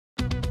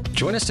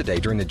Join us today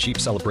during the Jeep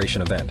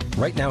Celebration event.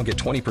 Right now, get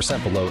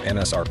 20% below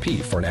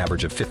MSRP for an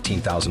average of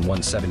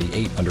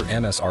 $15,178 under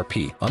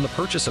MSRP on the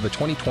purchase of a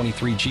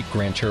 2023 Jeep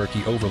Grand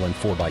Cherokee Overland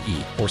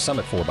 4xE or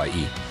Summit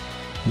 4xE.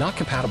 Not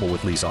compatible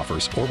with lease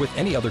offers or with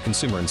any other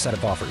consumer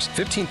incentive offers.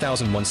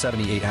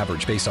 $15,178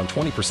 average based on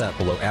 20%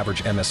 below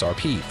average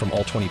MSRP from all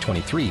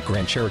 2023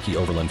 Grand Cherokee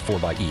Overland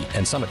 4xE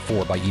and Summit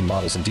 4xE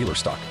models in dealer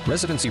stock.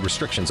 Residency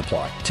restrictions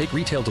apply. Take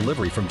retail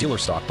delivery from dealer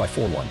stock by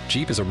 4/1.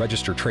 Jeep is a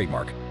registered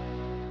trademark.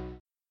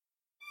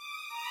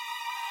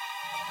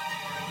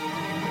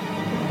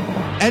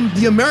 And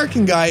the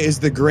American guy is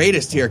the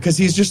greatest here because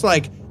he's just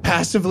like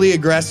passively,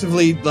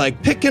 aggressively,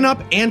 like picking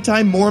up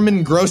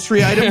anti-Mormon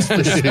grocery items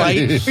for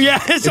spite.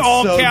 Yeah, it's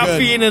all so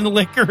caffeine and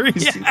liquor.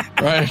 Yeah.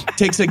 Right.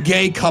 Takes a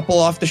gay couple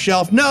off the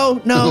shelf. No,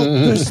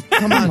 just,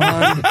 come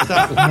on.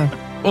 Stop.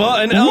 Well,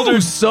 an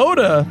elder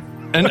soda.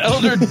 An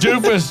elder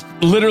doofus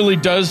literally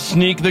does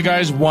sneak the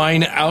guy's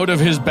wine out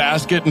of his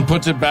basket and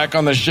puts it back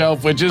on the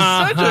shelf, which is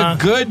such a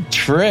good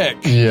trick.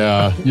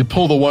 Yeah, you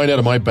pull the wine out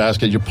of my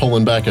basket, you're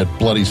pulling back a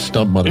bloody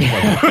stump,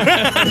 motherfucker.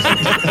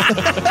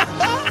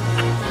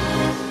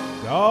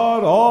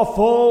 God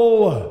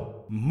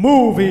awful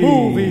movies.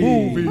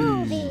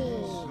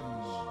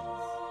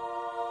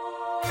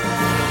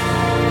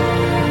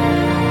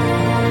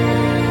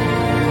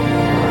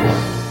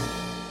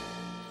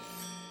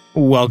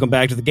 Welcome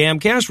back to the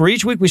Gamcast, where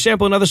each week we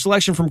sample another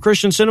selection from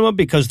Christian cinema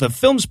because the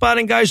film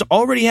spotting guys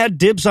already had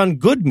dibs on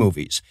good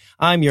movies.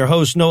 I'm your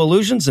host, Noah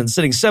Lugeons, and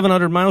sitting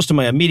 700 miles to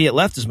my immediate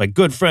left is my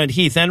good friend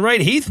Heath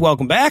Enright. Heath,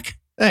 welcome back.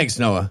 Thanks,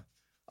 Noah.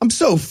 I'm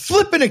so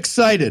flippin'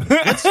 excited.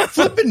 Let's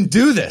flippin'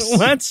 do this.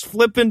 Let's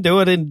flippin' do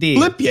it indeed.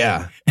 Flip,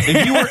 yeah.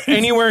 If you were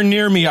anywhere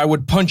near me, I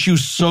would punch you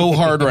so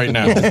hard right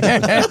now.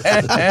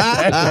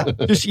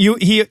 Just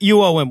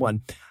you owe him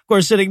one. Of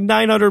course, sitting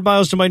 900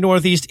 miles to my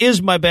northeast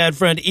is my bad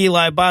friend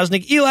Eli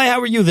Bosnick. Eli, how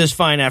are you this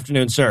fine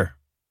afternoon, sir?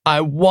 I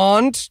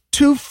want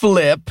to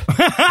flip.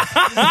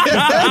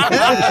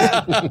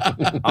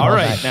 All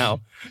right, now,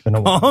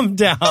 calm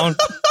down.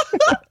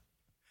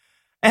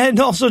 And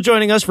also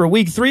joining us for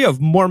week 3 of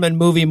Mormon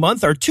Movie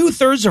Month are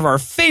 2/3 of our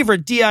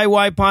favorite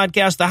DIY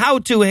podcast, The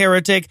How-To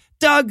Heretic,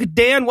 Doug,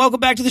 Dan. Welcome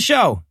back to the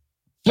show.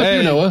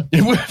 Hey, Noah.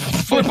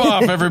 Flip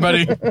off,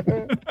 everybody.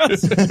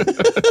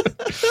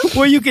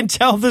 Well, you can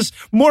tell this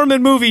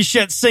Mormon movie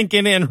shit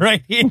sinking in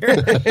right here.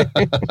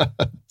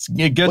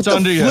 It gets what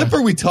under the you. flip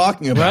are we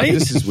talking about? Right?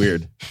 This is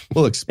weird.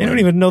 We'll explain. They don't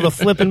even know the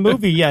flipping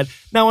movie yet.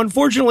 Now,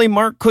 unfortunately,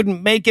 Mark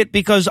couldn't make it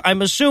because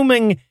I'm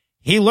assuming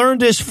he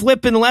learned his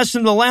flipping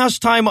lesson the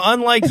last time,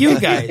 unlike you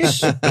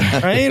guys,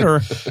 right?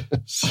 Or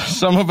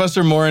some of us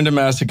are more into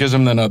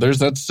masochism than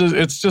others. It's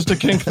just a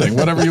kink thing.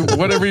 Whatever your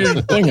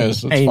thing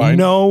is, it's fine.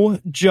 No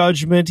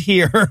judgment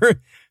here.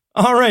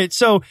 All right,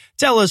 so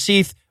tell us,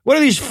 Heath, what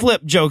are these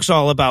flip jokes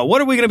all about?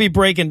 What are we going to be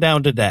breaking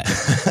down today?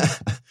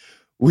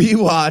 We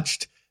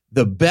watched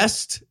The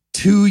Best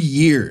 2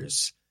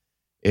 Years.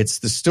 It's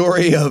the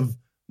story of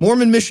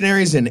Mormon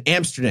missionaries in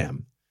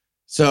Amsterdam.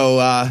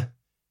 So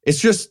it's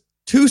just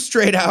 2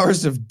 straight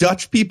hours of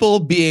Dutch people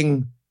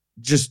being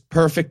just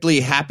perfectly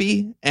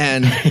happy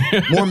and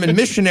Mormon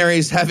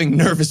missionaries having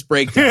nervous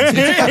breakdowns.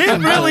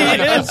 It really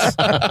is.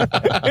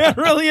 It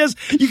really is.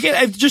 You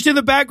get just in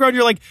the background,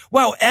 you're like,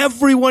 wow,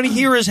 everyone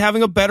here is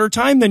having a better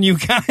time than you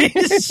guys.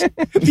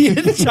 The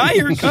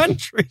entire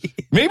country.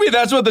 Maybe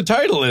that's what the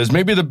title is.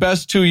 Maybe the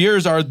best 2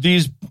 years are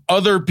these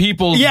other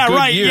people's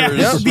good years.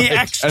 Yeah, the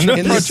extra. And the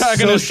in protagonist this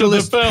of the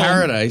socialist film.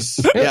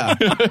 paradise. Yeah.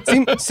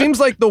 Seems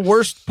like the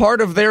worst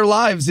part of their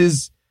lives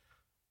is,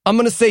 I'm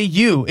going to say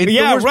you. It's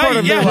the worst part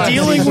of their lives.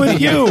 Dealing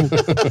with you.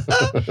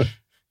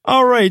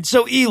 All right,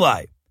 so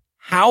Eli,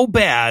 how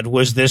bad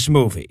was this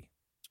movie?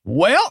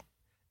 Well,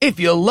 if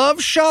you love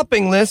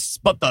shopping lists,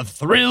 but the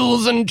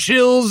thrills and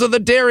chills of the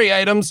dairy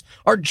items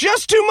are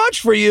just too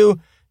much for you,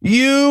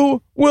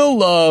 you will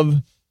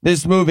love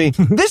this movie.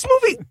 This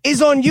movie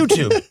is on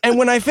YouTube, and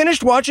when I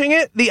finished watching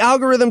it, the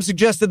algorithm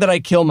suggested that I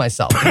kill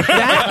myself.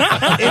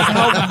 That is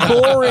how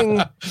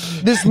boring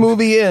this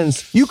movie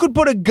is. You could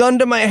put a gun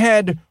to my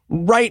head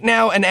right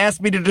now and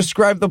ask me to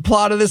describe the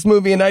plot of this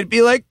movie, and I'd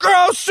be like,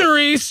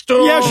 grocery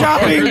store. Yeah,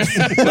 shopping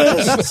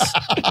lists.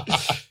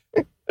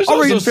 I'll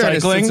read in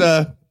fairness, it's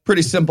a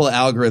pretty simple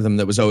algorithm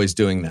that was always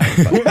doing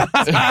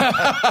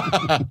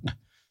that.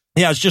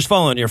 Yeah, it's just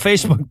following your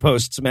Facebook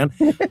posts, man.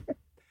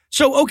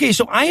 So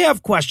I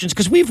have questions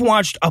because we've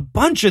watched a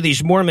bunch of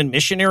these Mormon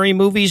missionary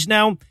movies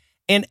now,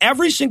 and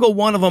every single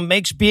one of them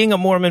makes being a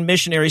Mormon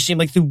missionary seem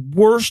like the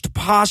worst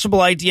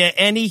possible idea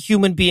any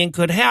human being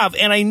could have.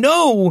 And I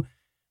know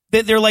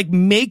that they're like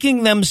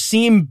making them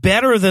seem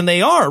better than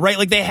they are, right?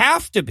 Like they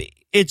have to be.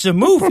 It's a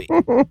movie.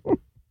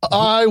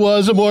 I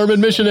was a Mormon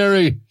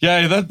missionary.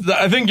 Yeah,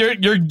 I think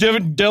you're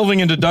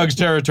delving into Doug's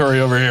territory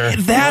over here.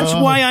 That's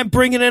why I'm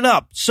bringing it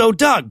up. So,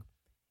 Doug,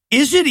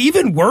 is it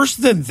even worse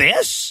than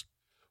this?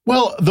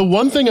 Well, the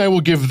one thing I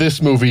will give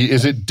this movie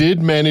is it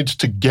did manage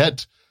to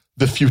get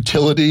the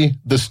futility,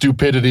 the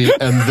stupidity,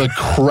 and the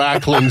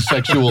crackling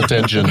sexual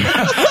tension of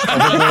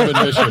a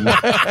Mormon mission.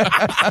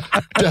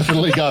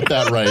 Definitely got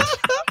that right.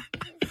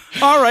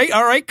 All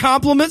right.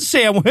 Compliment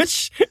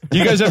sandwich.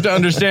 You guys have to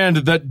understand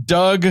that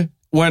Doug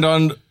went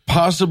on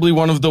possibly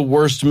one of the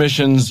worst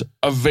missions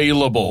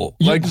available.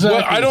 Like,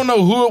 Exactly. I don't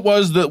know who it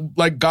was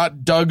that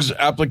got Doug's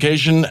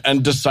application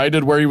and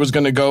decided where he was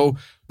going to go,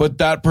 but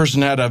that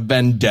person had a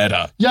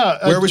vendetta.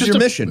 Yeah. Where was just your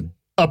mission?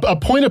 A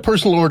point of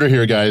personal order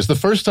here, guys. The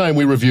first time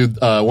we reviewed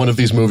one of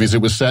these movies,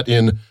 it was set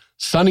in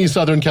sunny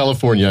Southern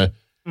California.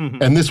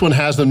 Mm-hmm. And this one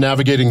has them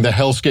navigating the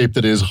hellscape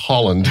that is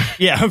Holland.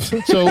 Yeah.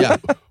 So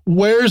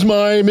where's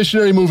my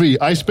missionary movie?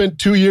 I spent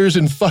 2 years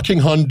in fucking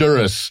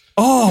Honduras.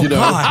 Oh,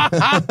 God.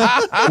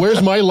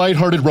 Where's my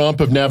lighthearted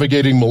romp of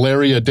navigating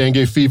malaria,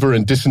 dengue fever,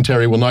 and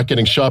dysentery while not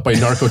getting shot by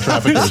narco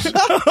traffickers?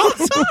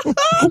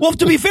 Well,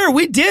 to be fair,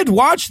 we did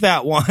watch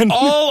that one.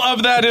 All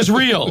of that is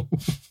real.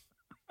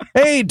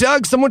 Hey,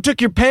 Doug, someone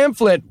took your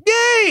pamphlet.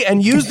 Yay!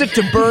 And used it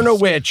to burn a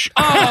witch.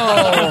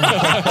 Oh.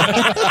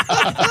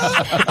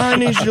 I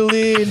need you to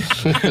lead.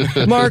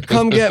 Mark,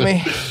 come get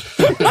me.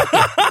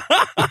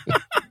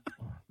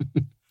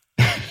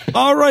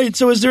 All right.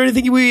 So is there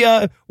anything we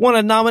want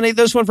to nominate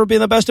this one for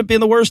being the best at being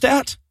the worst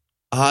at?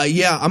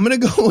 Yeah, I'm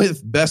going to go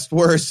with best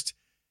worst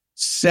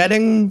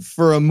setting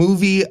for a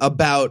movie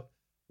about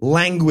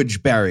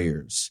language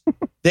barriers.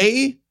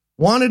 They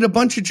wanted a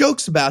bunch of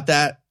jokes about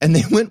that, and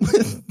they went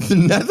with the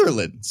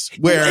Netherlands,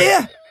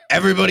 where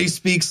everybody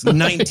speaks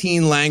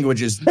 19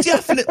 languages,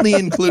 definitely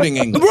including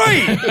English.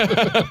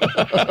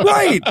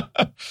 Right.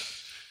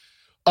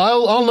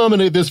 I'll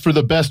nominate this for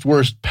the best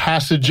worst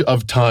passage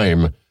of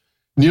time.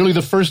 Nearly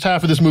the first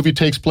half of this movie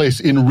takes place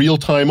in real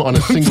time on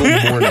a single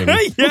morning.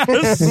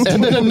 Yes.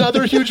 And then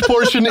another huge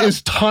portion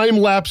is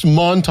time-lapse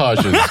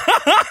montages.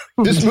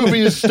 This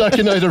movie is stuck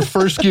in either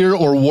first gear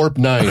or warp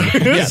 9.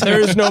 Yeah, there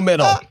is no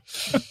middle.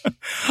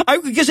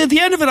 Because at the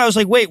end of it, I was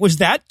like, wait, was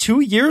that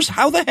 2 years?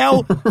 How the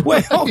hell?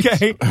 Wait,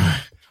 okay.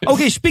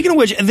 Okay, speaking of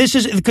which, this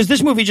is because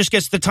this movie just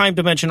gets the time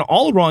dimension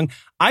all wrong.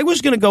 I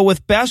was going to go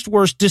with best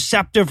worst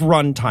deceptive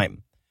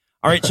runtime.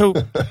 All right, so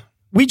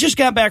we just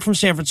got back from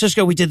San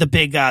Francisco. We did the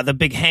big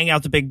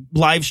hangout, the big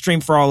live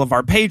stream for all of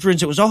our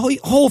patrons. It was a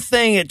whole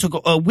thing. It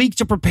took a week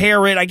to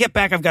prepare it. I get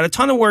back. I've got a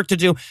ton of work to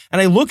do. And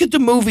I look at the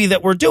movie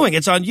that we're doing.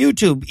 It's on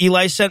YouTube.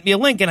 Eli sent me a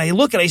link, and I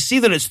look and I see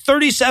that it's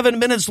 37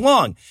 minutes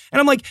long. And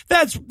I'm like,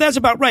 that's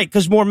about right,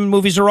 because Mormon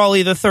movies are all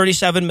either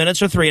 37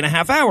 minutes or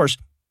 3.5 hours.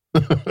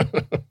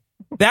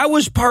 That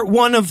was part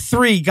 1 of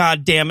 3,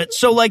 God damn it.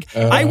 So,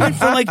 I went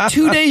for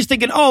 2 days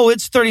thinking, oh,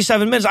 it's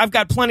 37 minutes. I've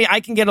got plenty.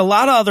 I can get a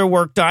lot of other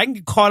work done. I can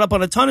get caught up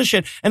on a ton of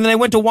shit. And then I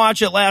went to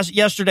watch it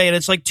yesterday, and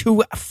it's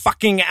 2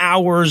 fucking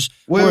hours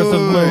worth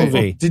of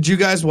movie. Did you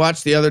guys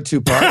watch the other 2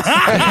 parts?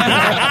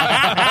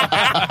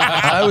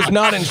 I was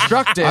not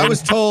instructed. I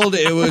was told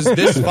it was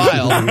this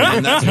file,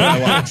 and that's what I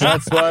watched.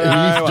 That's what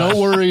I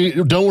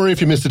watched. Don't worry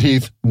if you missed it,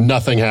 Heath.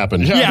 Nothing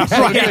happened. Yeah,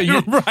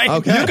 right. Right.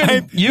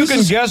 Okay. You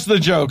can guess the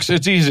jokes.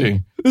 It's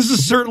easy. This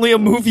is certainly a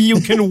movie you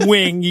can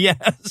wing,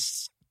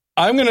 yes.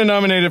 I'm going to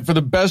nominate it for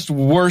the best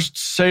worst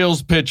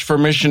sales pitch for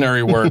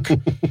missionary work.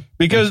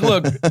 Because,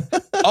 look,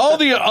 all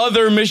the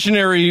other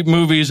missionary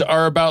movies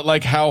are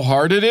about, how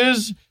hard it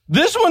is.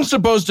 This one's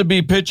supposed to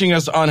be pitching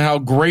us on how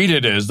great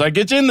it is.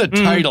 It's in the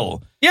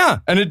title. Yeah.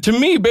 And to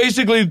me,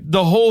 basically,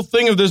 the whole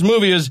thing of this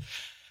movie is,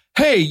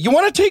 hey, you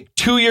want to take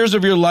 2 years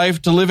of your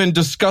life to live in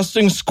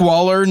disgusting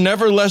squalor,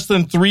 never less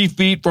than 3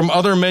 feet from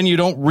other men you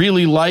don't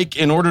really like,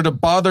 in order to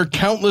bother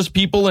countless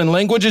people in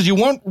languages you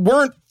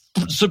weren't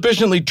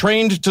sufficiently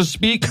trained to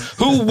speak,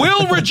 who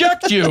will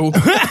reject you,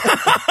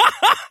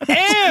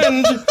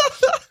 and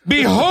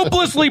be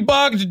hopelessly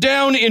bogged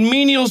down in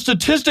menial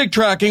statistic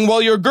tracking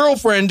while your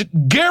girlfriend,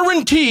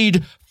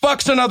 guaranteed,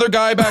 fucks another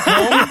guy back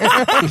home?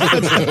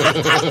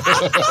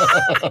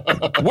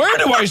 Where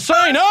do I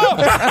sign up?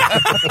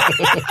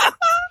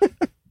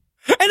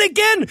 And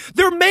again,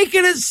 they're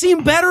making it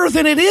seem better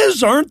than it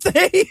is, aren't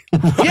they?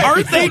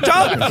 Aren't they,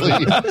 Doug?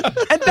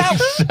 And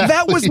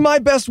that was my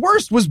best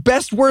worst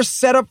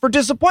setup for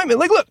disappointment.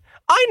 Look,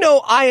 I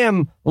know I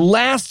am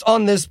last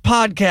on this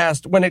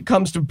podcast when it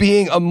comes to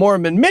being a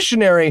Mormon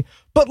missionary,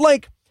 but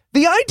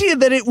the idea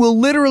that it will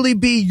literally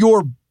be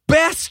your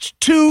best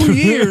 2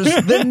 years,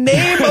 the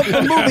name of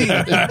the movie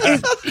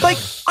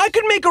is I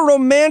could make a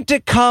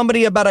romantic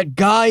comedy about a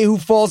guy who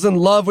falls in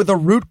love with a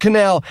root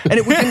canal, and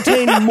it would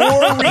contain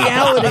more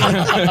reality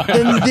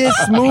than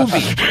this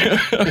movie.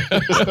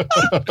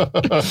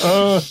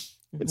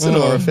 It's an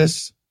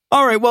orifice.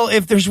 All right, well,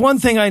 if there's one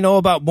thing I know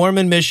about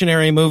Mormon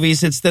missionary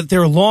movies, it's that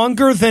they're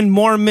longer than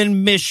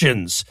Mormon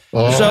missions.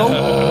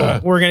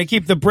 So we're going to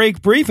keep the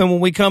break brief, and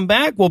when we come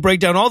back, we'll break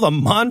down all the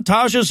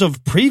montages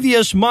of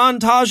previous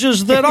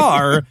montages that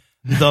are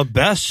the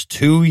best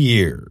 2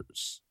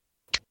 years.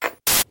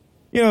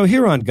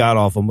 Here on God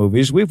Awful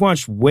Movies, we've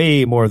watched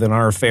way more than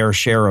our fair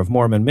share of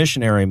Mormon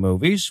missionary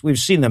movies. We've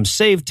seen them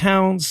save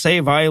towns,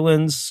 save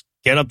islands,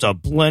 get up to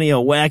plenty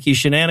of wacky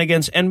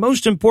shenanigans, and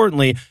most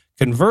importantly,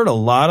 convert a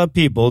lot of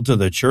people to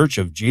the Church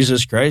of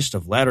Jesus Christ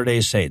of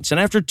Latter-day Saints. And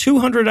after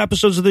 200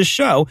 episodes of this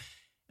show,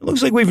 It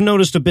looks like we've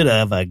noticed a bit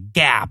of a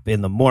gap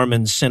in the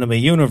Mormon cinema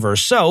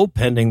universe. So,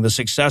 pending the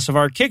success of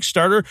our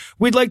Kickstarter,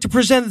 we'd like to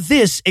present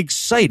this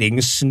exciting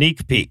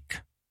sneak peek.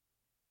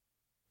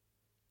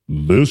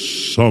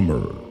 This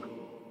summer.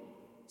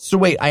 So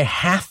wait, I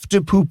have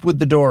to poop with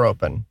the door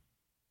open?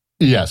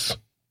 Yes.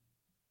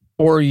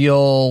 Or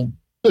you'll...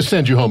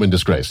 Send you home in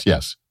disgrace,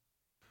 yes.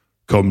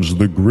 Comes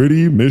the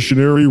gritty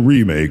missionary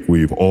remake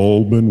we've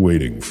all been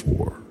waiting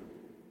for.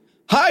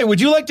 Hi,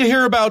 would you like to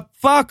hear about...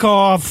 Fuck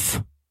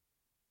off.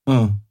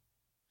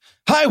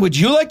 Hi, would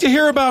you like to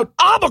hear about...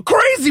 I'm a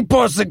crazy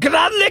person. Can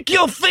I lick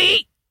your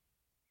feet?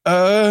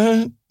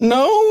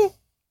 No?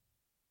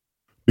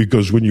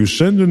 Because when you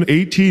send an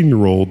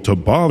 18-year-old to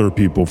bother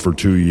people for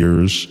 2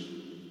 years,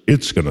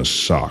 it's gonna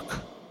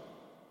suck.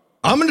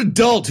 I'm an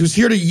adult who's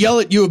here to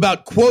yell at you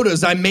about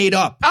quotas I made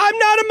up. I'm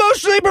not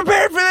emotionally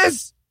prepared for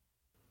this.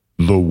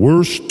 The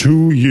worst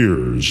 2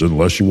 years,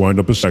 unless you wind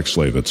up a sex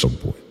slave at some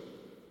point.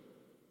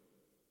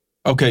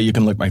 Okay, you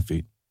can lick my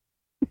feet.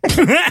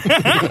 All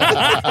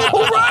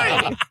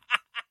right.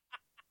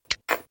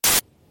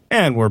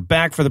 And we're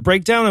back for the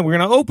breakdown, and we're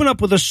going to open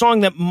up with a song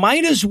that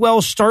might as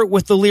well start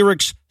with the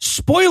lyrics,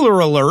 spoiler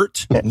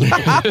alert.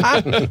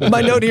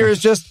 My note here is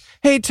just,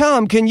 hey,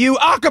 Tom, can you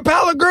a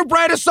cappella group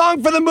write a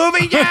song for the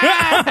movie?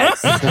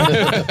 Yes!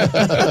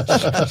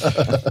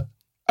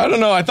 I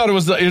don't know. I thought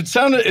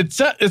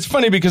it's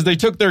funny because they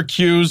took their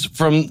cues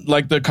from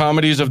like the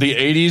comedies of the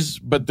 80s,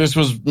 but this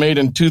was made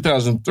in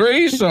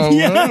 2003. So,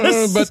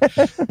 Yes.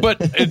 but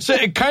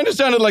it kind of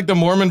sounded like the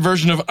Mormon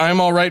version of I'm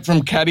All Right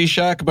from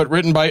Caddyshack, but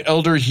written by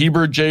Elder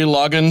Heber J.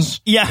 Loggins.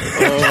 Yeah.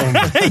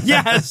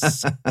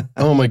 Yes.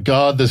 Oh my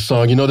God, this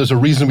song. You know, there's a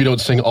reason we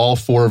don't sing all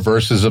 4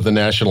 verses of the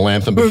national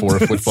anthem before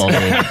a football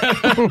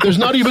game. There's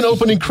not even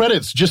opening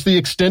credits, just the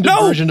extended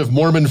version of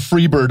Mormon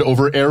Freebird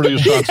over aerial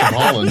shots of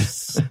Holland.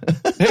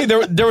 Hey,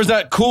 there was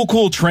that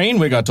cool train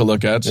we got to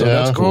look at, so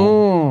that's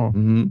cool.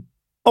 Mm-hmm.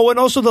 Oh, and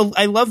also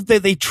I love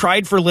that they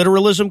tried for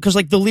literalism, because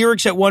like the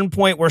lyrics at one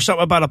point were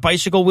something about a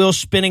bicycle wheel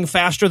spinning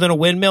faster than a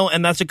windmill,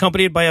 and that's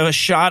accompanied by a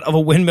shot of a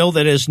windmill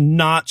that is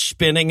not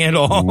spinning at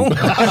all.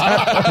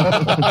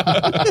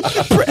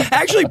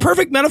 Actually,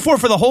 perfect metaphor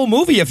for the whole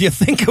movie if you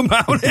think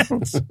about it.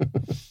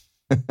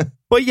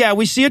 But yeah,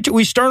 we see it.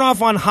 We start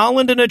off on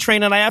Holland in a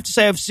train, and I have to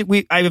say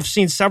I have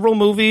seen several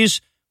movies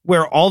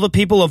where all the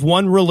people of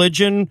one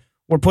religion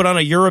were put on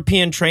a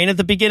European train at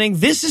the beginning.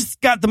 This has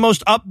got the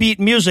most upbeat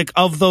music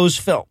of those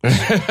films.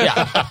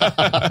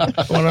 Yeah.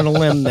 Going on a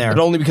limb there. But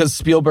only because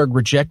Spielberg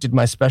rejected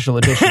my special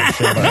edition.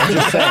 I'm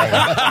just saying.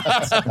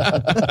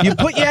 You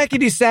put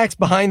Yakety Sax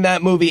behind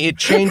that movie, it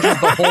changes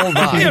the whole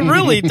vibe. It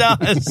really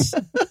does.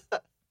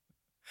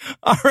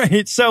 All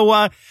right. So,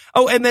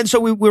 and then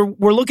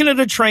we're looking at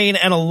a train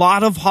and a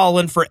lot of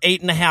Holland for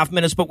 8.5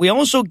 minutes, but we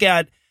also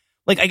get,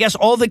 like, I guess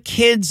all the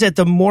kids at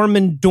the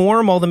Mormon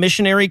dorm, all the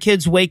missionary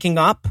kids waking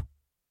up.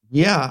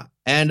 Yeah.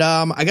 And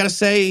I got to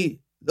say,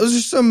 those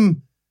are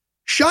some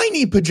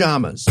shiny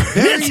pajamas.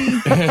 Very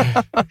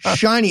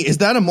shiny. Is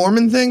that a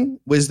Mormon thing?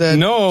 Was that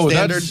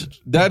standard?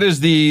 That is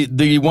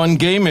the one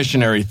gay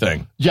missionary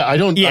thing. Yeah, I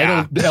don't.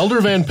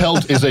 Elder Van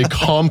Pelt is a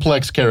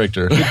complex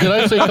character. Did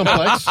I say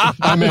complex?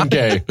 I meant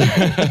gay.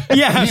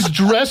 Yes. He's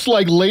dressed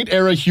like late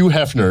era Hugh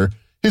Hefner.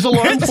 His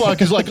alarm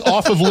clock is like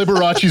off of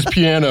Liberace's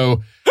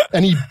piano,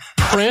 and he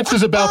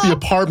prances about the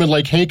apartment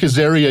like Hank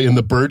Azaria in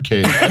The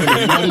Birdcage. I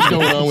don't know what is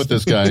going on with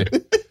this guy.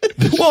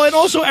 Well, and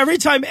also every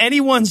time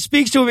anyone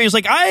speaks to him, he's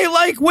like, I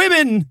like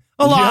women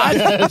a lot.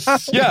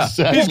 Yes, Yeah,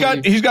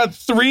 exactly. he's got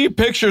 3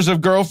 pictures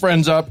of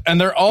girlfriends up, and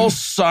they're all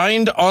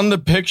signed on the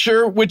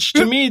picture. Which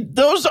to me,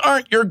 those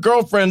aren't your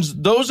girlfriends.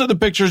 Those are the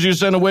pictures you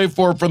sent away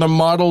for the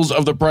models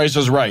of The Price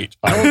is Right.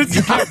 You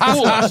can't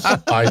fool us.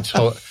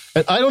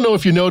 I don't know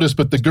if you noticed,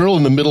 but the girl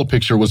in the middle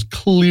picture was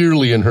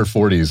clearly in her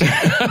 40s.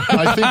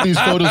 I think these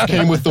photos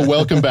came with the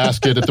welcome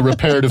basket at the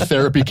reparative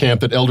therapy camp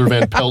that Elder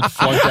Van Pelt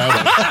flunked out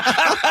of.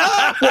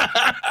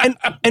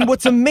 And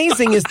what's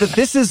amazing is that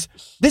this is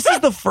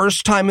the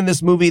first time in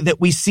this movie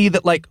that we see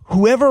that, like,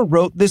 whoever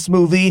wrote this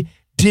movie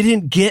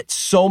didn't get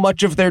so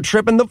much of their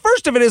trip. And the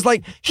first of it is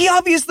like, he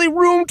obviously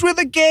roomed with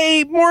a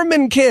gay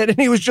Mormon kid. And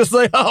he was just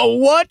like, oh,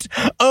 what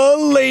a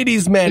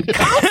ladies' man,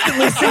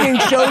 constantly singing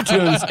show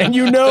tunes. And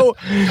you know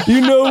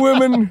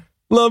women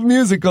love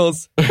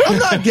musicals. I'm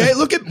not gay.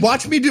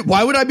 Watch me do.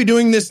 Why would I be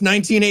doing this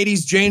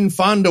 1980s Jane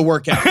Fonda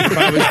workout if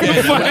I was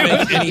gay? That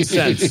wouldn't make any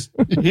sense.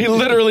 He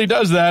literally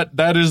does that.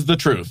 That is the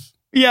truth.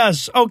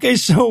 Yes. Okay.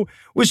 So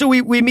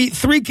we meet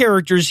 3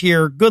 characters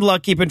here. Good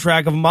luck keeping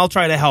track of them. I'll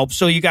try to help.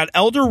 So you got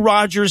Elder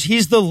Rogers.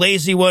 He's the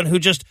lazy one who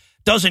just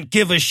doesn't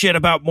give a shit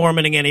about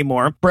Mormoning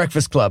anymore.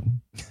 Breakfast Club.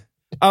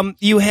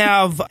 You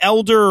have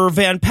Elder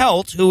Van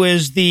Pelt, who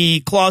is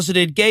the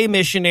closeted gay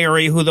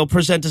missionary who they'll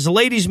present as a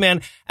ladies'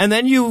 man. And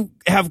then you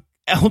have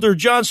Elder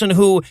Johnson,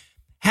 who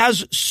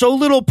has so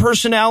little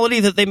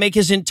personality that they make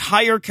his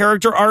entire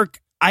character arc,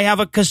 I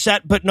have a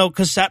cassette but no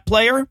cassette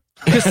player.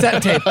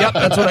 Cassette tape. Yep,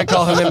 that's what I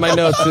call him in my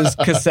notes, is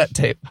cassette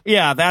tape.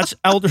 Yeah, that's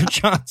Elder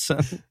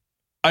Johnson.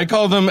 I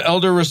call them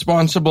elder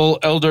responsible,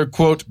 elder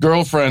quote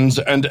girlfriends,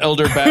 and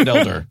elder bad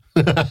elder.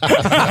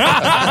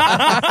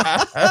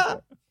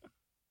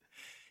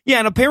 Yeah,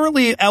 and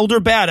apparently Elder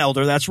Bad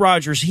Elder, that's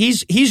Rogers,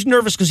 he's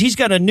nervous because he's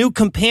got a new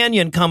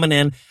companion coming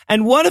in.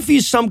 And what if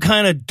he's some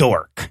kind of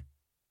dork?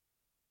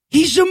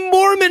 He's a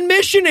Mormon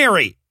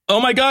missionary. Oh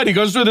my God, he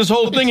goes through this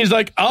whole thing. He's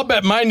like, I'll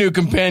bet my new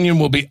companion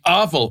will be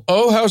awful.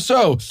 Oh, how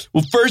so?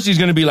 Well, first he's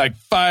going to be like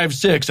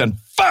 5'6" and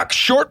fuck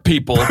short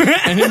people.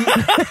 And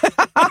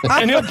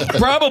he'll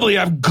probably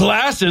have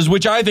glasses,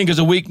 which I think is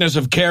a weakness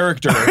of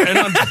character. And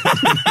on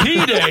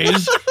P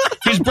days,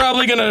 he's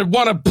probably going to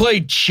want to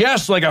play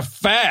chess like a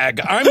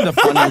fag. I'm the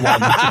funny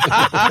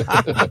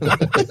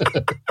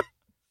one.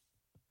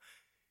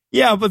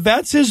 Yeah, but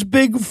that's his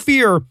big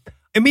fear.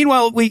 And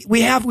meanwhile, we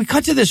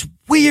cut to this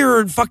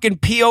weird fucking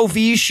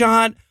POV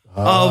shot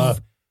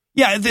of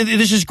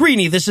this is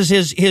Greenie. This is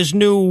his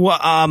new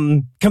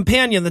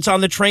companion that's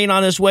on the train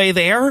on his way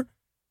there,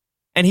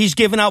 and he's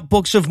giving out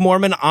Books of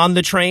Mormon on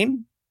the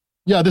train.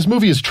 Yeah, this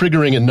movie is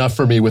triggering enough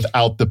for me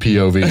without the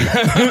POV.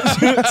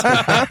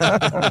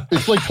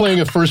 It's like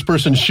playing a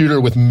first-person shooter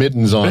with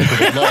mittens on.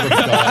 For the love of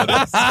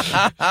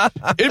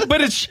God.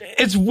 But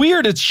it's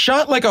weird. It's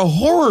shot like a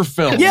horror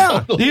film.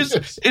 Yeah,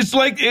 it's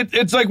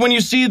like when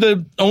you see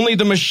only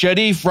the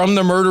machete from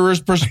the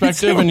murderer's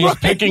perspective, and he's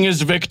picking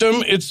his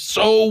victim. It's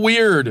so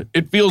weird.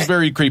 It feels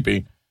very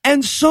creepy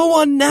and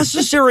so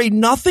unnecessary.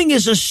 Nothing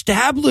is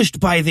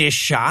established by this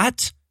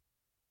shot,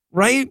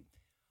 right?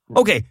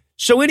 Okay.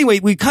 So anyway,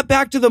 we cut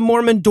back to the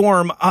Mormon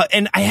dorm,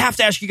 and I have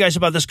to ask you guys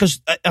about this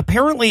because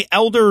apparently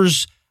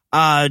Elders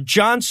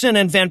Johnson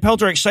and Van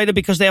Pelt are excited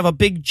because they have a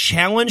big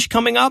challenge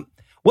coming up.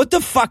 What the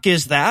fuck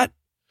is that?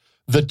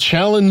 The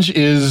challenge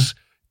is,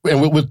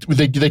 and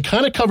they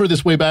kind of cover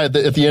this way back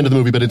at the end of the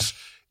movie, but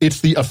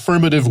it's the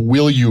affirmative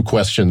will you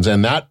questions,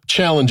 and that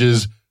challenge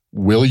is,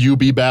 will you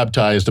be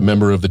baptized a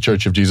member of the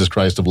Church of Jesus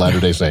Christ of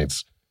Latter-day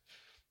Saints?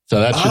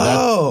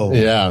 So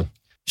yeah.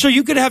 So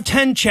you could have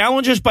 10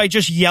 challenges by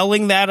just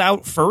yelling that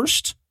out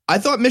first? I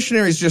thought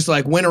missionaries just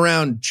like went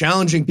around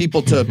challenging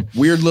people to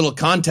weird little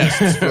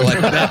contests for like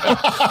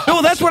that.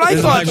 No, that's what I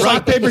thought. Like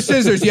rock, paper,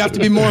 scissors. You have to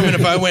be Mormon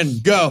if I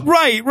win. Go.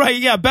 Right.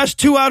 Yeah. Best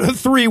 2 out of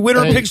 3.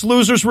 Winner picks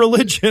loser's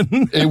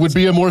religion. It would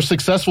be a more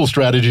successful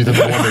strategy than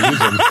the one they're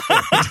using.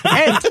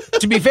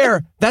 And to be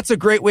fair, that's a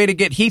great way to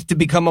get Heath to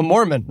become a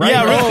Mormon, right?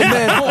 Yeah, right. Oh,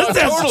 man.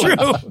 That's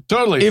true.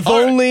 Totally. If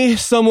only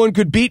someone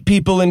could beat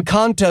people in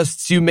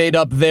contests you made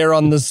up there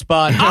on the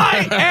spot.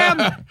 I am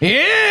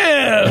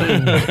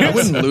him. I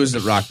wouldn't lose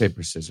at rock,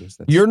 paper, scissors.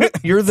 You're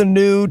the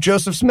new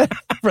Joseph Smith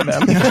for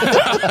them.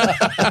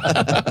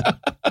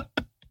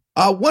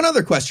 One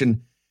other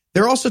question.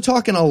 They're also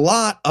talking a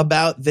lot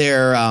about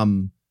their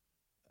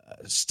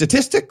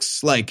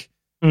statistics, like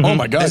oh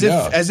my God,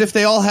 as if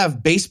they all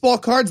have baseball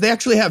cards. They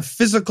actually have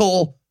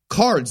physical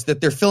cards that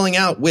they're filling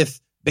out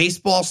with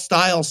baseball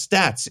style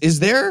stats. Is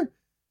there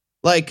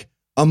like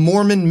a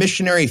Mormon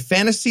missionary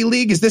fantasy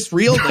league? Is this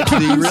real? Like,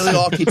 do you really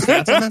all keep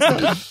stats on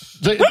that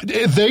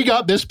stuff? They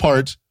got this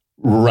part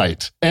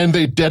right, and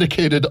they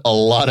dedicated a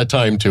lot of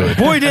time to it.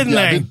 Boy, didn't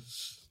they?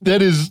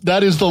 That is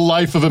the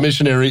life of a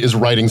missionary, is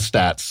writing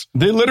stats.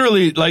 They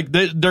literally, like,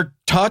 they're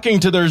talking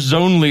to their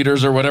zone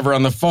leaders or whatever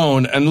on the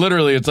phone, and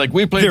literally it's like,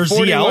 we played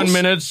 41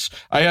 minutes,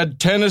 I had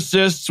 10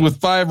 assists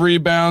with 5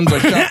 rebounds, I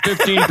shot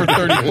 15 for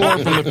 34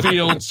 from the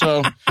field,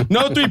 so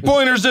no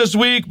 3-pointers this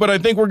week, but I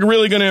think we're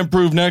really going to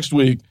improve next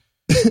week.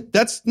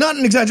 That's not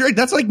an exaggeration.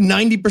 That's like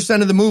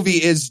 90% of the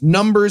movie is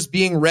numbers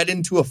being read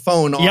into a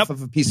phone off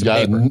of a piece of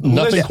paper.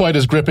 Nothing quite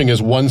as gripping as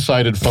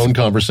one-sided phone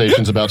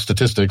conversations about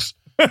statistics.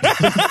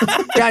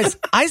 Guys,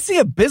 I see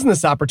a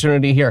business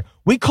opportunity here.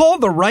 We call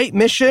the right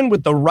mission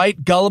with the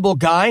right gullible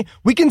guy.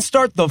 We can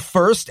start the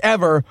first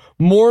ever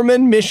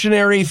Mormon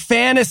Missionary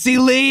Fantasy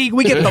League.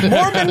 We get the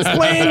Mormons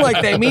playing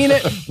like they mean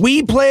it.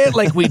 We play it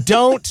like we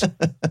don't.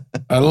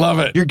 I love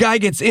it. Your guy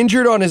gets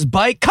injured on his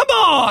bike. Come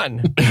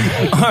on.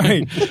 All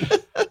right.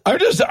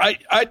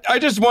 I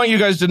just want you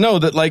guys to know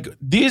that, like,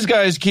 these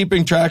guys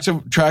keeping track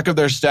of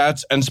their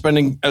stats and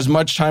spending as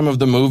much time of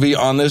the movie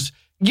on this.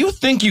 You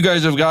think you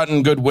guys have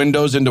gotten good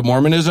windows into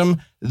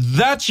Mormonism?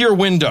 That's your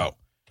window.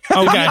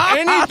 Okay.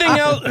 Anything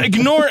else?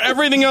 Ignore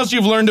everything else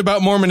you've learned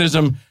about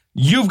Mormonism.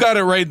 You've got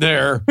it right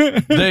there.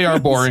 They are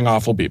boring,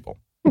 awful people.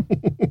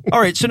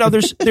 All right. So now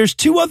there's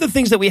 2 other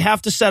things that we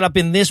have to set up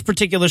in this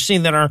particular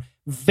scene that are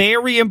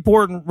very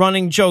important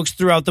running jokes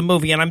throughout the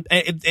movie. And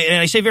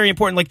I say very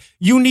important, like,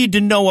 you need to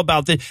know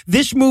about this.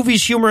 This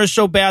movie's humor is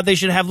so bad they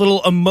should have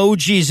little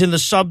emojis in the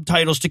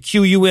subtitles to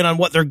cue you in on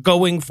what they're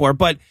going for.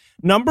 But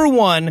number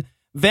 1,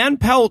 Van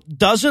Pelt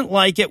doesn't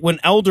like it when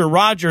Elder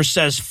Rogers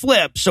says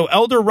flip. So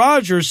Elder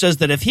Rogers says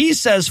that if he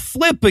says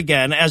flip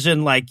again, as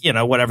in, like, you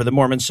know, whatever, the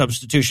Mormon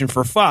substitution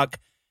for fuck,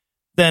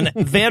 then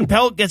Van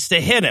Pelt gets to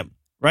hit him,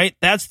 right?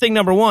 That's thing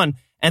number 1.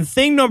 And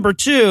thing number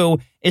 2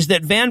 is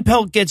that Van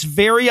Pelt gets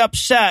very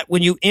upset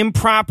when you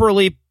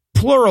improperly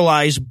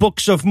pluralize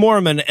Books of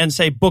Mormon and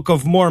say Book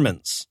of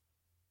Mormons.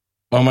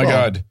 Oh my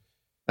God.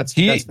 That's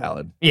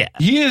valid. Yeah.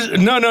 He is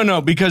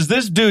no, because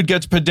this dude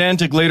gets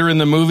pedantic later in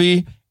the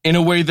movie, in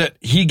a way that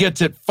he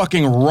gets it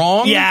fucking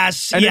wrong.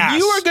 Yes, and yes. if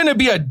you are going to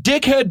be a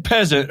dickhead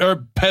peasant,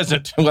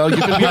 well,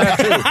 you can be that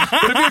too.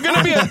 But if you're going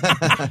to be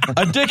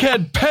a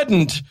dickhead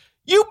pedant,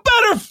 you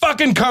better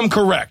fucking come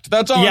correct.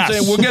 That's all Yes. I'm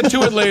saying. We'll get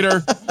to it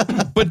later.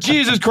 But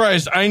Jesus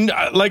Christ, I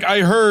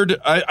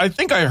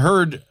think I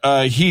heard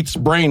Heath's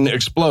brain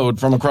explode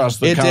from across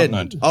the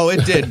continent. Did. Oh,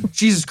 it did.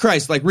 Jesus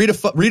Christ! Like read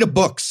a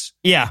books.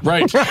 Yeah.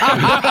 Right.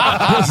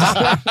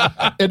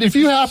 And if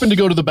you happen to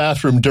go to the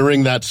bathroom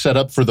during that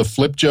setup for the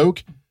flip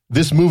joke,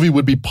 this movie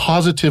would be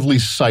positively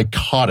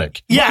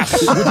psychotic.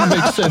 Yes. It wouldn't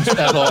make sense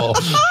at all.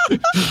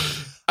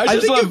 I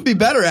think it would be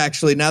better,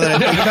 actually, now that I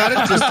think about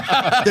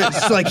it. They're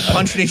just like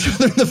punching each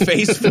other in the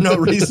face for no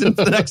reason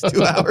for the next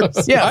 2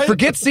 hours. Yeah,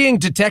 forget seeing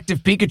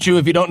Detective Pikachu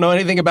if you don't know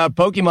anything about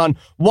Pokemon.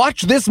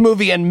 Watch this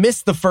movie and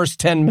miss the first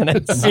 10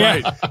 minutes.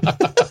 Right.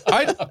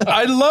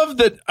 I love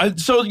that.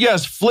 So,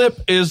 yes,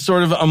 flip is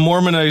sort of a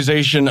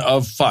Mormonization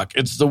of fuck.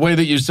 It's the way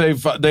that you say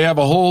fuck. They have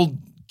a whole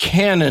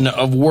canon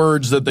of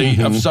words that they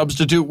have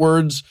substitute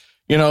words.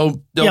 You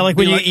know, like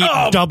when you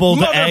eat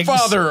doubled mother, eggs.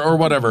 father, or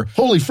whatever.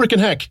 Holy freaking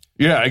heck.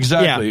 Yeah,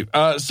 exactly.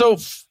 Yeah.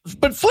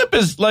 But flip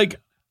is like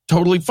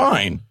totally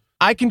fine.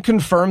 I can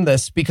confirm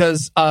this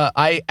because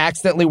I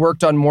accidentally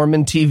worked on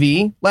Mormon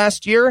TV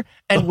last year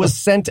and was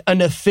sent an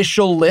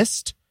official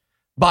list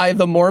by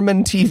the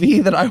Mormon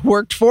TV that I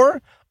worked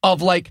for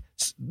of like,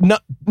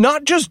 not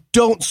just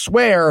don't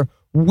swear,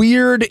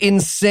 weird,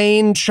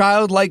 insane,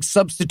 childlike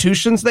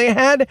substitutions they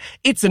had.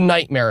 It's a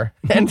nightmare.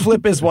 And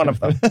flip is one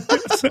of them.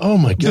 Oh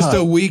my God. Just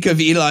a week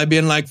of Eli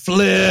being like,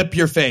 flip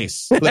your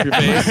face. Flip your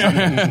face.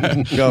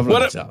 Go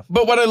for himself.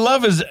 But what I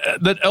love is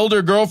that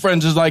Elder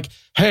Girlfriends is like,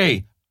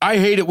 hey, I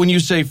hate it when you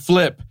say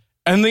flip.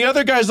 And the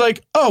other guy's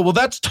like, oh, well,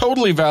 that's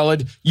totally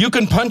valid. You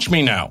can punch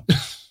me now.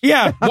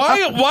 Yeah.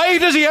 Why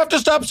does he have to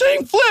stop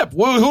saying flip?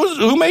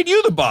 Who made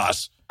you the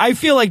boss? I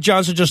feel like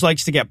Johnson just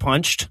likes to get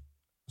punched.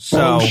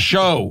 So,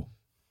 show.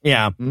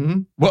 Yeah.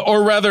 Mm-hmm. Well,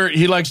 or rather,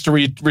 he likes to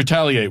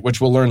retaliate,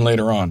 which we'll learn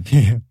later on.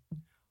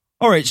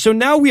 All right, so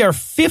now we are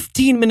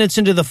 15 minutes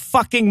into the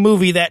fucking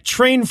movie. That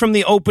train from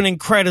the opening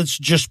credits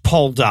just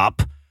pulled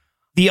up.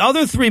 The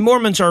other three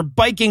Mormons are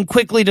biking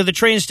quickly to the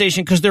train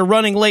station because they're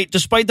running late,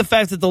 despite the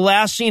fact that the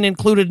last scene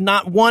included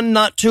not one,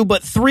 not two,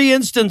 but three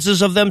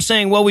instances of them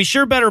saying, well, we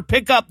sure better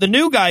pick up the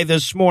new guy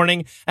this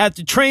morning at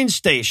the train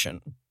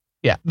station.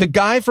 Yeah, the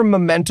guy from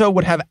Memento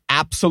would have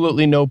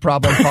absolutely no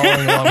problem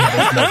following along with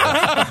this movie.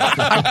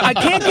 I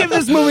can't give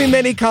this movie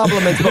many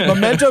compliments, but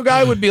Memento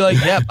guy would be like,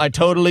 yep, I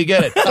totally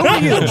get it.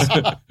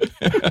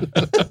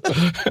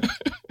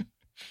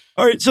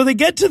 All right, so they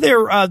get to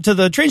their to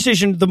the train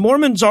station. The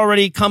Mormon's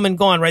already come and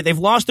gone, right? They've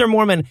lost their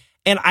Mormon,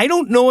 and I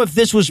don't know if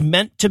this was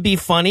meant to be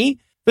funny.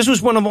 This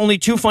was one of only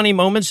two funny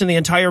moments in the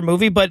entire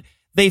movie, but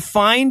they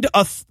find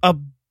a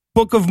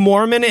Book of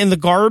Mormon in the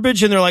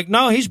garbage, and they're like,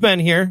 no, he's been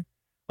here.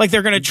 Like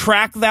they're going to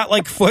track that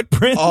like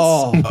footprint.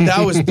 Oh,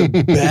 that was the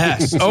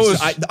best.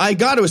 I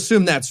got to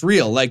assume that's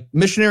real. Like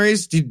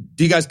missionaries, do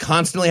you guys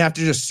constantly have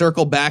to just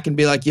circle back and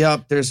be like,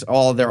 yep, they're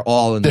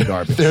all in the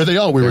garbage. There they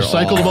are. We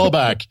recycled them all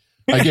back.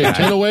 I gave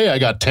 10 away. I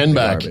got 10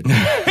 back.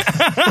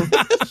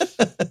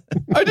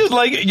 I just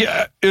like it.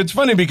 Yeah, it's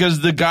funny because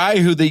the guy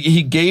who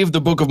he gave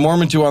the Book of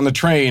Mormon to on the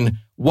train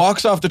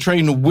walks off the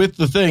train with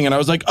the thing. And I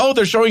was like, oh,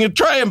 they're showing a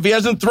triumph. He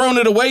hasn't thrown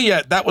it away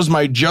yet. That was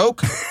my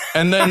joke.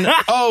 And then,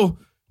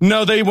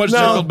 no, they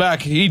circled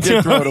back. He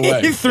did throw it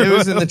away. It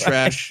was in the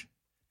trash.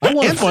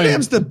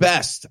 Amsterdam's the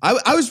best.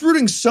 I was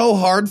rooting so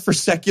hard for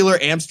secular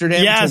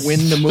Amsterdam to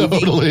win the movie.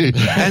 Totally.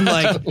 And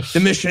like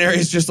the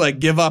missionaries just like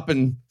give up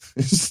and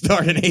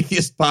start an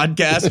atheist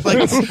podcast.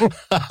 Like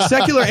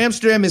secular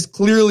Amsterdam is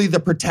clearly the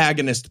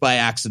protagonist by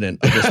accident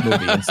of this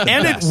movie.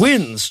 And it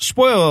wins.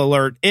 Spoiler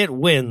alert, it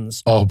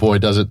wins. Oh boy,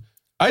 does it.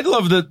 I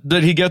love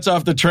that he gets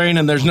off the train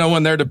and there's no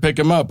one there to pick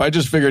him up. I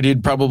just figured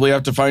he'd probably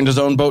have to find his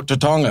own boat to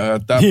Tonga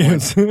at that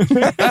point.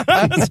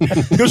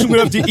 Because I'm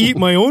going to have to eat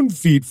my own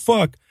feet.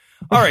 Fuck.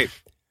 All right.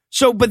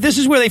 So, but this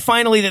is where they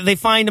find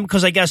him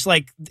because I guess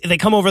like they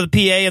come over the PA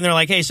and they're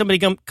like, hey, somebody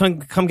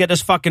come get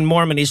this fucking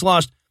Mormon. He's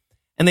lost.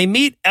 And they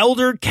meet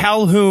Elder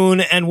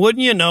Calhoun, and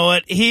wouldn't you know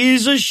it,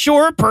 he's a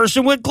short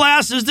person with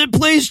glasses that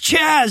plays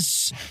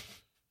chess.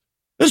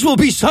 This will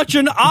be such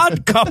an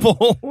odd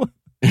couple.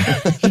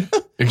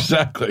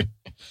 Exactly.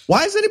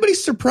 Why is anybody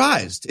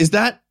surprised? Is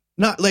that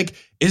not like,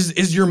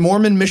 is your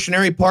Mormon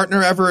missionary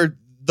partner ever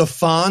the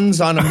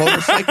Fonz on a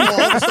motorcycle all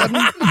of a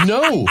sudden?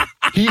 No,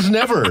 he's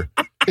never.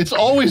 It's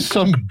always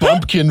some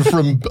bumpkin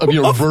from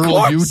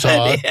rural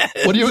Utah.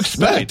 What do you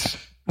expect?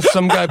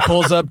 Some guy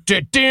pulls up.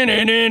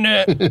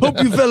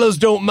 Hope you fellows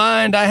don't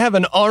mind. I have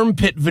an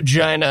armpit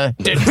vagina.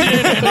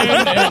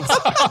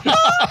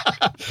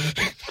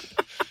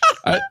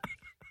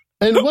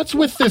 And what's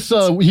with this?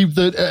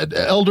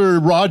 Elder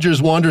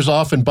Rogers wanders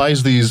off and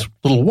buys these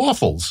little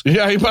waffles.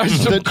 Yeah, he buys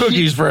some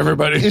cookies for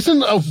everybody.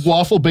 Isn't a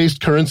waffle-based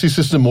currency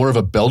system more of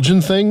a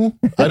Belgian thing?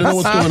 I don't know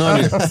what's going on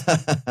here.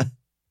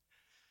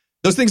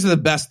 Those things are the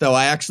best, though.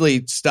 I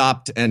actually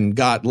stopped and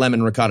got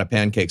lemon ricotta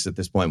pancakes at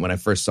this point when I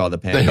first saw the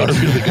pancakes. They are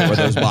really good. Or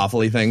those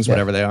waffly things,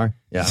 whatever they are.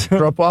 Yeah.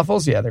 Throw up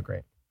waffles? Yeah, they're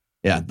great.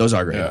 Yeah, those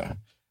are great. Yeah.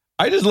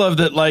 I just love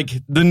that, like,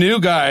 the new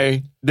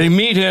guy, they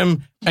meet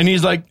him, and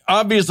he's like,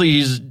 obviously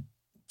he's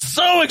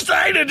so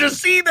excited to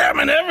see them,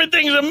 and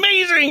everything's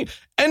amazing.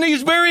 And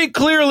he's very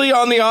clearly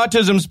on the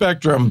autism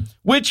spectrum,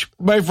 which,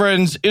 my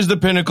friends, is the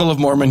pinnacle of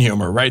Mormon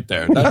humor right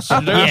there. There's your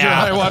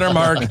high water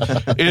mark,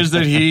 is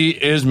that he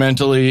is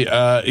mentally,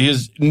 he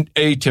is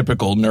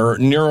atypical,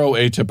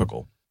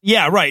 neuroatypical.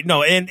 Yeah, right.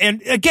 No,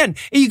 and again,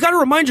 you got to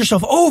remind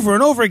yourself over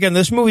and over again,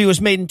 this movie was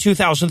made in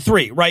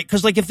 2003, right?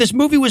 Because, like, if this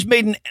movie was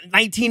made in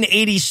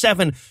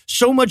 1987,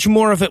 so much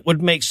more of it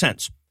would make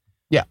sense.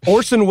 Yeah,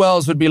 Orson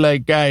Welles would be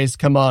like, guys,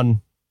 come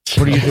on.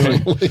 What are you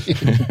doing?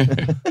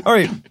 All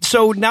right,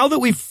 so now that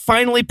we've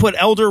finally put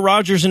Elder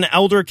Rogers and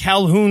Elder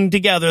Calhoun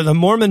together, the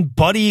Mormon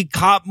buddy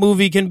cop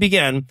movie can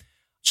begin.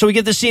 So we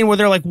get the scene where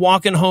they're, like,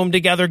 walking home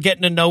together,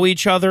 getting to know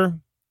each other.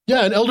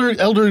 Yeah, and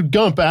Elder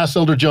Gump asks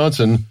Elder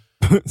Johnson,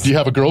 do you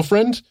have a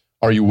girlfriend?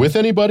 Are you with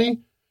anybody?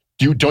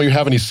 Don't you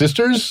have any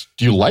sisters?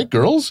 Do you like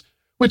girls?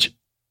 Which,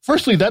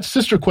 firstly, that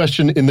sister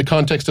question in the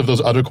context of those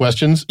other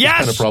questions is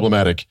kind of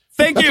problematic.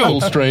 Thank you. A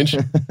little strange.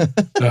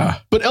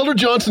 But Elder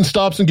Johnson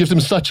stops and gives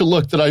him such a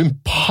look that I'm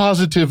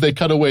positive they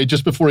cut away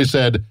just before he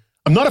said,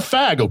 I'm not a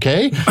fag,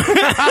 okay?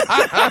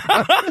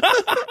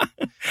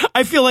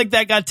 I feel like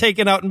that got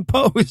taken out in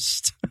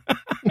post.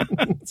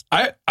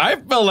 I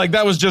felt like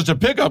that was just a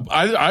pickup.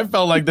 I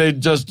felt like they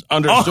just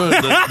understood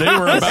that they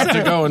were about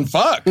to go and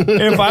fuck.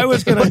 If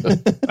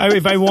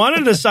I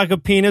wanted to suck a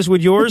penis,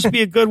 would yours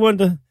be a good one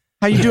to?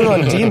 How you doing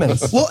on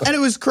Demons? Well, and it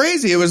was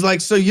crazy. It was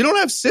like, so you don't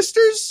have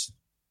sisters?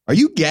 Are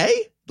you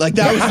gay? Like,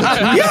 that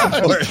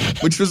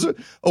was which was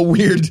a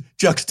weird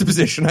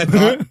juxtaposition, I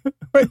thought.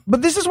 Right,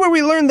 but this is where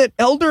we learn that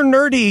Elder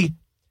Nerdy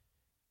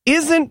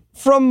isn't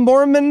from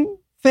Mormon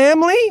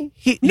family.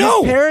 His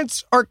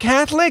parents are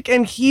Catholic,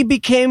 and he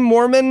became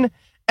Mormon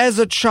as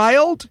a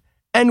child,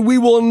 and we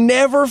will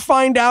never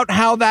find out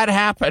how that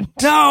happened.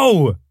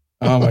 No.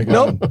 Oh, my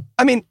God. Nope.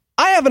 I mean,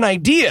 I have an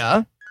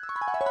idea.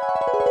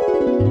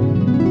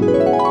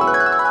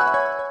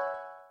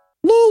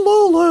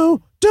 Lulu,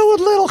 doing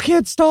little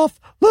kid stuff.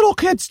 Little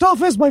kid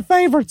stuff is my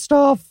favorite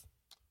stuff.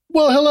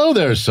 Well, hello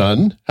there,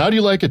 son. How do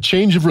you like a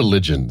change of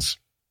religions?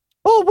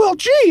 Oh, well,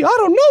 gee, I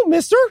don't know,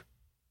 mister.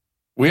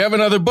 We have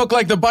another book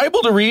like the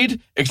Bible to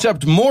read,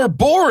 except more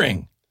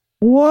boring.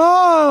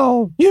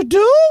 Wow, you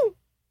do?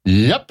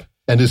 Yep.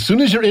 And as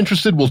soon as you're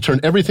interested, we'll turn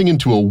everything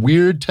into a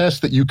weird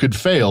test that you could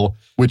fail,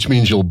 which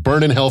means you'll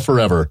burn in hell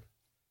forever.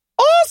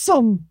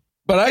 Awesome.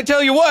 But I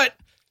tell you what,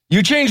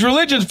 you change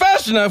religions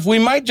fast enough, we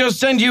might just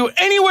send you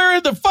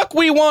anywhere the fuck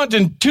we want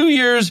in 2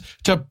 years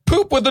to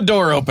poop with the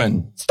door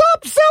open.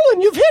 Stop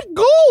selling, you've hit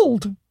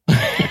gold.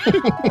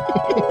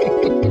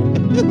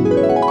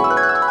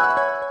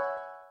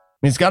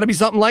 It's got to be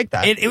something like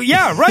that.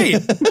 Yeah,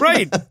 right.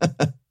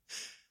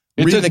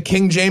 Reading the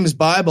King James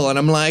Bible, and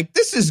I'm like,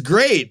 this is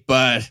great,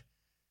 but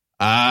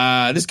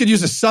this could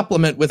use a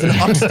supplement with an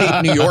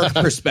upstate New York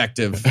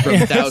perspective from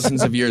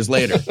thousands of years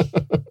later.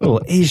 A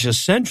little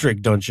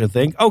Asia-centric, don't you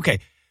think? Okay,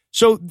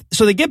 so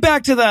they get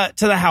back to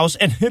the house,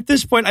 and at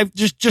this point, I've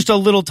just a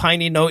little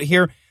tiny note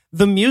here.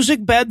 The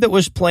music bed that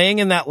was playing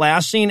in that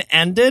last scene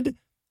ended,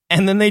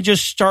 and then they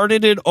just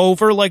started it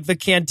over like the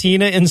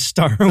cantina in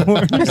Star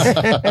Wars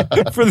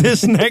for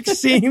this next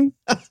scene.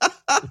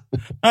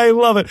 I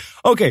love it.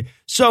 Okay,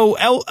 so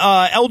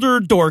Elder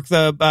Dork,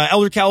 the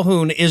Elder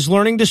Calhoun, is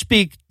learning to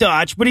speak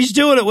Dutch, but he's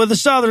doing it with a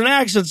Southern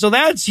accent, so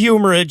that's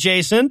humor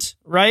adjacent,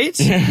 right?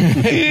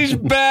 He's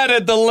bad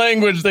at the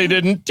language they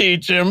didn't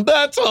teach him.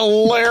 That's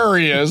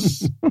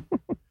hilarious.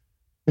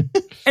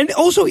 And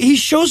also, he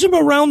shows him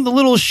around the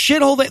little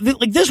shithole that,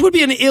 like, this would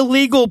be an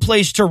illegal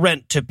place to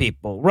rent to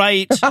people,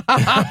 right?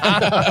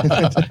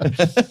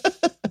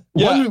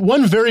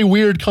 One very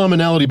weird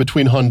commonality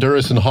between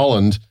Honduras and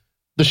Holland,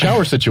 the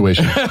shower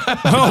situation.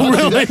 Oh,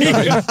 really?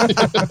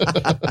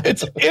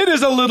 It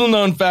is a little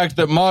known fact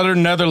that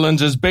modern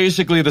Netherlands is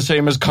basically the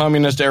same as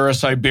communist era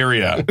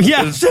Siberia.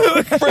 Yeah.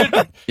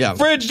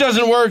 Fridge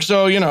doesn't work,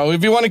 so,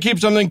 if you want to keep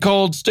something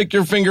cold, stick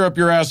your finger up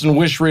your ass and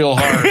wish real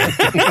hard.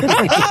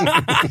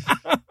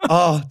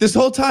 Oh, this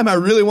whole time I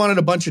really wanted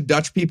a bunch of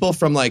Dutch people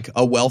from like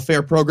a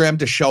welfare program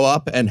to show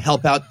up and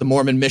help out the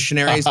Mormon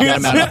missionaries,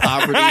 get them out of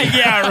poverty,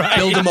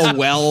 build them a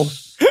well.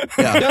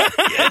 Yeah.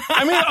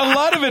 I mean, a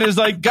lot of it is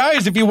like,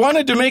 guys, if you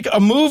wanted to make a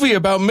movie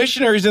about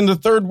missionaries in the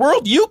third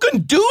world, you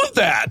can do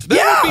that.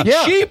 That would be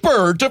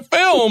cheaper to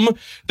film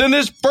than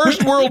this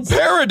first world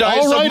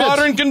paradise of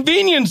modern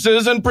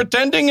conveniences and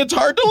pretending it's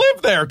hard to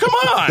live there. Come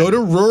on. Go to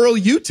rural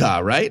Utah,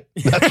 right?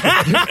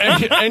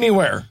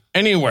 Anywhere.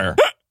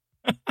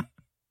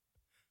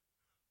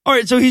 All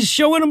right, so he's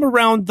showing him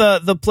around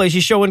the place.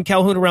 He's showing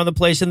Calhoun around the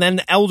place, and then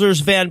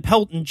Elders Van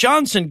Pelt and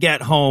Johnson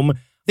get home.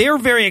 They're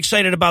very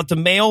excited about the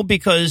mail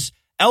because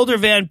Elder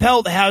Van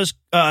Pelt has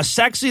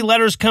sexy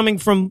letters coming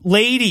from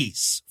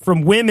ladies,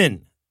 from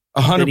women.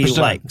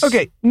 100%.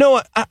 Okay,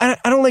 Noah, I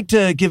don't like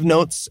to give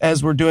notes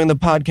as we're doing the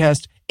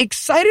podcast.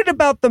 excited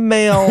about the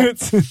mail.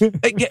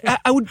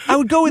 I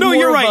would go with No, more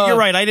you're of right. a You're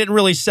right. I didn't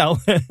really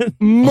sell it.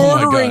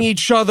 murdering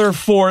each other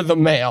for the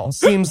mail.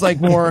 Seems like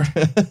more.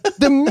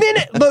 The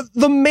minute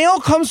the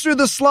mail comes through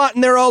the slot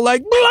and they're all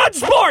like, blood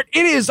sport,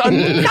 it is a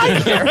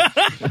nightmare.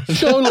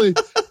 Totally.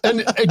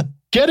 And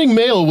getting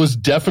mail was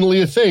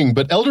definitely a thing,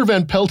 but Elder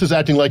Van Pelt is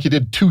acting like he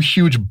did 2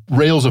 huge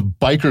rails of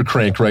biker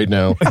crank right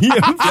now.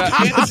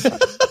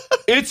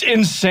 It's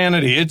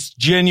insanity. It's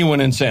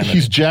genuine insanity.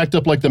 He's jacked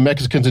up like the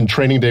Mexicans in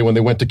Training Day when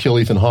they went to kill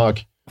Ethan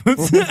Hawke.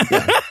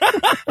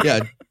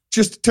 Yeah,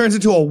 just turns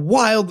into a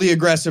wildly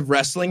aggressive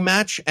wrestling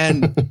match,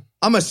 and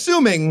I'm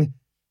assuming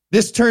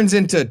this turns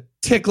into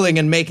tickling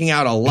and making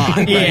out a lot.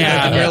 Right?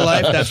 Yeah. In real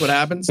life, that's what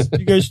happens.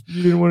 You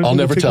didn't want to I'll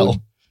never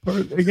tell.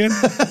 part again?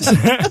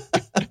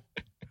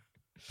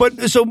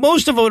 But so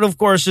most of it, of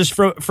course, is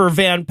for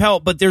Van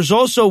Pelt, but there's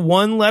also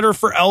one letter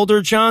for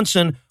Elder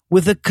Johnson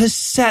with a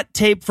cassette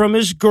tape from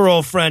his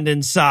girlfriend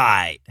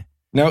inside.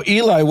 Now,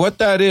 Eli, what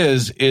that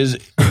is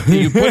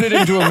you put it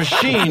into a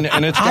machine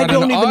and it's got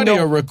an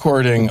audio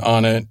recording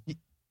on it.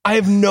 I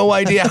have no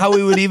idea how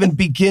we would even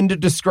begin to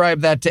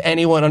describe that to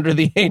anyone under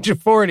the age of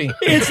 40.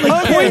 It's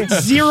like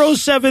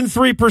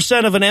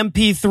 0.073% of an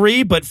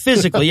MP3, but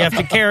physically you have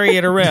to carry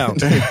it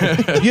around.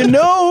 You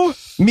know,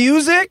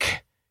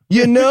 music,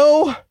 you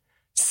know,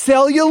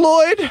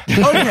 celluloid.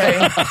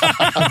 Okay.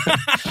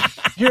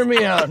 Hear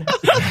me out.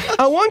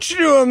 I want you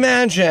to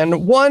imagine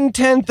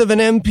 1/10 of an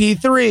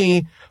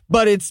MP3,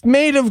 but it's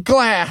made of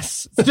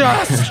glass.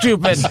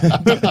 Stupid.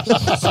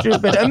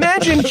 Stupid.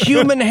 Imagine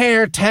human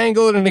hair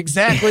tangled in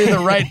exactly the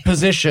right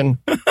position.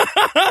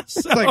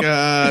 It's like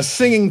a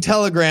singing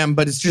telegram,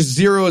 but it's just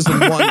zeros and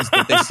ones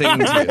that they sing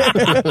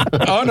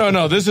to. Oh,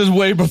 no. This is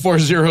way before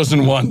zeros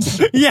and ones.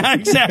 Yeah,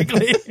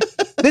 exactly.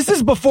 This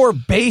is before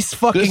bass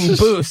fucking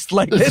boost.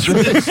 Like this.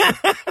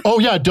 Oh,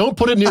 yeah, don't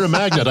put it near a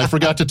magnet. I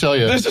forgot to tell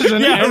you. This is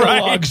an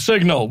analog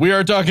signal. We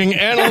are talking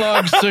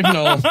analog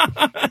signal.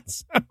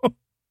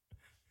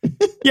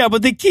 Yeah,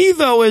 but the key,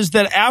 though, is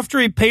that after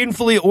he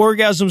painfully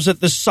orgasms at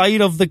the sight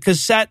of the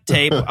cassette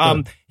tape,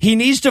 he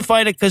needs to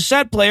find a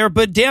cassette player,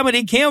 but damn it,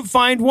 he can't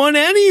find one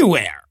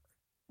anywhere.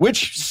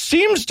 Which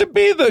seems to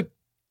be the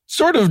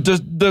sort of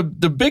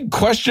the big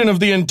question of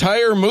the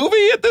entire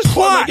movie at this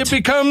point. Like it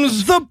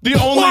becomes the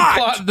only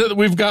plot that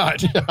we've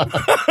got.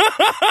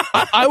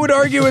 I would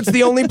argue it's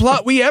the only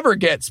plot we ever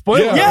get.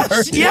 Spoiler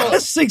alert.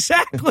 Yes,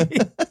 exactly.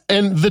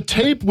 And the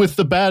tape with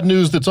the bad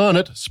news that's on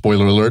it,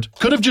 spoiler alert,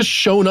 could have just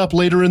shown up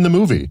later in the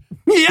movie.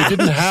 Yes. It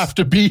didn't have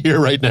to be here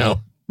right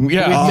now.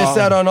 Yeah. We'd miss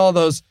out on all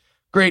those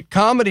great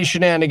comedy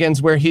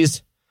shenanigans where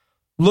he's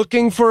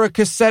looking for a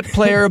cassette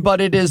player, but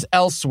it is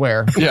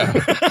elsewhere. Yeah.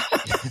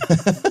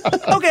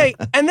 Okay,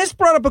 and this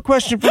brought up a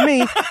question for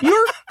me.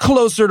 You're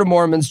closer to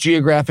Mormons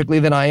geographically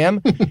than I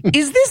am.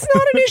 Is this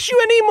not an issue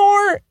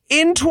anymore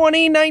in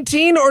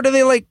 2019, or do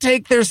they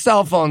take their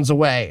cell phones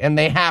away and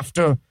they have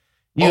to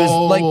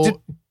use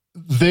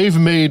they've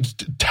made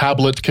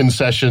tablet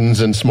concessions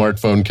and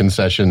smartphone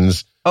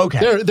concessions.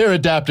 Okay. They're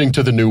adapting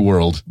to the new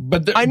world.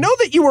 But I know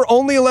that you were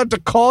only allowed to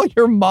call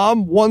your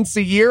mom once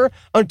a year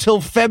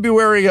until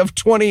February of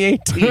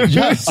 2018.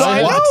 Yes, So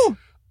I know.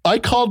 I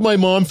called my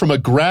mom from a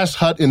grass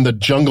hut in the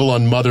jungle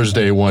on Mother's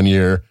Day one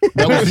year.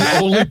 That was the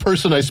only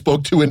person I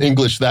spoke to in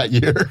English that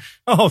year.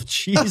 Oh,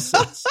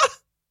 Jesus.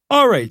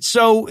 All right,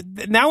 so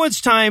now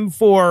it's time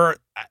for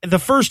the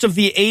first of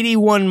the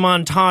 81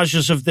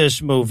 montages of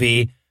this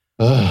movie.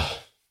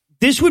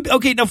 This would,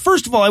 okay, now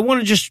first of all, I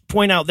want to just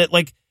point out that,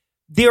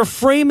 they're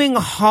framing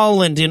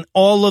Holland in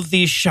all of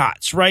these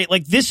shots, right?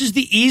 This is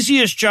the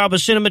easiest job a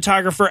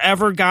cinematographer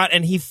ever got,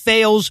 and he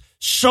fails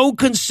so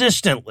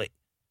consistently.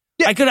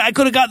 Yeah. I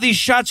could have got these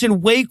shots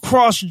in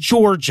Waycross,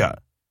 Georgia.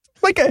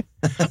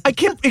 I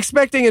kept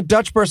expecting a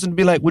Dutch person to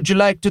be like, would you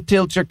like to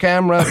tilt your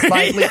camera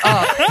slightly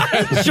up?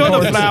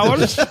 Show the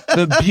flowers.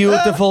 The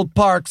beautiful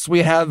parks we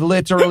have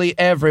literally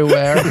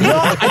everywhere. No,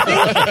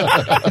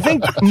 I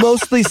think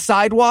mostly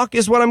sidewalk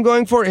is what I'm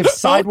going for. If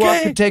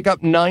sidewalk could take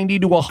up 90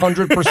 to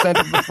 100%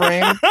 of the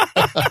frame.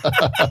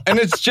 And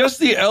it's just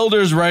the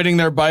elders riding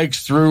their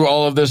bikes through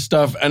all of this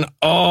stuff. And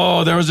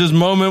there was this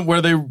moment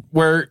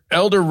where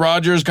Elder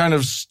Rogers kind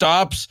of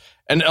stops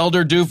and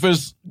Elder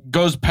Doofus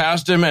goes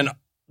past him, and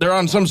they're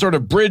on some sort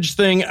of bridge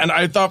thing, and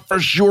I thought for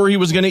sure he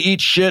was going to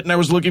eat shit, and I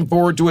was looking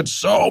forward to it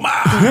so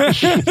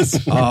much.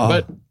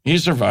 But he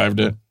survived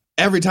it.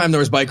 Every time there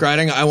was bike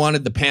riding, I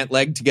wanted the pant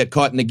leg to get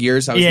caught in the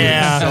gears. I was doing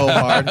it so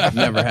hard.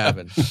 Never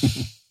happened.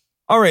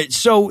 All right,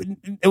 so,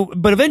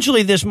 but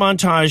eventually this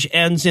montage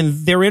ends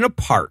they're in a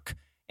park,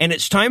 and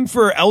it's time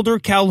for Elder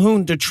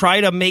Calhoun to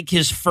try to make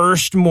his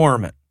first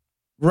Mormon.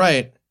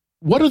 Right.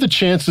 What are the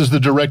chances the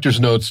director's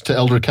notes to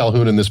Elder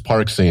Calhoun in this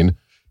park scene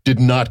did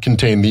not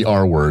contain the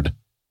R word?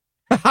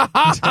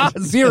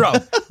 Zero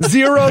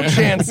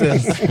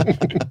chances.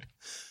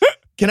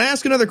 Can I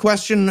ask another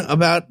question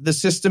about the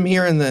system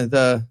here and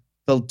the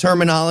the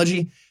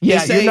terminology. Yeah,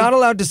 They say, you're not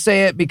allowed to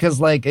say it because,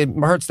 like, it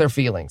hurts their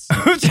feelings.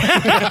 Oh.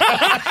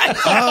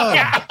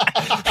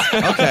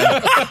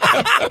 Okay.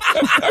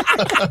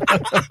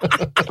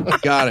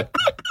 Got it.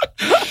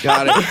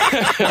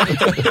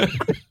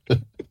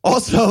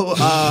 Also,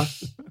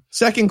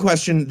 second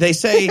question. They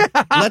say,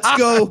 let's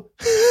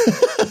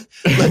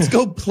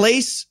go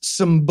place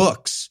some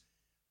books.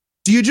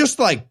 Do you just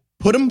like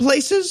put them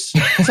places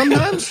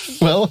sometimes?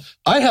 Well,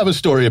 I have a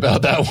story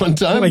about that one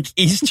time. Like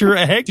Easter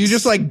eggs? Do you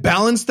just like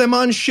balance them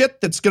on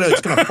shit that's gonna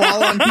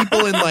fall on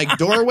people in like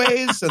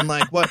doorways and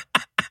like what?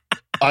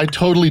 I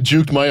totally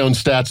juked my own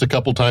stats a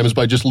couple times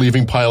by just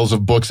leaving piles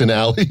of books in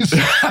alleys.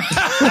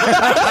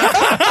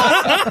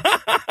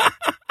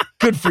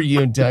 Good for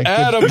you, Doug.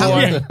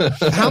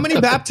 How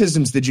many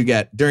baptisms did you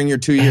get during your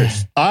 2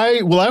 years?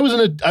 I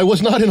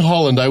was not in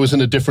Holland. I was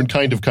in a different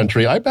kind of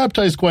country. I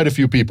baptized quite a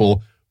few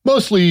people,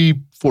 mostly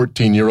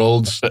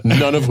 14-year-olds,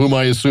 none of whom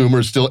I assume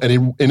are still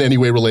in any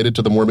way related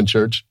to the Mormon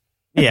Church.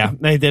 Yeah,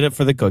 they did it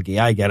for the cookie.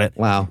 I get it.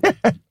 Wow.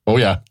 Oh,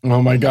 yeah.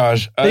 Oh, my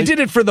gosh. They did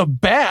it for the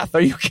bath.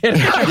 Are you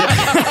kidding?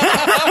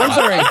 I'm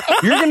sorry.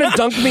 You're going to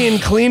dunk me in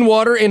clean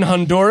water in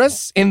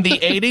Honduras in the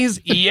 80s?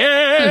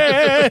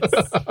 Yes!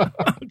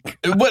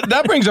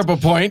 That brings up a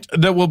point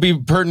that will be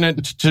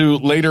pertinent to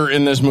later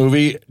in this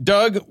movie.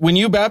 Doug, when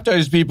you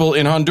baptized people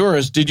in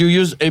Honduras, did you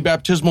use a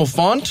baptismal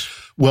font?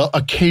 Well,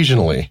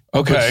 occasionally.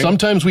 Okay. But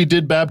sometimes we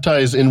did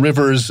baptize in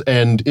rivers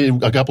and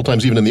a couple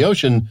times even in the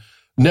ocean.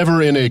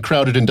 Never in a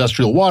crowded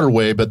industrial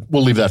waterway, but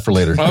we'll leave that for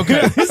later.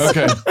 Okay.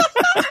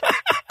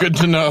 Good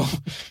to know.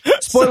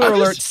 Spoiler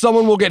alert,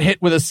 someone will get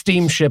hit with a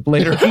steamship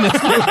later in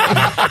this movie.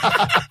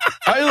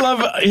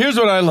 Here's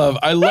what I love.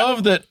 I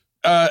love that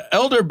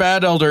Elder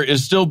Bad Elder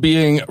is still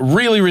being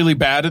really, really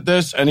bad at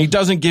this, and he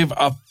doesn't give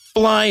a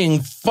flying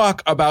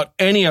fuck about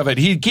any of it.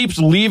 He keeps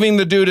leaving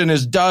the dude in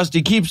his dust.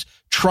 He keeps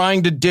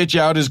trying to ditch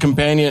on his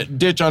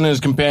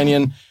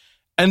companion.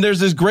 And there's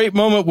this great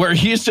moment where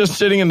he's just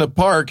sitting in the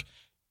park.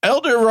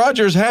 Elder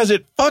Rogers has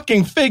it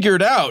fucking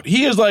figured out.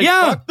 He is like,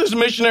 fuck this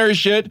missionary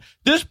shit.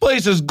 This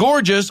place is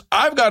gorgeous.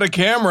 I've got a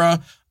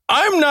camera.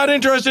 I'm not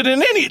interested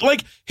in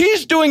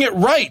he's doing it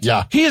right.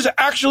 Yeah. He has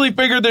actually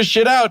figured this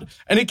shit out.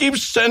 And he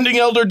keeps sending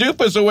Elder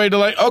Doofus away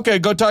to okay,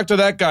 go talk to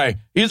that guy.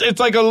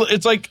 It's like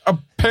a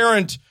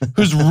parent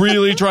who's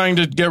really trying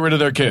to get rid of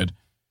their kid.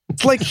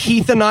 It's like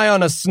Heath and I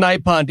on a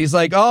snipe hunt. He's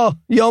like, oh,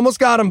 you almost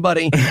got him,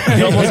 buddy.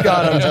 You almost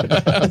got him.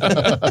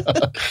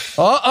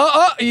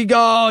 You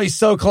go. He's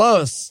so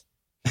close.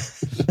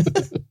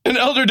 And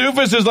Elder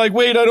Doofus is like,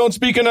 wait, I don't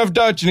speak enough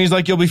Dutch. And he's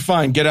like, you'll be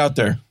fine. Get out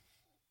there.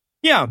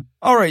 Yeah.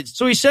 All right.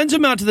 So he sends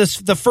him out to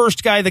the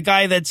first guy, the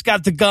guy that's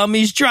got the gum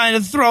he's trying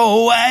to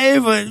throw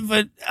away,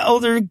 but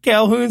Elder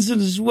Calhoun's in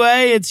his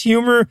way. It's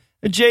humor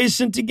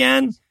adjacent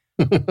again.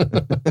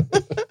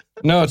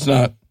 No, it's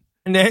not.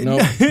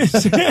 Nope.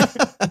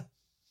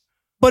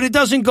 But it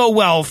doesn't go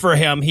well for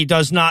him. He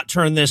does not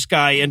turn this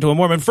guy into a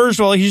Mormon. First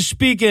of all, he's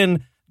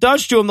speaking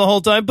Dutch to him the whole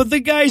time, but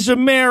the guy's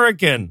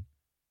American.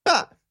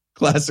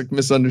 Classic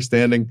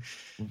misunderstanding.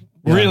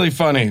 Yeah. Really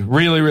funny.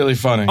 Really, really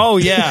funny. Oh,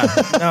 yeah.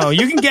 No,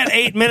 you can get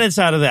 8 minutes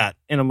out of that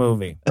in a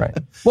movie. Right.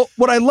 Well,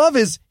 what I love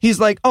is he's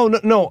like, oh,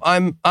 no,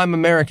 I'm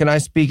American. I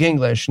speak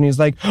English. And he's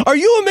like, are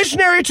you a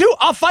missionary too?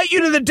 I'll fight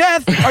you to the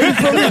death. Are you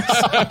from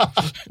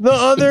the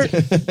other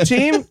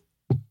team?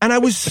 And I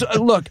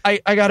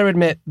got to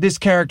admit, this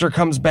character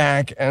comes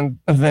back and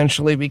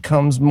eventually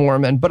becomes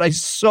Mormon. But I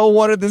so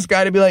wanted this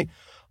guy to be like,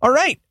 all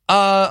right,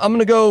 I'm going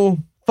to go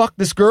fuck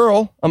this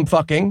girl I'm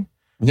fucking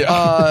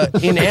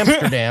in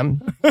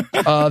Amsterdam.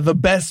 The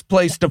best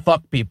place to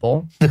fuck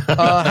people.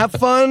 Have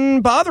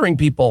fun bothering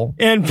people.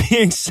 And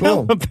being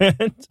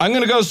celibate. I'm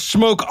going to go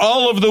smoke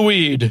all of the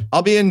weed.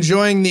 I'll be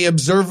enjoying the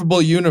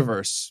observable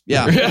universe.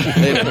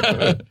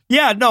 Yeah.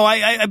 Yeah, no,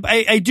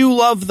 I do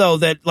love, though,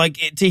 that, like,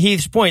 to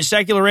Heath's point,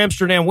 secular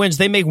Amsterdam wins.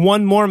 They make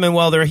one Mormon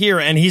while they're here,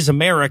 and he's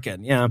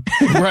American. Yeah.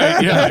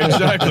 Right, yeah,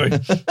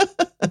 exactly.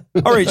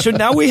 All right, so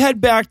now we head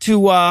back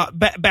to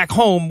back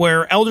home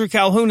where Elder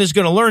Calhoun is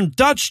going to learn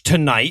Dutch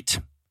tonight.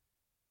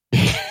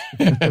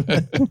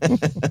 And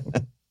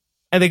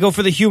they go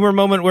for the humor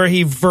moment where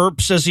he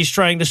verps as he's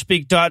trying to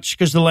speak Dutch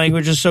because the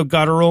language is so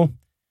guttural.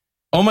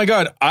 Oh, my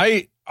God.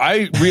 I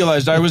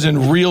realized I was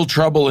in real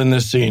trouble in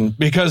this scene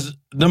because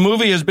the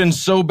movie has been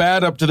so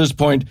bad up to this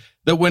point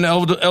that when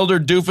Elder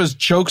Doofus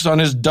chokes on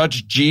his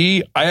Dutch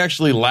G, I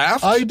actually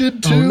laughed. I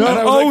did too.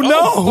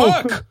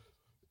 Fuck.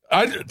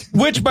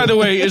 Which, by the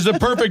way, is the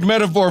perfect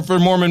metaphor for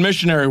Mormon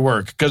missionary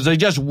work because they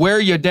just wear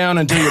you down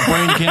until your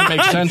brain can't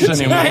make sense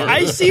anymore.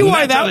 I see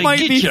why that might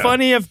be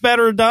funny if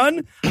better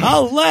done.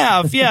 I'll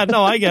laugh. Yeah,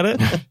 no, I get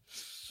it.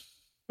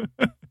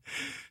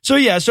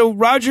 So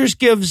Rogers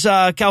gives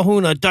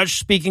Calhoun a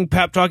Dutch-speaking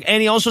pep talk,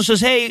 and he also says,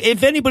 hey,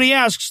 if anybody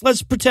asks,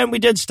 let's pretend we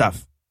did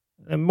stuff.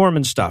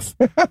 Mormon stuff.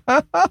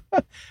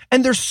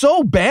 And they're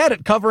so bad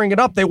at covering it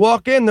up. They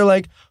walk in, they're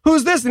like,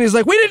 who's this? And he's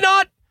like, we did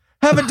not.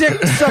 have a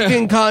dick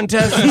sucking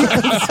contest.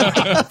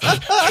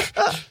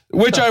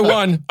 Which I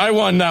won. I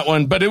won that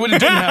one, but it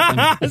didn't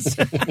happen.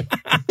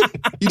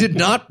 You did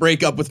not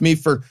break up with me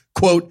for,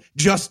 quote,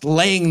 just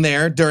laying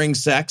there during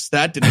sex.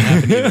 That didn't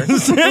happen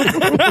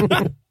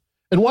either.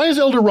 And why is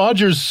Elder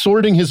Rogers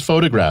sorting his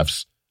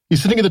photographs?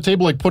 He's sitting at the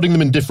table, like putting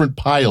them in different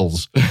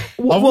piles.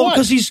 Well,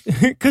 because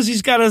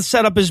he's got to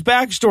set up his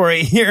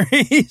backstory here.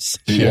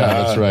 Yeah,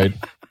 that's right.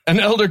 And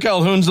Elder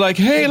Calhoun's like,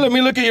 hey, let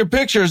me look at your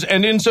pictures.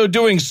 And in so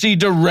doing, see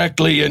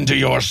directly into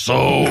your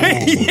soul.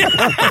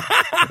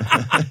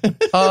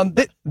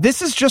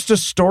 This is just a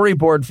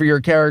storyboard for your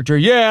character.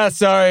 Yeah,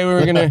 sorry, we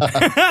were going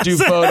to do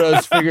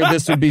photos. Figured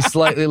this would be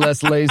slightly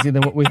less lazy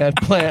than what we had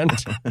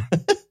planned.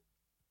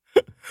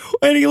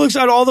 And he looks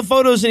at all the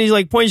photos and he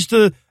like points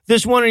to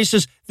this one and he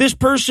says, this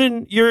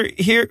person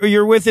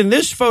you're with in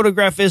this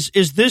photograph,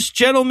 is this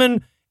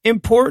gentleman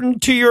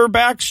important to your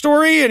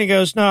backstory? And he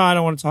goes, no, I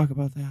don't want to talk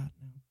about that.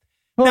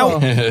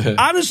 Now,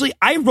 honestly,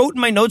 I wrote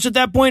in my notes at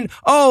that point,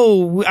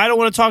 I don't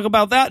want to talk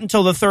about that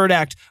until the third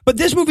act. But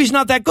this movie's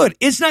not that good.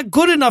 It's not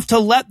good enough to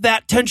let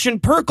that tension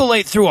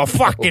percolate through a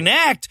fucking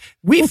act.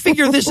 We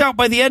figure this out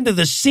by the end of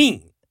the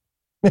scene.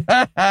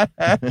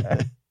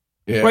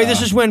 Yeah. Right,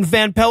 this is when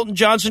Van Pelt and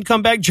Johnson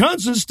come back.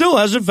 Johnson still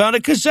hasn't found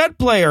a cassette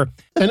player.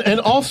 And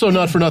also,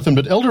 not for nothing,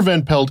 but Elder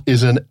Van Pelt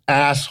is an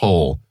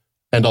asshole.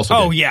 And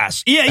also gay.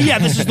 Yes. Yeah,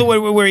 this is the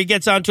one where he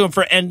gets onto him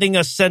for ending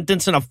a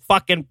sentence in a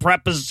fucking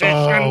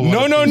preposition.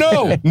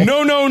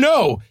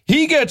 No.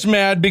 He gets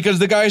mad because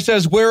the guy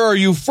says, where are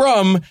you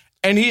from?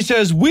 And he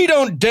says, we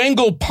don't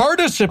dangle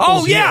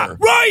participles here.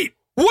 Right.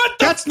 What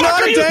the That's fuck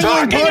not are a you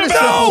dangling talking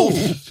participle.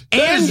 about?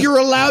 And you're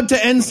allowed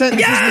to end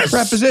sentences with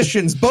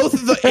prepositions. Both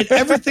of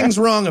everything's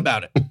wrong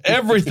about it.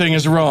 Everything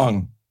is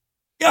wrong.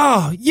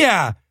 Oh,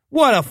 yeah.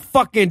 What a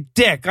fucking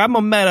dick. I'm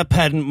a meta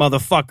pedant,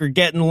 motherfucker.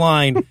 Get in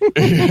line.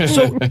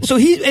 So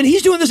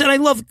he's doing this, and I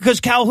love because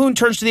Calhoun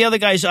turns to the other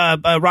guys.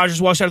 Rogers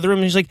walks out of the room,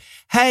 and he's like,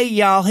 hey,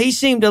 y'all, he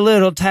seemed a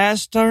little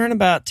taciturn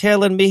about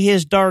telling me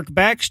his dark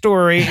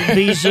backstory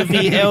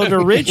vis-a-vis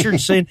Elder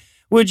Richardson.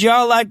 Would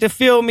y'all like to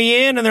fill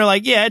me in? And they're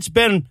like, yeah, it's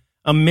been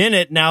a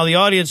minute now. The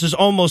audience is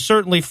almost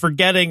certainly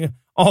forgetting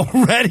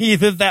already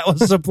that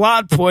was a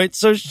plot point,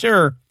 so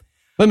sure.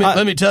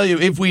 Let me tell you,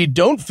 if we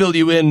don't fill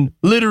you in,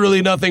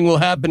 literally nothing will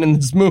happen in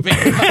this movie.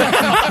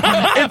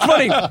 It's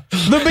funny.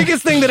 The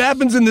biggest thing that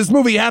happens in this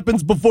movie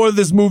happens before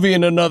this movie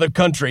in another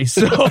country.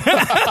 So, do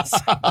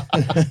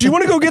you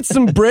want to go get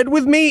some bread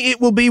with me? It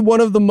will be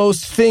one of the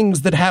most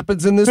things that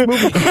happens in this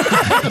movie.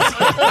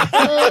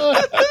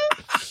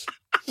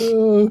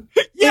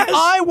 Yes. If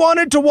I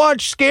wanted to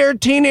watch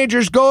scared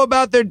teenagers go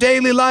about their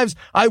daily lives,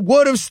 I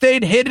would have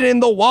stayed hidden in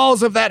the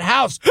walls of that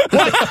house.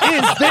 What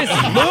is this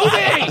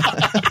movie?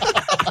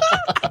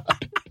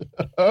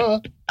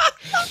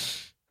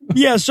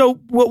 Yeah, so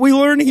what we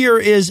learn here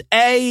is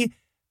A,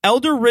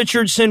 Elder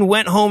Richardson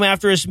went home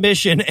after his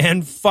mission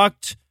and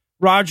fucked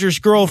Roger's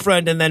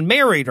girlfriend and then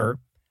married her.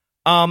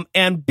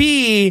 And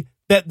B,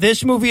 that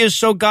this movie is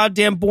so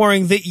goddamn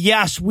boring that,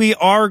 yes, we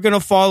are going to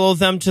follow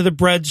them to the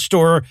bread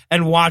store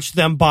and watch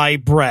them buy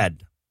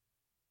bread.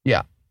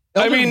 Yeah.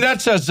 I mean,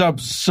 that sets up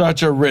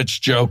such a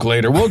rich joke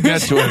later. We'll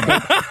get to it.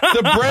 But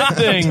the bread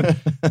thing,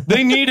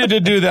 they needed to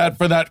do that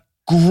for that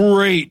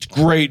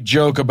great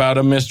joke about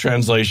a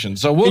mistranslation.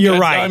 So You're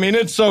right. I mean,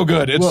 it's so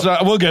good.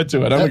 We'll get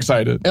to it. I'm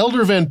excited.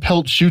 Elder Van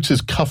Pelt shoots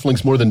his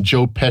cufflinks more than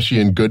Joe Pesci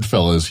in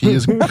Goodfellas. He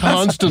is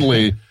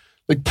constantly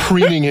like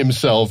preening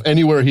himself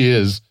anywhere he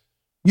is.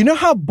 You know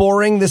how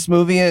boring this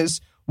movie is?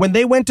 When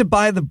they went to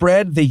buy the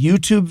bread, the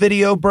YouTube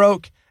video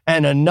broke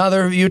and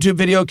another YouTube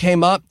video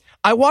came up.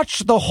 I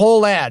watched the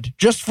whole ad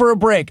just for a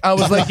break. I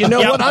was like, you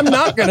know what? I'm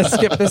not going to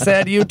skip this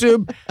ad,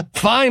 YouTube.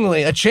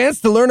 Finally, a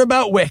chance to learn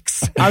about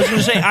Wix. I was going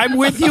to say, I'm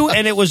with you,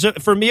 and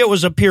for me, it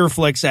was a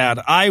PureFlix ad.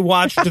 I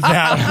watched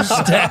that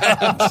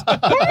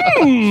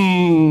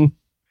instead.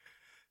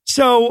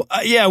 So,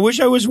 I wish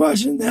I was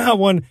watching that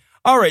one.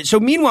 All right, so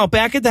meanwhile,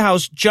 back at the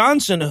house,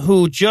 Johnson,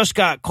 who just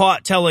got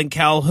caught telling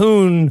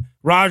Calhoun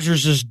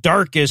Rogers'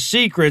 darkest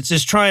secrets,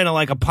 is trying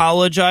to,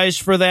 apologize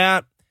for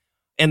that.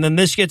 And then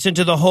this gets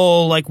into the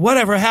whole,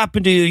 whatever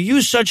happened to you? You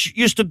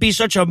used to be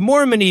such a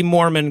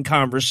Mormon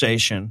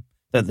conversation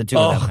that the two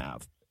of them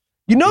have.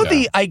 You know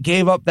the I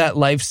gave up that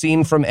life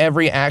scene from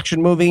every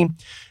action movie?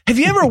 Have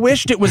you ever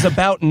wished it was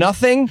about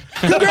nothing?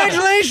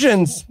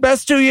 Congratulations!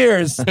 Best 2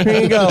 years.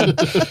 Here you go.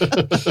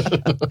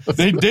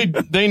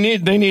 They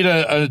need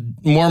a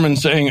Mormon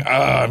saying,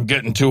 I'm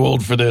getting too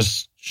old for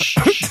this.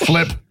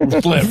 Flip. For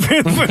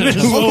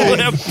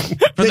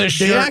this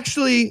They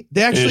actually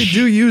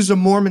do use a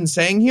Mormon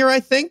saying here, I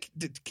think.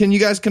 Can you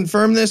guys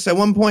confirm this? At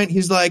one point,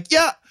 he's like,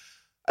 yeah,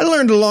 I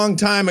learned a long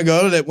time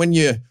ago that when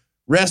you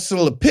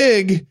wrestle a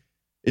pig,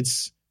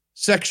 it's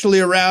sexually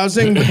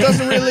arousing, but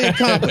doesn't really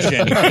accomplish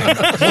anything.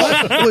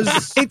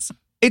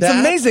 It's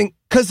amazing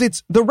because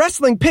it's the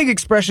wrestling pig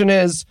expression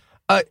is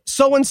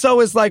so-and-so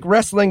is like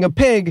wrestling a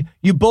pig.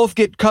 You both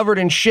get covered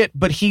in shit,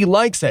 but he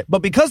likes it.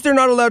 But because they're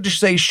not allowed to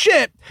say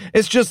shit,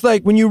 it's just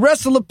like when you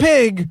wrestle a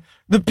pig,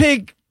 the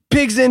pig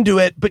Pig's into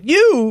it, but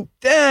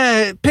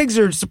pigs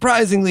are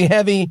surprisingly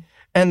heavy,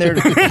 and their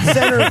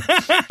center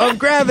of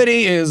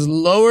gravity is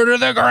lower to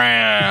the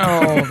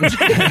ground.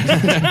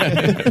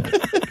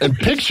 And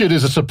pig shit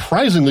is a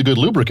surprisingly good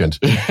lubricant.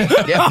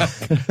 Yeah.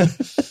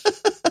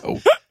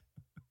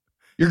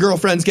 Your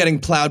girlfriend's getting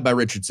plowed by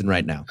Richardson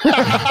right now.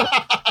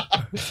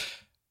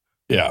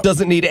 Yeah.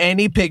 Doesn't need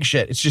any pig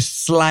shit. It's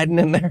just sliding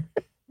in there.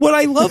 What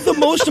I love the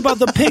most about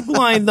the pig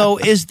line, though,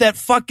 is that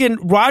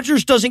fucking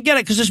Rogers doesn't get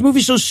it because this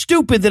movie's so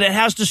stupid that it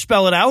has to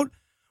spell it out.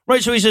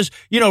 Right? So he says,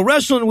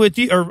 wrestling with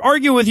you or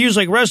arguing with you is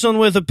like wrestling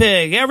with a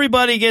pig.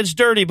 Everybody gets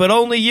dirty, but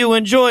only you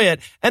enjoy it.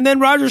 And then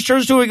Rogers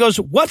turns to him and goes,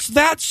 what's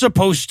that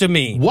supposed to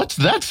mean? What's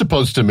that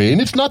supposed to mean?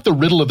 It's not the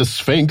riddle of the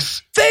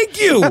Sphinx. Thank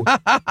you.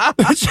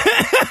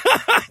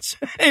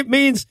 It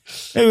means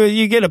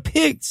you get a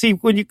pig. See,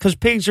 because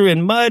pigs are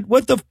in mud.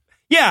 What the?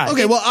 Yeah.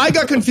 Okay, well, I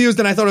got confused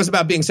and I thought it was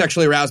about being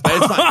sexually aroused, but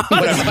it's fine.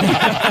 Whatever.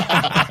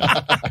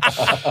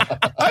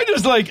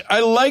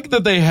 I like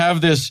that they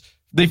have this.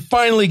 They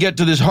finally get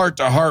to this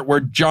heart-to-heart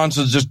where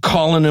Johnson's just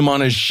calling him on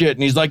his shit.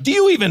 And he's like, do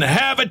you even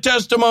have a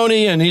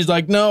testimony? And he's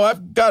like, no,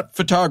 I've got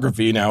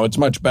photography now. It's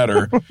much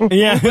better.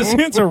 Yeah,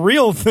 it's a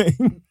real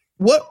thing.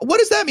 What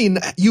does that mean?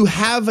 You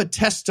have a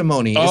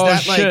testimony? Is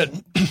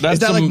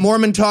that like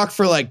Mormon talk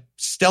for like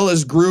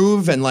Stella's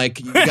Groove and like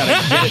you gotta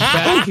get it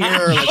back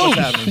here? Or like, what's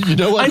that mean? You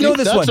know what? I know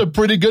this That's one. a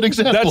pretty good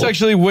example. That's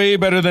actually way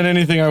better than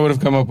anything I would have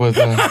come up with.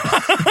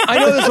 I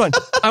know this one.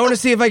 I want to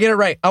see if I get it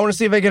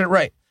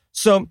right.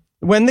 So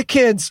when the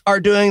kids are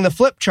doing the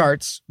flip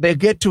charts, they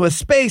get to a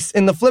space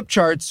in the flip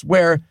charts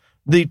where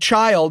the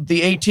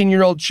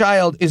 18-year-old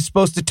child, is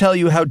supposed to tell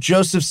you how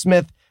Joseph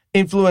Smith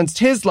influenced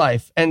his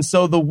life. And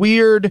so the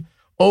weird,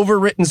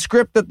 overwritten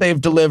script that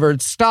they've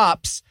delivered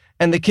stops,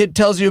 and the kid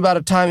tells you about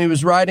a time he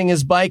was riding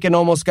his bike and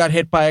almost got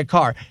hit by a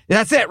car.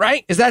 That's it,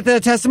 right? Is that the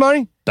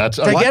testimony? Did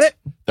I get it?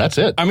 That's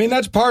it. I mean,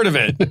 that's part of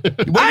it.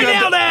 I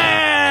nailed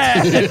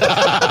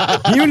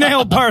it! You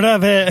nailed part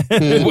of it.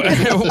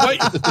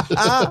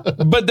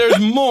 But there's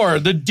more.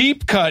 The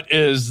deep cut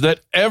is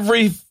that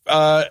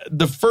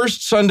the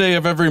first Sunday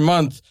of every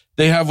month,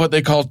 they have what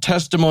they call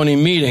testimony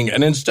meeting.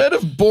 And instead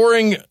of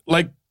boring,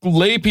 like,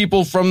 lay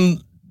people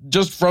from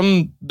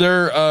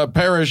their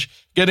parish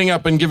getting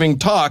up and giving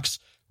talks,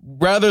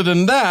 rather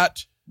than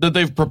that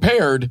they've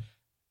prepared,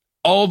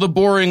 all the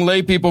boring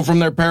lay people from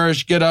their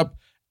parish get up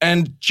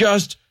and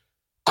just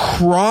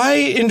cry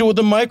into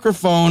the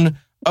microphone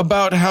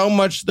about how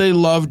much they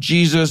love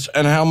Jesus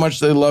and how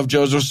much they love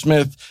Joseph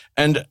Smith.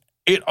 And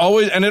it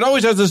always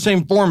has the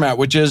same format,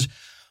 which is,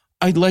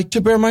 I'd like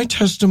to bear my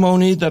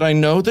testimony that I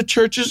know the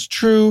church is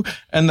true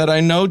and that I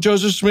know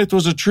Joseph Smith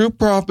was a true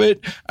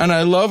prophet and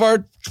I love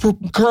our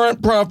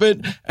current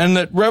prophet and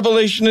that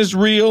Revelation is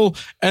real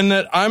and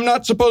that I'm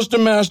not supposed to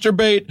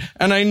masturbate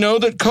and I know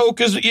that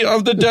Coke is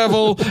of the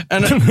devil.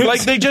 And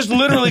like they just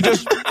literally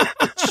just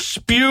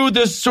spew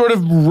this sort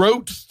of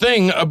rote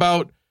thing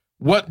about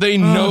what they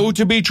know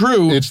to be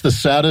true. It's the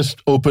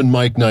saddest open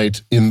mic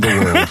night in the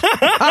world.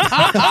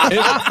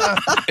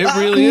 It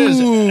really is.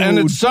 And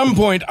at some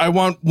point, I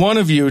want one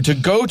of you to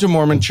go to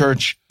Mormon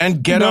church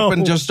and get up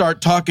and just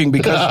start talking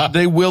because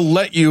they will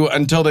let you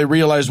until they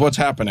realize what's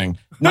happening.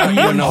 No,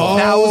 you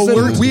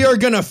know. We are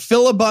going to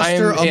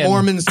filibuster a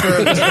Mormon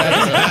service.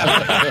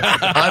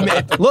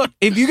 Look,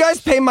 if you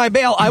guys pay my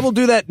bail, I will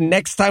do that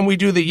next time we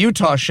do the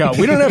Utah show.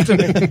 We don't have to.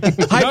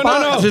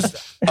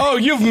 No.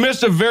 You've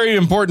missed a very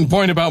important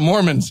point about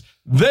Mormons.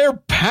 They're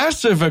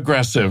passive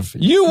aggressive.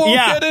 You won't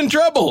get in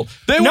trouble.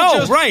 They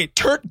will just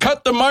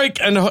cut the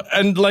mic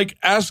and like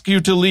ask you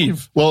to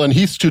leave. Well, and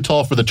he's too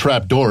tall for the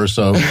trap door,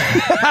 so.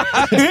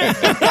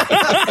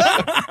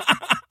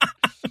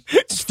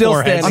 Still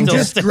standing. I'm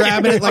just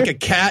grabbing it like a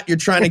cat. You're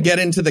trying to get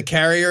into the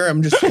carrier.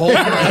 I'm just holding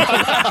it.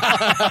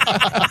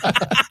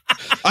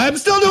 I'm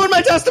still doing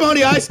my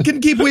testimony. I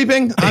can keep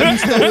weeping. I'm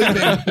still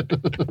weeping.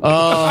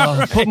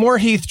 Put more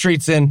Heath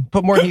treats in.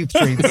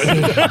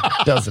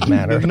 Doesn't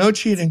matter. No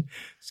cheating.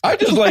 I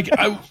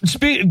just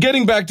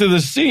getting back to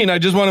the scene, I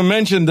just want to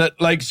mention that,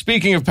 like,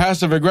 speaking of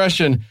passive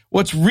aggression,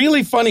 what's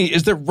really funny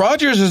is that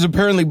Rogers has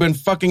apparently been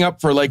fucking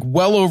up for like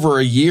well over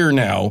a year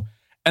now.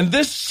 And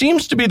this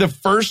seems to be the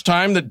first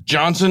time that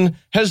Johnson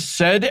has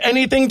said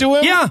anything to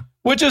him. Yeah.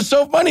 Which is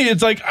so funny.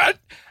 It's like, I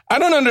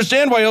don't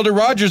understand why Elder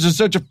Rogers is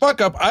such a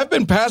fuck up. I've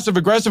been passive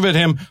aggressive at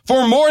him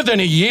for more than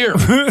a year.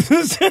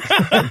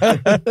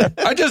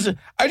 I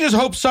just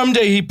hope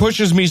someday he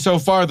pushes me so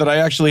far that I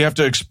actually have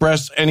to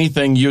express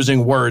anything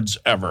using words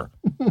ever.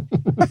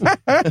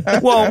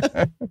 Well,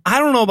 I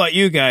don't know about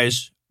you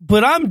guys,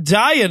 but I'm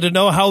dying to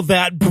know how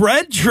that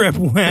bread trip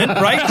went,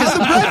 right? Because the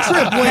bread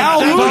trip went.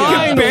 Al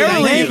can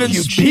barely even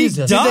speak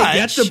Dutch. Did they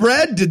get the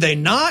bread? Did they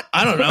not?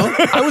 I don't know.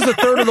 I was a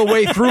third of the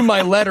way through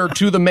my letter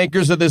to the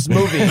makers of this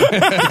movie.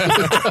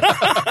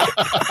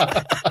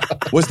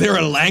 Was there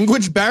a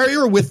language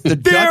barrier with the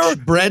Dutch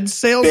bread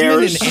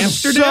salesman in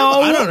Amsterdam?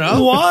 I don't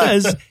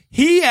know.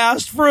 He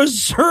asked for a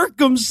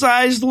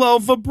circumcised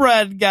loaf of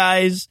bread,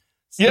 guys.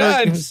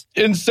 Yeah,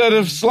 instead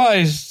of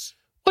sliced.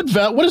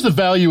 What is the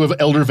value of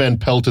Elder Van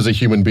Pelt as a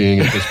human being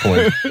at this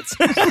point?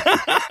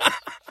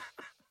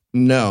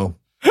 No.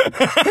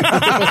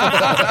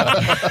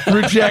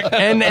 Reject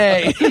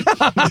NA.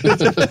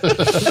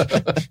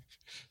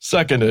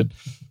 Seconded.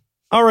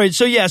 All right,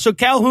 so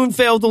Calhoun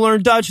failed to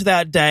learn Dutch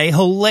that day.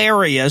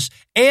 Hilarious.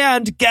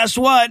 And guess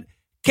what?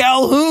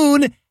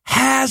 Calhoun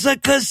has a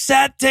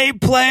cassette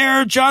tape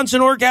player.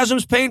 Johnson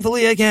orgasms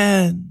painfully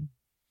again.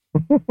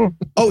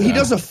 Oh, he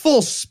does a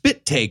full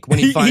spit take when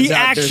he finds He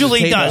out there's actually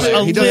a tape does.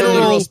 player. He does a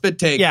literal spit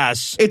take.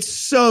 Yes. It's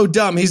so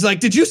dumb. He's like,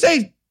 did you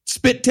say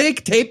spit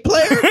take tape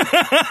player?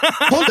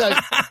 Hold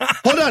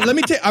on.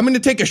 I'm going to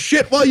take a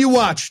shit while you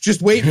watch.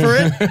 Just wait for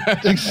it.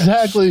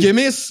 Exactly. Give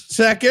me a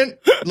second.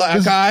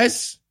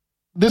 Guys.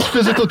 This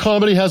physical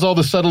comedy has all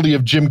the subtlety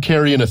of Jim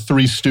Carrey in a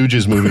Three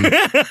Stooges movie.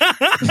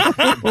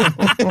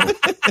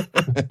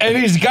 And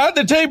he's got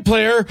the tape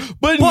player,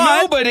 but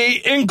nobody,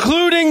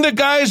 including the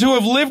guys who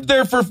have lived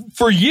there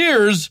for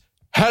years,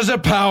 has a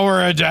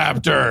power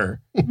adapter.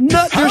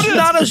 No, there's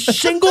not a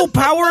single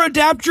power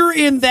adapter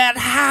in that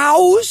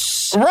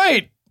house.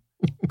 Right.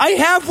 I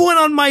have one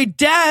on my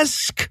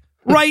desk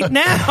right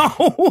now.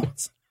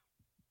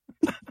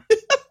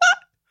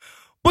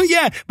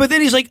 But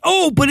then he's like,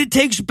 oh, but it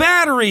takes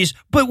batteries.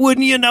 But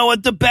wouldn't you know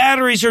it, the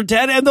batteries are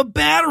dead and the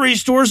battery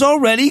store's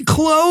already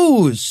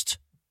closed.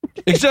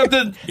 Except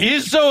that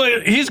he's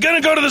going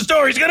to go to the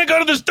store. He's going to go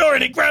to the store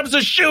and he grabs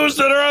the shoes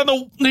that are on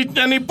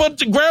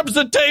grabs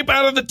the tape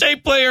out of the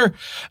tape player.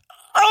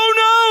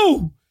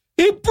 Oh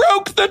no! He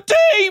broke the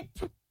tape.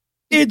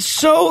 It's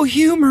so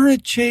humorous,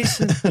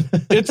 Jason.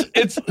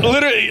 It's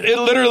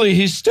literally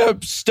he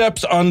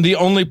steps on the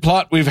only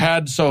plot we've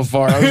had so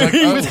far. I was like,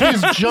 oh. With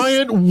his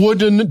giant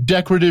wooden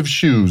decorative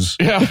shoes.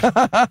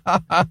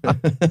 Yeah.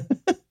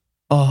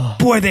 Oh.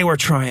 Boy, they were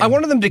trying. I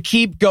wanted them to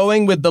keep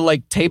going with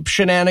the tape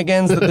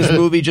shenanigans that this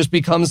movie just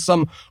becomes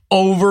some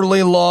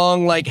overly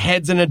long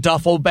heads in a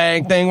duffel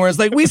bag thing where it's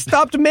like, we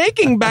stopped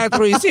making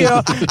batteries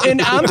here in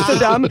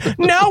Amsterdam.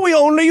 Now we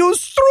only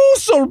use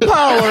Strusel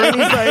power. And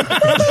he's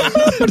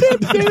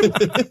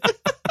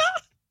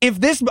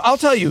like, I'll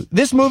tell you,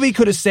 this movie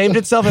could have saved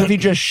itself if he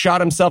just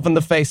shot himself in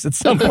the face at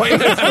some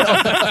point.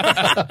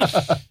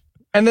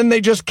 And then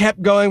they just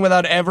kept going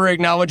without ever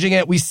acknowledging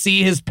it. We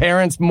see his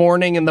parents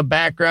mourning in the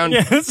background,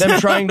 yes. Them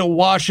trying to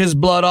wash his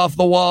blood off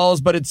the walls,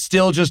 but it's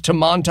still just to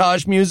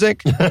montage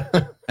music.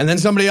 And then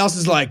somebody else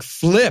is like,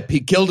 flip,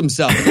 he killed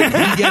himself. He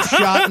gets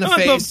shot in the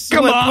face.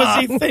 Come on. What was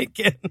he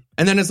thinking?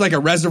 And then it's like a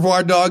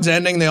Reservoir Dogs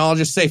ending. They all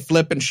just say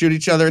flip and shoot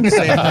each other at the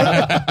same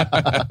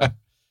time.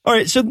 All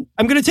right, so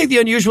I'm going to take the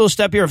unusual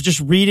step here of just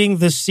reading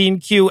the scene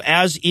cue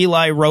as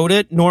Eli wrote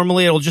it.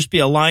 Normally, it'll just be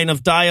a line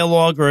of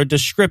dialogue or a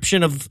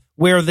description of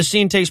where the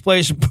scene takes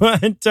place.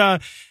 But for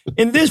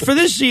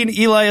this scene,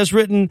 Eli has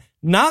written,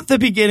 not the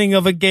beginning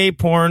of a gay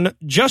porn,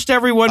 just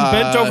everyone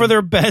bent over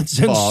their beds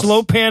and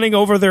slow panning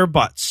over their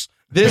butts.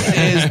 This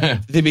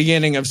is the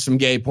beginning of some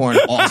gay porn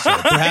also.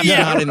 Perhaps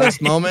not in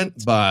this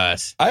moment,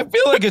 but... I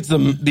feel like it's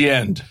the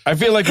end. I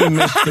feel like we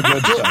missed the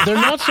good stuff. They're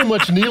not so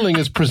much kneeling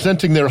as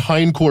presenting their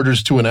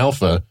hindquarters to an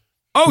alpha.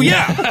 Oh,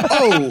 yeah.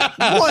 Oh,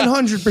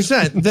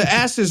 100%. The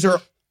asses are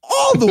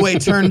all the way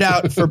turned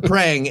out for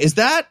praying. Is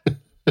there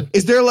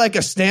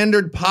a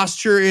standard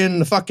posture in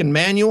the fucking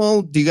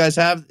manual? Do you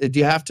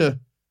have to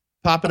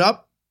pop it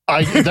up?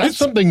 That's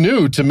something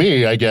new to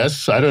me, I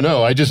guess. I don't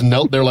know. I just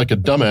knelt there like a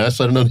dumbass.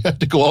 I don't know. I had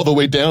to go all the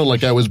way down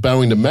like I was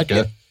bowing to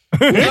Mecca.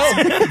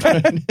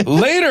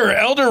 Later,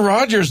 Elder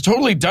Rogers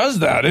totally does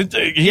that.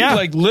 He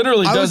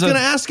literally does. I was going to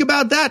ask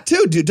about that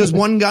too. Does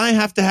one guy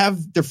have to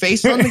have their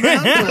face on the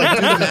ground to do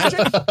the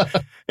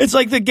magic? It's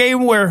like the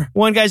game where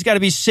one guy's got to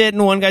be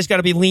sitting, one guy's got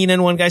to be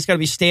leaning, one guy's got to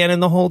be standing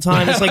the whole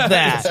time. It's like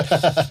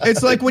that.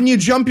 It's like when you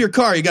jump your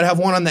car, you got to have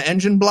one on the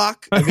engine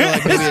block. I feel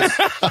like maybe it's...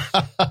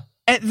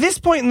 At this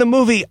point in the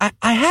movie,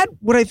 I had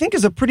what I think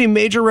is a pretty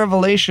major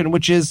revelation,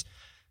 which is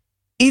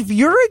if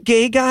you're a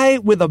gay guy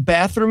with a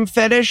bathroom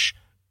fetish,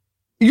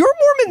 your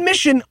Mormon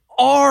mission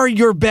are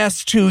your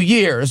best 2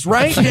 years,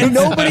 right? And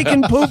nobody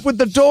can poop with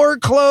the door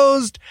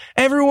closed.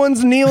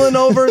 Everyone's kneeling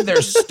over.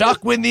 They're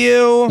stuck with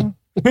you.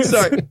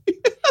 Sorry.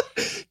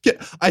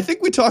 I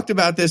think we talked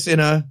about this in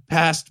a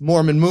past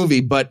Mormon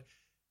movie, but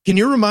can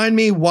you remind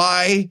me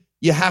why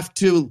you have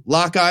to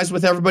lock eyes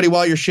with everybody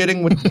while you're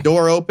shitting with the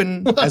door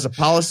open as a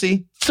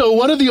policy? So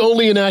one of the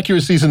only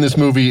inaccuracies in this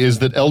movie is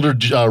that Elder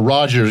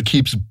Roger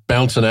keeps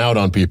bouncing out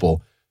on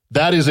people.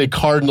 That is a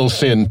cardinal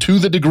sin to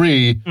the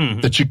degree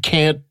that you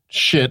can't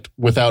shit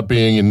without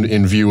being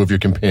in view of your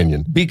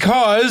companion.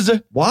 Because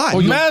why?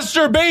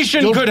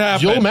 Masturbation could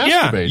happen. You'll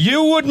masturbate. Yeah,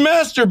 you would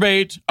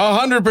masturbate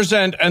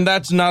 100%, and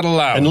that's not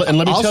allowed. And let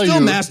me I'll tell you,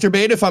 still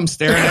masturbate if I'm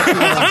staring at you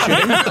while I'm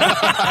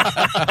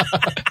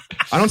shitting.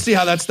 I don't see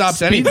how that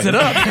stops anything. Speeds it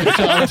up.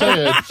 I'll tell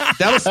you.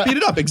 That'll speed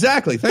it up.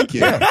 Exactly. Thank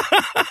you. Yeah.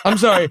 I'm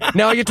sorry.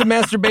 Now I get to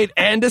masturbate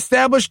and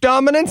establish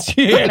dominance?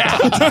 Yeah.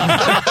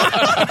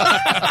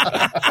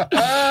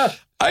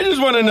 I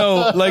just want to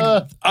know,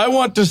 like, I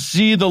want to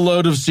see the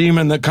load of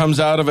semen that comes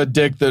out of a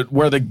dick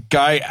where the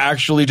guy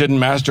actually didn't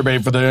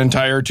masturbate for the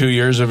entire 2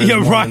 years of his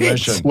Mormon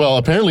mission. Well,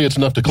 apparently it's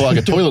enough to clog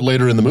a toilet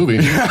later in the movie.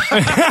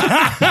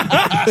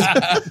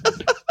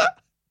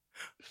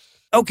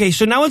 Okay,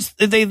 so now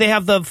they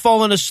have the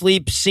fallen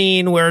asleep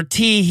scene where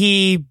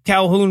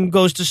Calhoun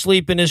goes to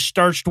sleep in his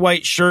starched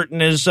white shirt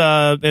and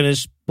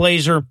his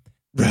blazer.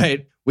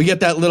 Right. We get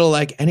that little,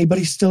 like,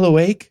 anybody still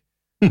awake?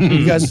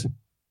 You guys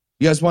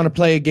want to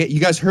play a game? You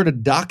guys heard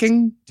of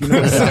docking? Do you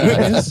know what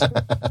docking is?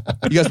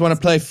 You guys want to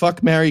play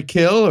fuck, marry,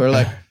 kill? Or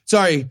like,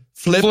 sorry,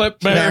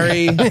 flip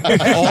marry,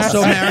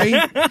 also marry?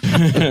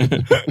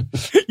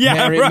 Yeah,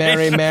 Marry,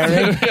 right. marry.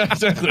 Yeah,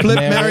 exactly. Flip,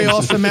 marry,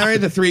 also marry,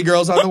 the three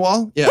girls on the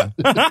wall? Yeah.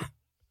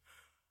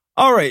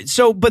 All right.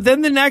 So, but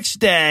then the next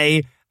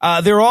day,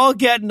 they're all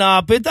getting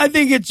up. I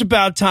think it's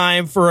about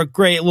time for a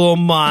great little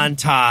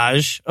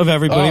montage of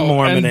everybody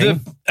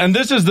Mormoning. And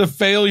this is the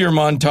failure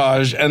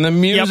montage, and the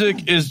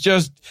music is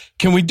just,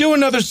 can we do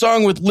another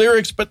song with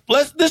lyrics? But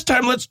this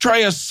time, let's try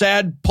a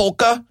sad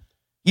polka.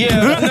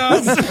 Yeah, no,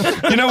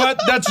 you know what?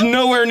 That's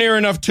nowhere near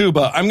enough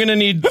tuba. I'm going to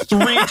need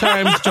 3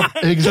 times to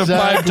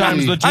 5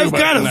 times the tuba. I've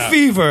got a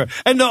fever,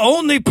 and the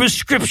only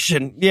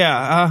prescription.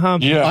 Yeah,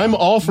 Yeah. I'm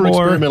all for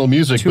More experimental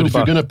music, but if tuba.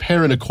 you're going to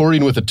pair an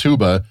accordion with a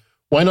tuba,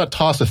 why not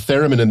toss a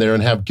theremin in there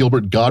and have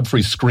Gilbert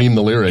Godfrey scream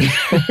the lyrics?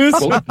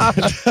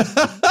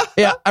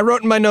 Yeah, I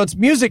wrote in my notes,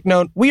 music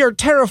note, we are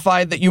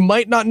terrified that you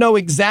might not know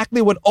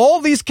exactly what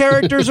all these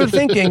characters are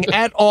thinking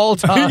at all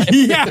times.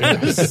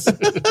 yes.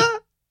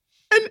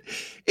 And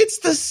it's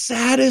the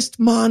saddest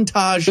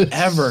montage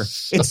ever.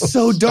 It's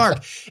so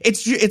dark.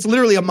 It's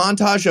literally a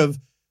montage of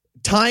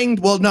tying,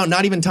 well, no,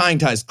 not even tying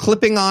ties,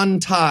 clipping on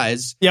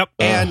ties. Yep.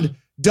 And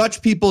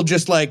Dutch people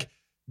just like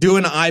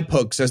doing eye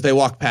pokes as they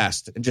walk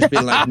past and just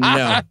being like,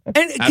 no.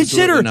 And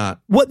consider not.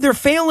 what they're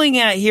failing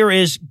at here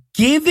is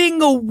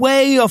giving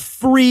away a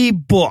free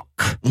book.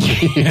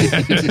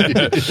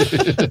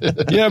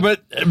 Yeah,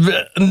 but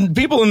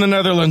people in the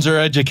Netherlands are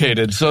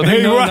educated, so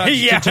they know not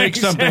to take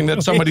something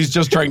that somebody's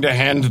just trying to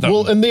hand them.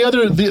 Well, and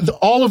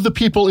all of the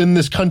people in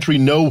this country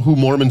know who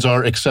Mormons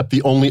are except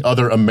the only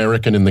other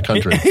American in the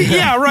country.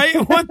 Yeah, right?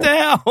 What the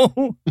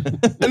hell?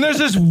 And there's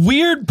this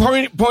weird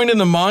point in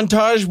the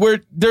montage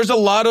where there's a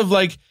lot of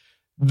like,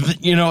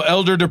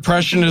 elder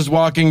depression is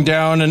walking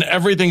down and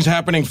everything's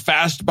happening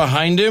fast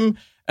behind him.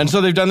 And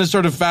so they've done this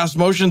sort of fast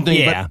motion thing.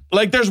 Yeah. But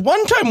like there's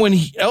one time when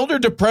Elder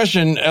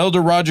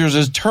Rogers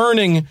is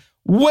turning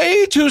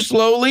way too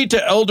slowly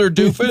to Elder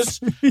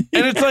Doofus. And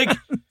it's like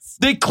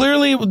they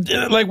clearly,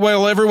 like,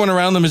 while everyone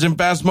around them is in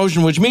fast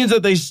motion, which means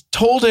that they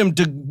told him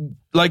to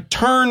like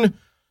turn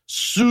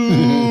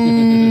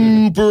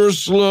super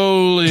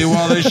slowly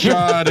while they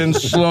shot in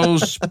slow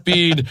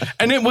speed,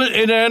 and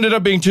it ended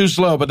up being too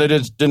slow, but they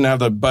just didn't have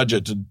the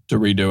budget to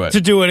redo it.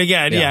 To do it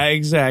again. Yeah,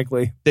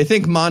 exactly. They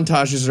think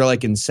montages are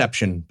like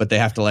Inception, but they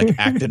have to like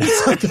act it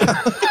out.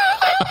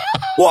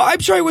 Well,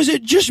 I'm sorry, was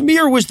it just me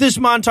or was this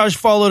montage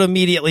followed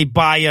immediately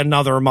by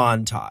another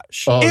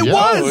montage? It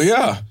was. Oh,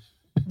 yeah.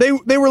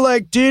 They were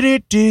like, did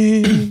it.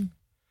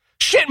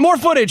 Shit, more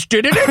footage.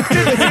 And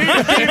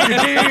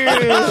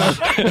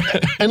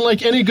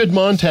like any good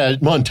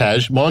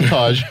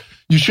montage,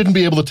 you shouldn't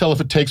be able to tell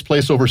if it takes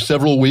place over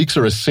several weeks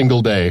or a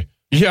single day.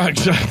 Yeah,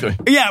 exactly.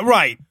 Yeah,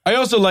 right. I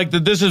also like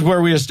that this is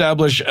where we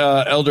establish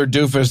Elder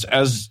Doofus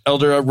as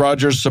Elder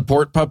Rogers'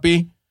 support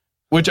puppy,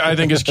 which I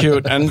think is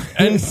cute. And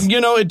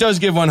it does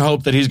give one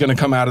hope that he's going to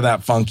come out of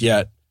that funk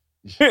yet.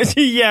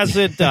 Yes,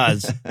 it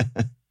does.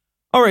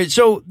 All right,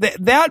 so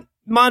that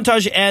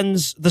montage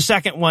ends, the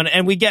second one,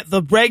 and we get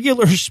the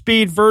regular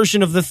speed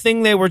version of the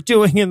thing they were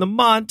doing in the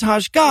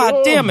montage.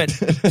 God damn it.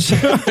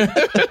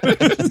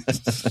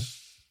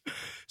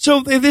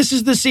 So this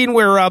is the scene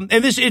where,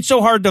 it's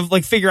so hard to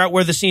like figure out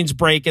where the scenes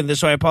break in this,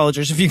 so I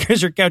apologize if you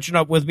guys are catching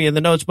up with me in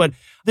the notes, but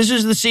this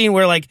is the scene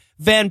where like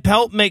Van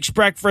Pelt makes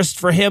breakfast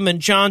for him and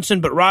Johnson,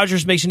 but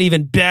Rogers makes an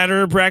even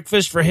better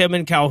breakfast for him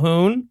and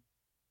Calhoun.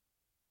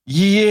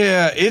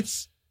 Yeah,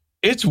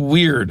 it's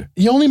weird.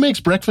 He only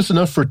makes breakfast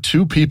enough for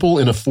 2 people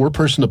in a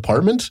 4-person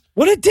apartment?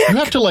 What a dick. You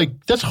have to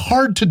that's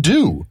hard to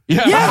do.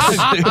 Yeah.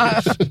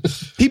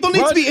 Yes. People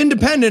need to be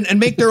independent and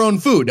make their own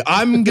food.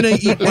 I'm going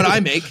to eat what I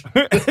make.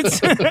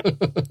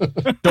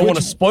 Don't want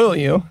to spoil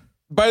you.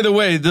 By the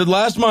way, the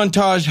last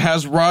montage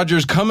has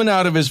Rogers coming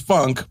out of his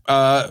funk,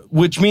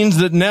 which means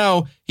that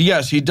now,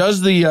 yes, he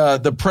does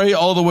the pray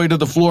all the way to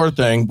the floor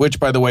thing, which,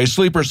 by the way,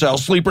 sleeper cell,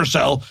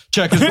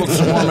 check his books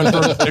of Mormon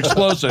for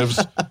explosives.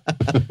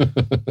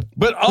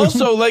 But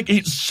also,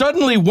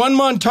 suddenly one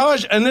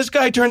montage, and this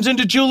guy turns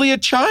into Julia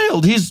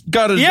Child. He's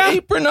got his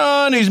apron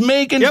on, he's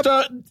making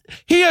stuff.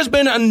 He has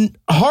been a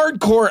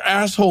hardcore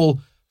asshole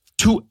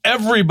to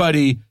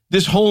everybody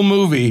this whole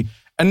movie.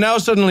 And now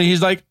suddenly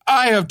he's like,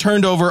 I have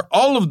turned over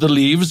all of the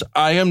leaves.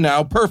 I am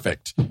now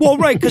perfect. Well,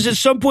 right, because at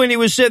some point he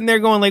was sitting there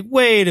going like,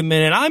 wait a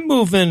minute, I'm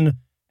moving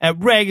at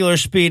regular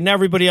speed and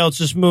everybody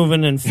else is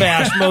moving in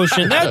fast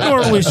motion. That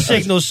normally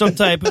signals some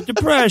type of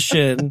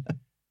depression.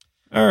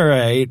 All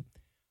right.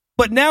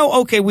 But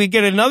now, okay, we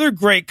get another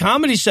great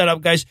comedy setup,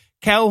 guys.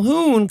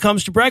 Calhoun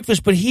comes to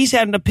breakfast, but he's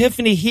had an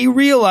epiphany. He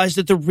realized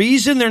that the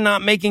reason they're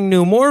not making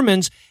new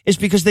Mormons is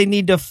because they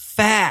need to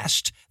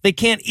fast. They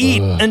can't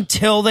eat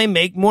until they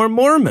make more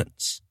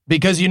Mormons.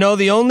 Because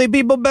the only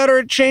people better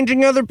at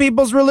changing other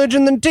people's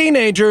religion than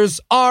teenagers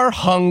are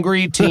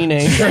hungry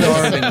teenagers.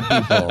 Starving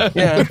people.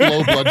 Yeah.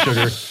 Low blood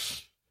sugar.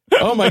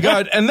 Oh my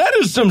God. And that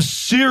is some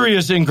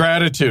serious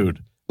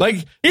ingratitude.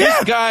 Like,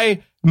 this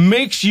guy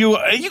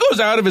he goes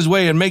out of his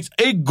way and makes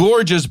a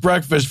gorgeous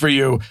breakfast for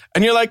you.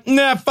 And you're like,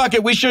 nah, fuck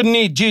it. We shouldn't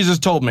eat. Jesus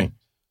told me.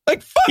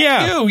 Like, fuck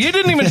you. You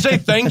didn't even say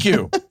thank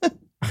you.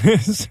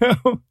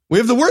 So We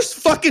have the worst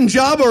fucking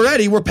job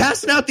already. We're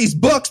passing out these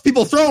books.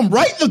 People throw them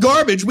right in the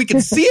garbage. We can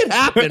see it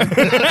happen. And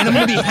I'm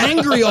going to be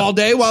hangry all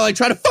day while I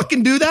try to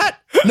fucking do that?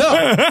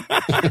 No.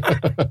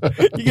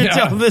 you can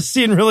tell this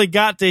scene really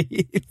got to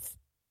Heath.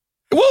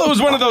 Well, it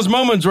was one of those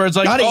moments where it's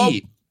like, Gotta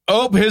eat.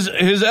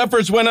 His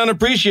efforts went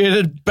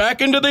unappreciated.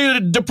 Back into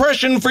the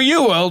depression for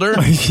you, Elder.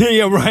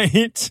 Yeah,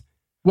 right.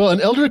 Well, and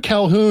Elder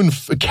Calhoun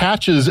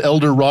catches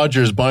Elder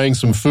Rogers buying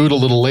some food a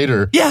little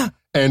later. Yeah.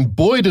 And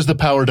boy, does the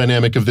power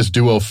dynamic of this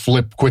duo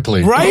flip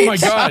quickly. Right? Oh, my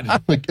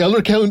God. Like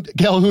Elder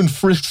Calhoun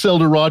frisks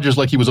Elder Rogers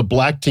like he was a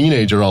black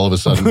teenager all of a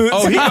sudden.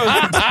 Oh, he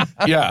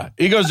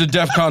goes to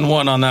DEFCON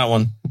 1 on that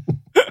one.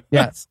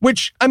 Yes.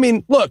 Which, I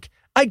mean, look,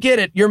 I get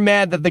it. You're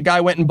mad that the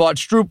guy went and bought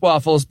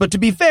stroopwafels, but to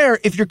be fair,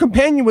 if your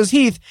companion was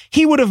Heath,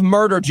 he would have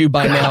murdered you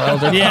by now,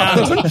 Elder. Yeah.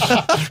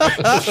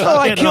 Oh,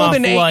 I Getting killed off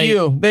and ate light.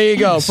 you. There you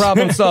go.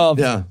 Problem solved.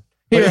 Yeah.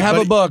 Here, But- have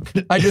but- a book.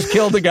 I just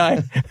killed a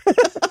guy.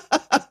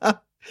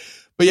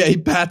 But yeah, he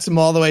pats him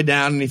all the way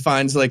down and he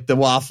finds like the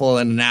waffle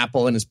and an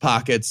apple in his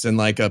pockets and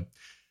like a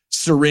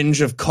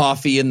syringe of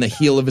coffee in the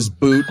heel of his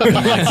boot and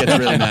like gets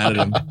really mad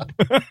at him.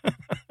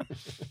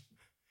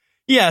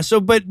 Yeah,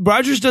 but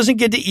Rogers doesn't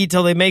get to eat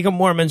till they make him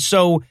Mormon.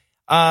 So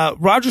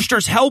Rogers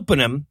starts helping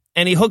him,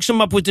 and he hooks him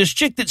up with this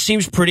chick that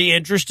seems pretty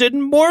interested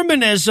in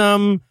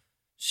Mormonism.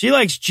 She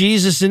likes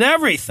Jesus and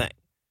everything.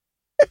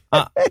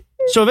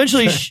 So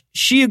eventually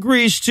she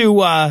agrees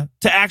to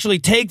actually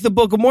take the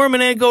Book of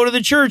Mormon and go to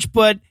the church,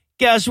 but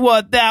guess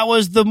what? That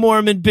was the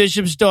Mormon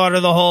bishop's daughter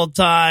the whole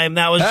time.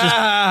 That was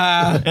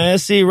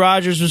just see,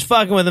 Rogers was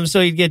fucking with him so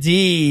he'd get to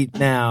eat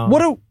now.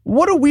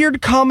 What a weird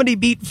comedy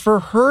beat for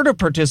her to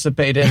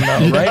participate in,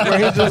 though, right? Where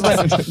he's just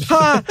like,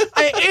 "Ha,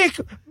 ich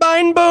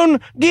Beinbone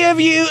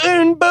give you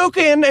un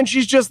Boken," and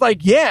she's just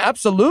like, "Yeah,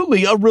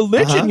 absolutely, a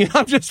religion."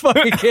 I'm just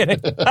fucking kidding.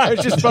 I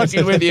was just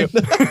fucking with you.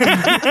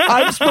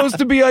 I'm supposed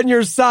to be on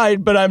your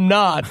side, but I'm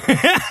not.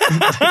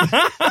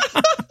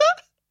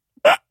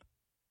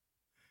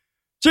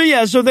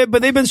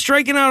 But they've been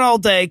striking out all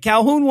day.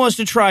 Calhoun wants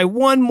to try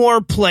one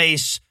more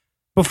place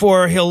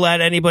before he'll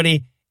let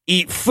anybody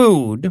eat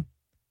food.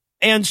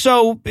 And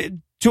so,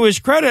 to his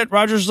credit,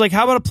 Rogers is like,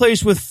 how about a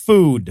place with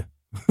food?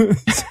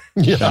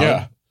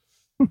 Yeah.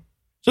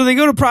 So they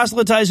go to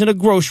proselytize in a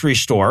grocery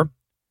store.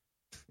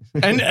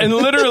 And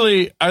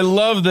literally, I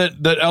love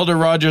that Elder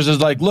Rogers is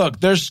like,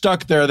 look, they're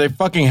stuck there. They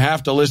fucking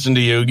have to listen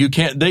to you. You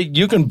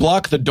can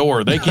block the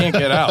door. They can't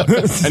get out.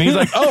 And he's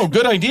like, oh,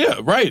 good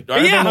idea. Right.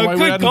 I don't know why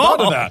we hadn't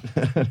thought of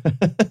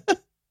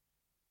that.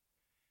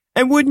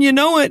 And wouldn't you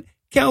know it,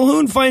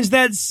 Calhoun finds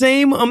that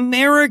same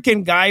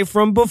American guy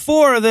from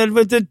before that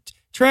with the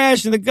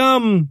trash and the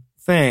gum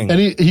thing. And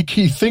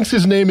he thinks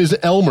his name is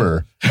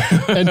Elmer.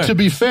 And to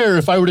be fair,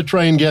 if I were to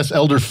try and guess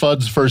Elder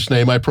Fudd's first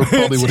name, I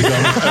probably would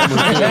have gone with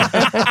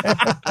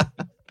Elmer.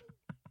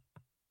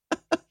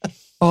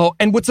 Oh,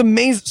 and what's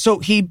amazing, so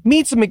he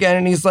meets him again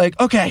and he's like,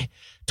 okay,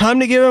 time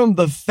to give him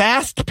the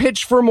fast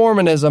pitch for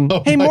Mormonism.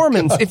 Hey,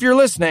 Mormons, if you're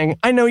listening,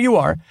 I know you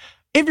are.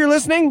 If you're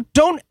listening,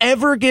 don't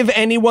ever give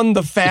anyone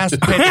the fast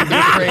pitch of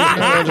your crazy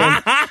religion.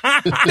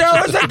 There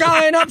was a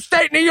guy in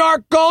upstate New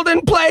York,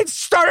 golden plates,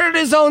 started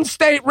his own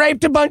state,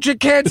 raped a bunch of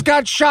kids,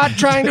 got shot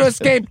trying to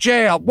escape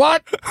jail.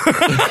 What?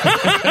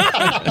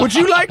 Would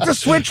you like to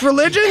switch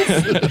religions?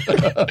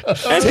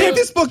 Take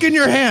this book in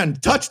your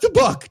hand. Touch the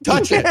book.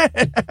 Touch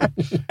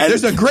it.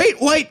 There's a great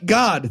white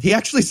God. He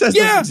actually says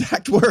those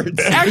exact words.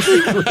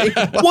 Actually,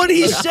 what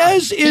he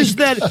says is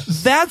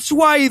that's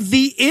why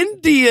the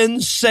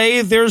Indians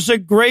say there's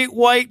a great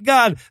white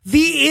God.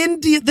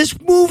 This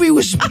movie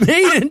was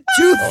made in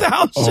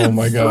 2003. Oh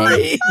my God.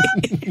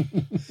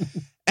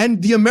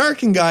 And the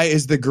American guy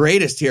is the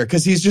greatest here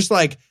because he's just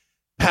like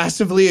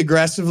passively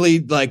aggressively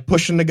like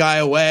pushing the guy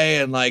away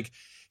and like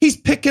he's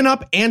picking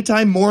up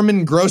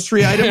anti-Mormon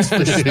grocery items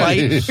for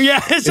spite.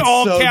 Yeah, it's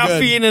all so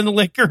caffeine good. and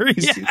liquor.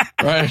 Yeah.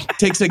 Right.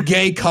 Takes a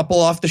gay couple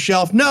off the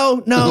shelf.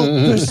 No,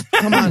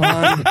 come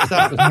on.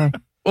 Stop.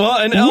 Well,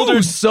 an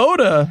Ooh,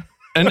 soda.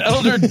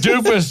 Elder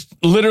Doofus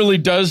literally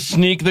does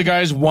sneak the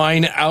guy's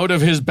wine out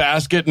of his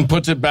basket and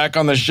puts it back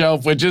on the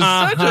shelf, which is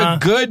such a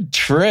good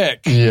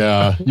trick.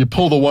 Yeah, you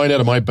pull the wine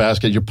out of my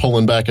basket, you're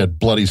pulling back a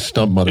bloody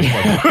stump,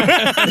 motherfucker.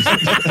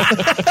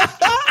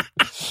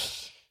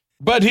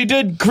 But he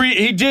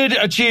did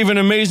achieve an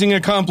amazing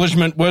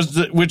accomplishment,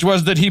 which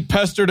was that he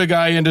pestered a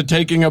guy into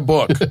taking a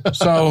book.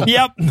 So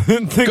Yep.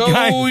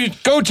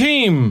 Go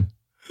team.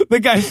 The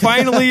guy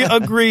finally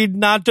agreed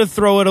not to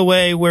throw it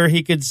away where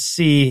he could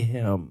see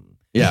him.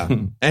 Yeah.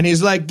 And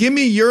he's like, give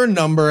me your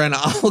number and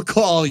I'll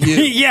call you.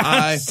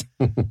 Yes.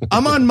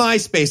 I'm on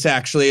MySpace,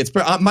 actually.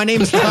 My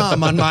name's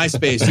Tom on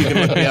MySpace. You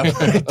can look me up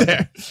right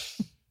there.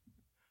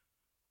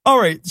 All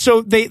right.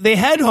 So they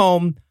head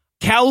home.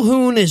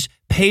 Calhoun is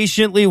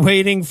patiently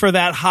waiting for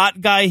that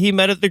hot guy he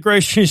met at the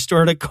grocery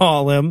store to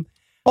call him.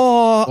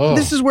 Oh,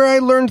 this is where I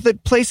learned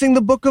that placing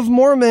the Book of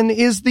Mormon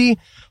is the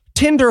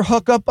Tinder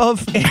hookup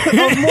of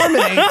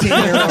Mormon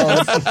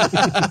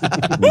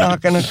 18-year-olds.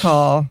 Not gonna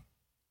call.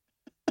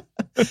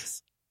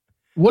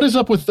 What is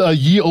up with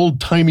ye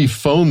old-timey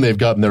phone they've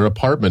got in their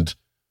apartment?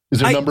 Is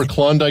their number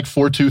Klondike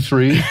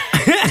 423?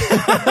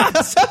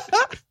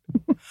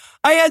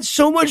 I had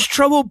so much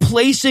trouble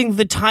placing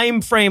the time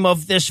frame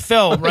of this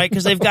film, right?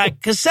 Because they've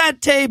got cassette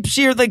tapes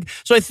here.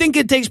 So I think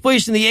it takes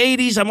place in the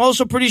 80s. I'm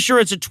also pretty sure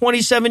it's a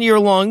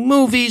 27-year-long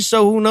movie,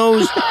 so who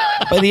knows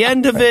by the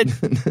end of it.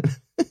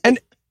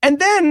 And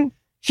then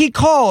he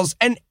calls,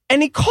 and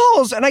he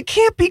calls, and I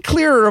can't be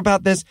clearer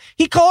about this.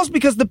 He calls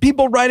because the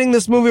people writing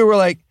this movie were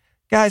like,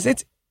 guys,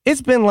 it's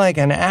been like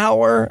an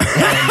hour.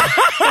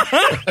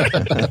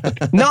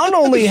 Not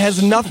only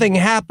has nothing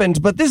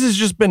happened, but this has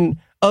just been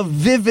a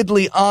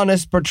vividly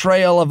honest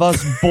portrayal of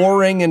us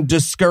boring and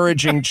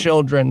discouraging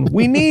children.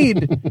 We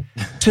need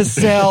to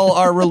sell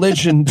our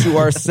religion to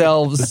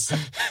ourselves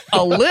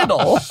a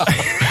little.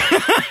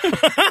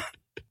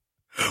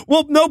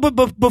 Well, no,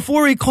 but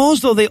before he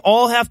calls, though, they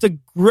all have to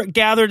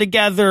gather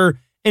together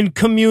in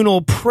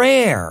communal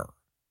prayer.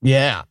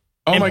 Yeah.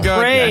 Oh, my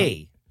God.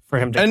 Pray for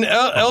him to. And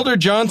Elder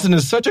Johnson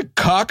is such a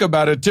cock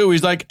about it, too.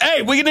 He's like,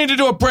 hey, we need to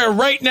do a prayer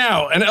right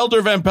now. And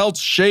Elder Van Pelt's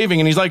shaving,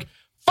 and he's like,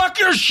 fuck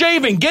your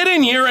shaving. Get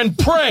in here and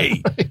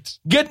pray. Right.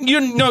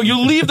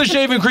 You leave the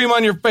shaving cream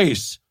on your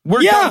face.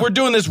 We're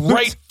doing this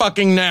right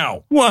fucking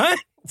now. What?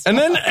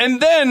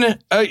 And then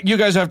you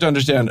guys have to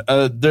understand,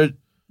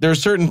 there are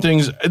certain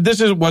things,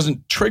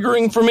 wasn't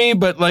triggering for me,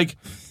 but like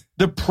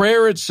the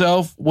prayer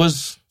itself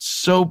was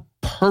so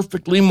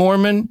perfectly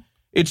Mormon.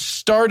 It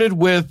started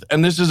with,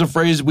 and this is a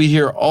phrase we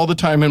hear all the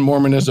time in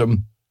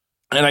Mormonism,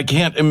 and I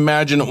can't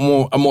imagine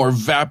a more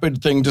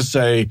vapid thing to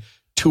say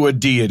to a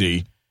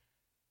deity.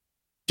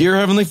 Dear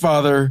Heavenly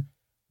Father,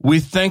 we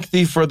thank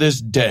thee for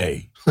this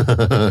day. What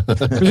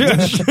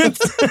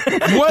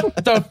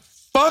the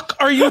fuck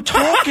are you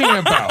talking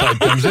about? Tide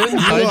comes in,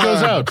 tide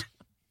goes out.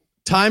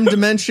 Time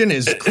dimension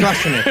is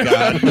crushing it,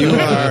 God. You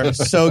are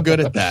so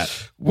good at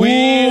that.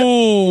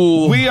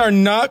 We are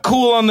not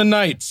cool on the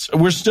nights.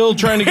 We're still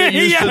trying to get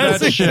used to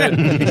that shit.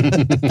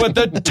 But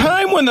the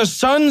time when the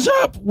sun's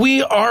up,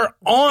 we are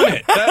on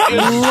it. That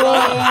is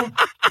so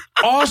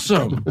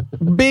awesome.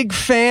 Big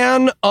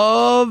fan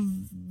of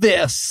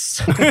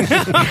this.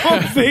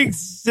 I'm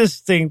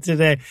existing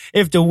today.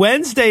 If the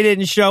Wednesday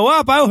didn't show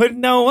up, I wouldn't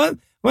know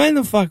when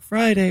the fuck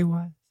Friday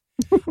was.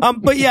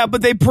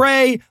 But they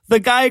pray, the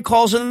guy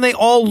calls, and then they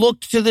all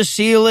look to the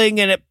ceiling,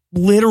 and it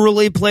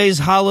literally plays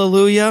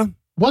Hallelujah.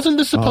 Wasn't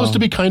this supposed to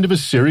be kind of a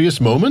serious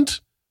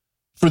moment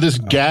for this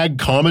gag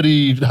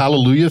comedy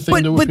Hallelujah thing to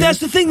appear? But that's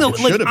the thing, though.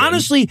 Like,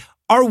 honestly,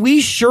 are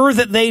we sure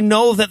that they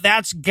know that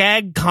that's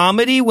gag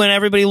comedy when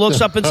everybody looks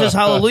up and says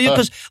Hallelujah?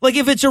 Because, like,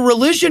 if it's a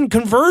religion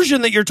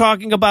conversion that you're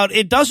talking about,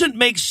 it doesn't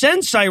make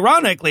sense,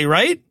 ironically,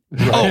 right?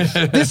 Oh,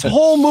 this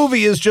whole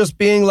movie is just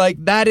being like,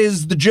 that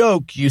is the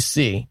joke, you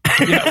see.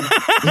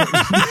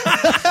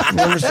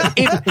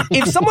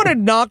 If someone had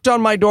knocked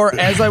on my door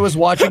as I was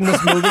watching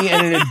this movie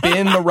and it had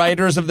been the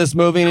writers of this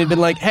movie and it had been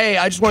like, hey,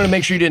 I just want to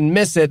make sure you didn't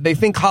miss it, they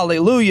think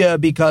Hallelujah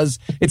because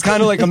it's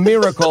kind of like a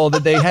miracle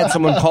that they had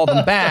someone call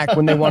them back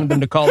when they wanted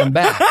them to call them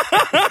back.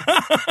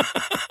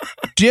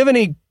 Do you have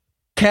any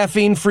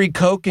caffeine-free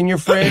Coke in your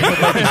fridge?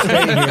 I'd like to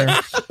stay here.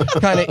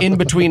 Kind of in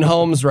between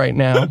homes right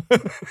now.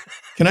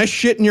 Can I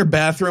shit in your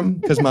bathroom?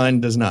 Because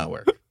mine does not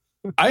work.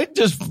 I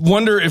just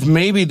wonder if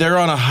maybe they're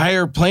on a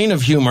higher plane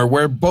of humor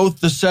where both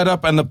the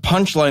setup and the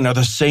punchline are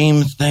the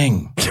same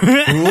thing.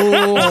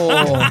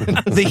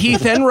 The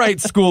Heath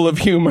Enright school of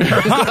humor.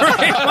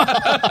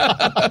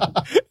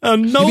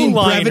 No you mean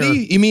liner.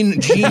 brevity? You mean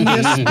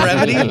genius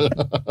brevity?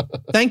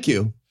 Thank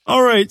you.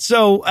 All right,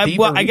 so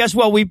I guess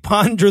while we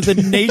ponder the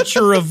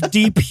nature of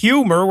deep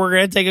humor, we're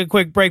going to take a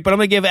quick break, but I'm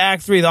going to give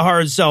Act 3 the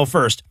hard sell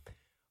first.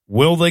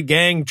 Will the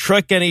gang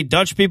trick any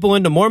Dutch people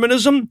into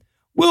Mormonism?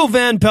 Will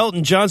Van Pelt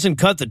and Johnson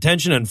cut the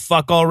tension and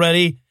fuck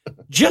already?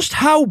 Just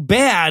how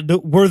bad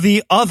were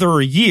the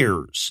other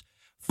years?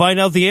 Find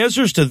out the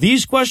answers to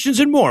these questions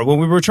and more when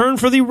we return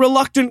for the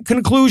reluctant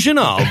conclusion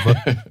of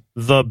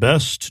The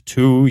Best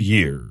 2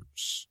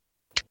 Years.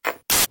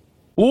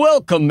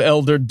 Welcome,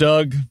 Elder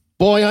Doug.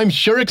 Boy, I'm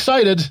sure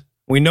excited.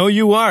 We know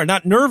you are.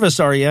 Not nervous,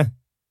 are you?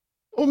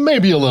 Well,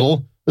 maybe a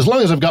little. As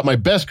long as I've got my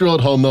best girl at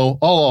home, though,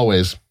 I'll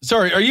always.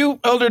 Sorry, are you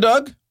Elder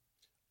Doug?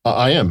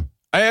 I am.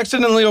 I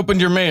accidentally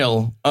opened your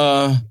mail.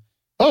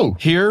 Oh,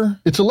 here?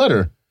 It's a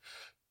letter.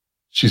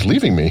 She's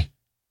leaving me.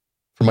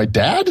 For my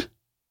dad?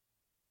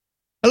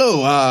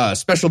 Hello,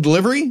 special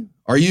delivery?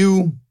 Are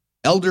you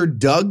Elder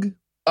Doug?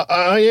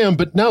 I am,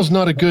 but now's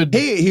not a good...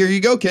 Hey, here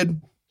you go,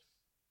 kid.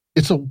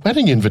 It's a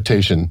wedding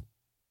invitation.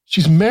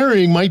 She's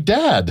marrying my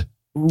dad.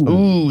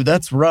 Ooh,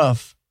 that's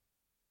rough.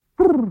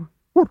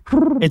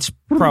 It's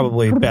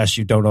probably best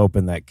you don't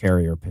open that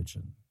carrier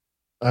pigeon.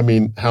 I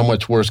mean, how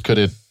much worse could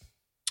it?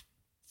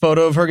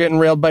 Photo of her getting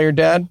railed by your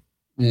dad?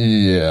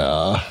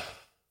 Yeah.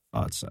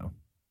 Thought so.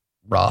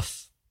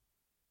 Rough.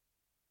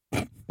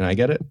 Can I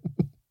get it?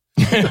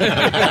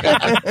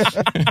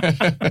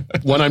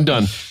 When I'm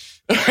done.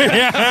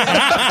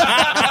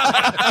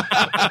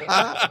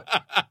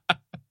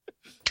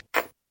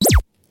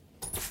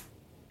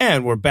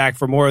 And we're back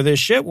for more of this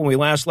shit. When we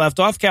last left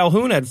off,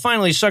 Calhoun had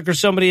finally suckered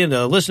somebody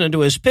into listening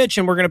to his pitch,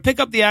 and we're going to pick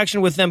up the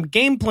action with them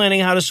game planning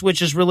how to switch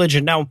his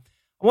religion. Now,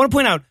 I want to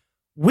point out,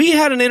 we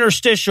had an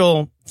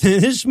interstitial.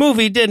 This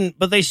movie didn't,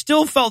 but they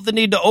still felt the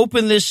need to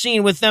open this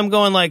scene with them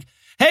going like,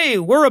 hey,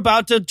 we're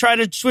about to try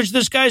to switch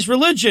this guy's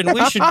religion.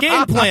 We should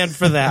game plan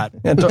for that.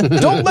 Yeah,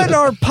 don't let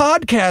our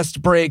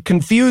podcast break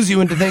confuse you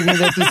into thinking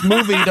that this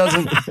movie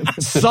doesn't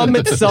sum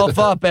itself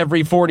up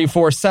every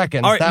 44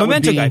 seconds. All right,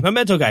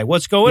 Memento Guy.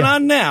 What's going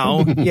on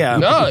now? Yeah.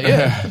 Oh,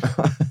 yeah.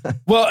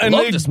 Well, and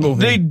Love this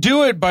movie. they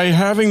do it by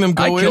having them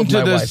go I killed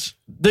into my this.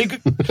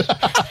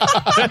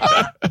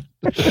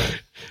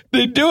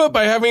 They do it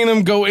by having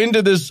them go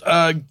into this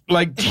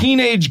like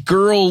teenage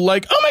girl,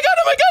 like, oh my god,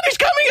 he's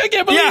coming! I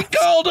can't believe he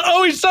called.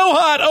 Oh, he's so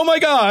hot! Oh my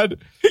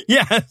god!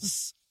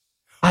 Yes.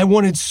 I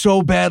wanted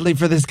so badly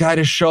for this guy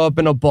to show up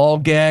in a ball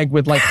gag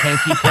with like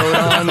hanky coat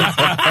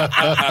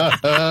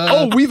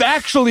on. We've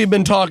actually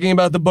been talking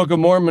about the Book of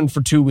Mormon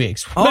for 2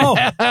 weeks.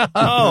 I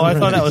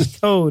thought that was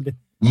code.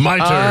 My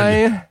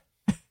turn.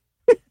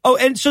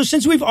 And so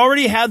since we've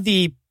already had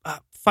the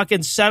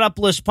fucking setup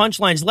list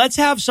punchlines, let's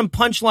have some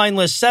punchline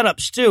list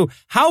setups too.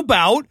 How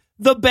about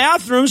the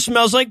bathroom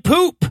smells like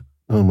poop?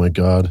 Oh my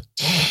god.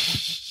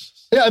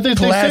 Yeah, they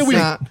say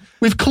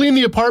we've cleaned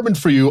the apartment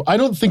for you. I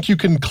don't think you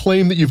can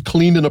claim that you've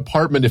cleaned an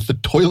apartment if the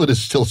toilet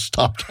is still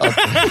stopped up.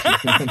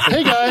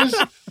 Hey guys,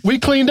 we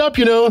cleaned up,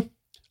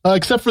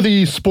 except for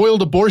the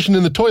spoiled abortion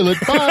in the toilet.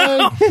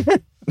 Bye.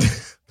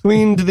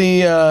 Cleaned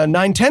the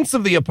 9/10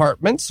 of the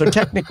apartment, so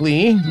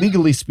technically,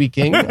 legally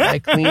speaking, I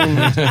cleaned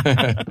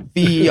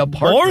the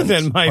apartment. More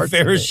than my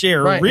fair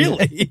share, right.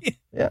 Really.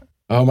 Yeah.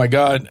 Oh my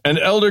god! And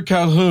Elder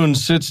Calhoun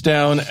sits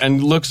down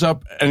and looks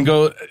up and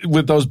go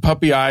with those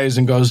puppy eyes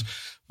and goes,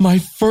 "My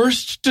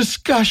first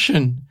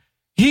discussion."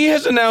 He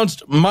has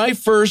announced my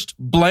first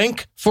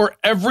blank for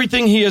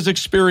everything he has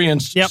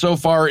experienced so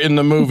far in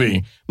the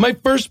movie. My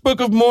first Book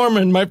of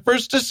Mormon, my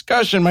first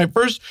discussion, my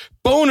first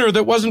boner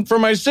that wasn't for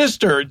my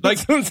sister. Like,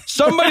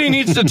 somebody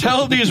needs to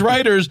tell these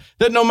writers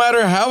that no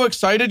matter how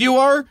excited you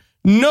are,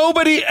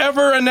 nobody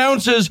ever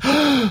announces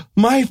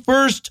my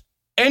first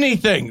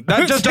anything.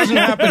 That just doesn't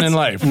happen in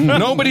life.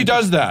 Nobody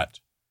does that.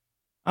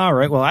 All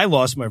right. Well, I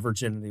lost my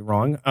virginity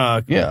wrong.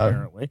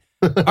 Apparently.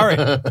 All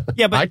right.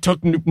 Yeah, but I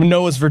took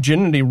Noah's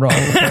virginity wrong.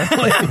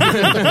 Apparently.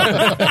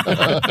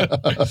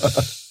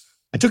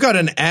 I took out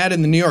an ad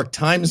in the New York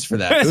Times for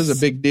that. It was a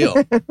big deal.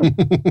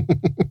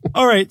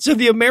 All right. So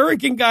the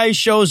American guy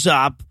shows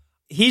up.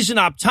 He's an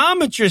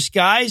optometrist,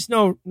 guys.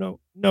 No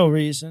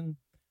reason.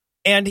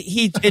 And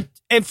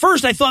at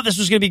first I thought this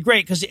was going to be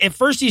great because at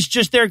first he's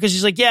just there because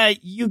he's like, yeah,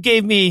 you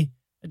gave me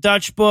a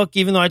Dutch book,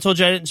 even though I told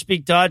you I didn't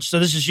speak Dutch, so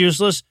this is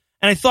useless.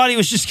 And I thought he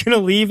was just going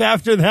to leave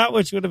after that,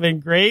 which would have been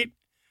great.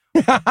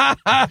 Just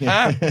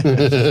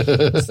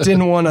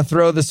didn't want to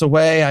throw this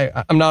away.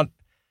 I'm not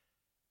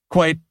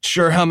quite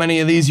sure how many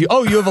of these you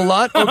have a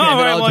lot? Okay,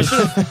 I should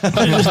have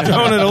just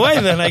thrown it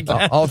away then, I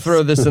guess. I'll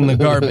throw this in the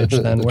garbage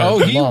then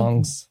where it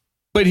belongs.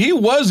 But he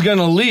was going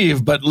to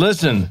leave, but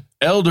listen,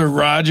 Elder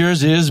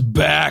Rogers is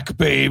back,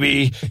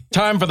 baby.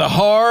 Time for the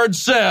hard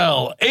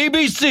sell.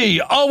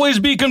 ABC, always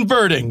be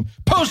converting.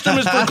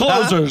 Posthumous for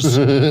closers.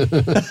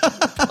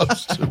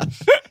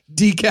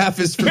 Decaf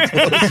is for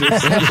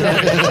closers.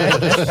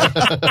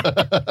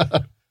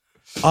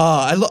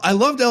 I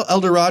loved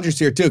Elder Rogers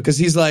here, too, because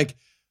he's like,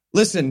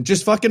 listen,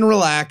 just fucking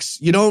relax.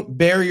 You don't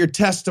bear your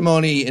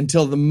testimony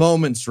until the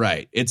moment's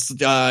right. It's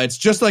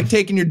just like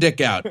taking your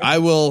dick out. I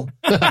will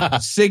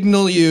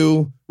signal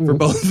you for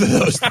both of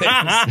those things.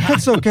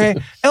 That's okay.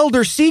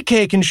 Elder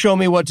CK can show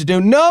me what to do.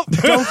 Nope,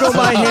 don't go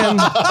by him.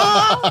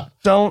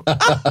 Don't do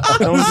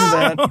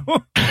that.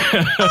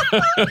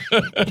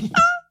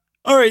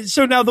 All right,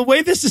 so now the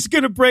way this is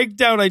going to break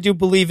down, I do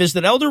believe, is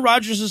that Elder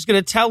Rogers is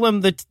going to tell him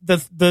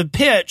the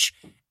pitch,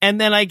 and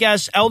then I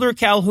guess Elder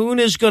Calhoun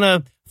is going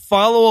to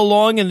follow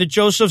along in the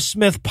Joseph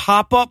Smith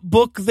pop-up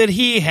book that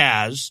he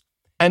has.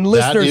 And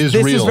listeners,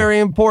 this is very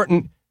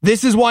important.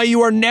 This is why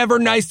you are never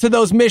nice to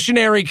those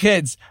missionary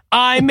kids.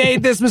 I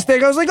made this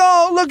mistake. I was like,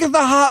 oh, look at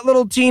the hot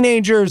little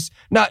teenagers.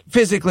 Not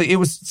physically. It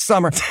was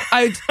summer.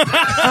 I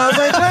was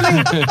like,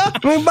 honey,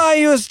 let me buy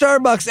you a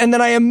Starbucks. And then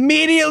I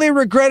immediately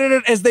regretted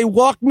it as they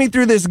walked me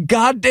through this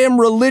goddamn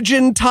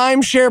religion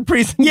timeshare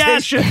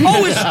presentation. Yes.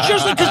 Oh, it's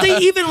just because they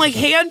even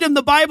hand him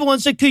the Bible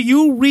and said, could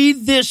you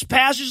read this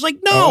passage? Like,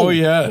 no. Oh,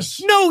 yes.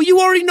 No, you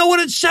already know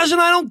what it says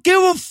and I don't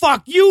give a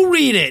fuck. You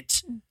read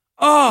it.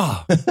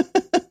 Oh.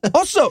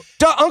 Also,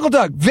 Uncle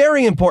Doug,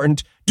 very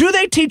important. do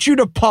they teach you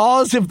to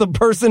pause if the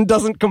person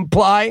doesn't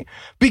comply?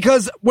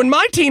 Because when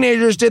my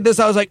teenagers did this,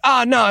 I was like,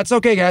 no, it's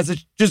okay, guys.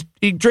 It's just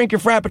you drink your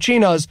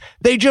frappuccinos.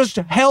 They just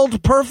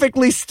held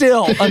perfectly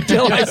still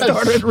until I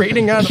started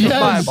reading out of the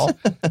Bible.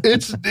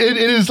 It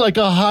is like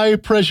a high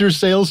pressure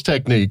sales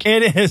technique.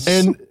 It is.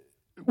 And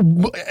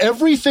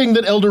everything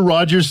that Elder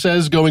Rogers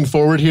says going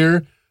forward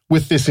here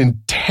with this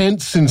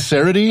intense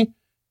sincerity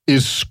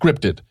is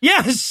scripted.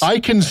 Yes. I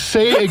can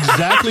say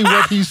exactly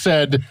what he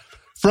said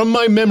from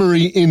my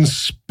memory in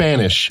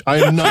Spanish. I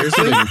am not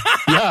kidding.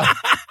 Yeah.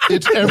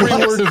 It's every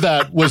word of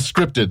that was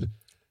scripted.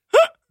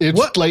 It's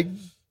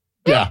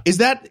Is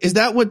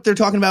that what they're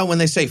talking about when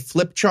they say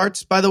flip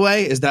charts, by the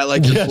way? Is that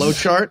like the flow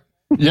chart?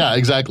 Yeah,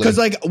 exactly. Because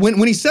like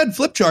when he said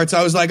flip charts,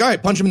 I was like, all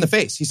right, punch him in the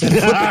face. He said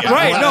flip it.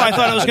 Right. No, I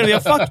thought it was going to be a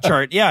fuck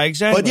chart. Yeah,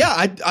 exactly. But yeah,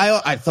 I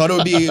thought it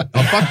would be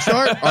a fuck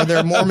chart. Are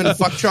there Mormon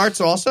fuck charts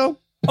also?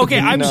 Okay,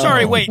 I'm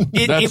sorry. Wait.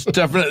 That's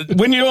definitely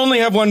when you only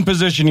have one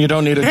position, you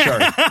don't need a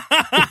chart.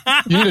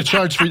 You need a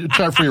chart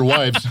for your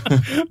wives.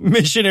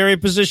 Missionary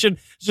position,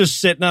 just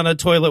sitting on a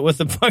toilet with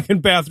the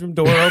fucking bathroom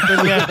door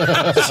open.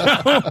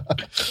 Yeah.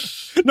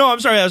 No,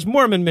 I'm sorry. That was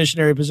Mormon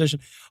missionary position.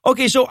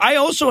 Okay, so I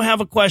also have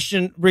a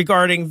question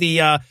regarding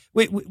the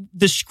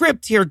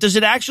script here. Does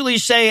it actually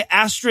say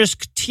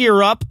asterisk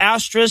tear up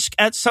asterisk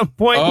at some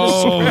point?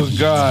 Oh,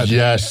 God.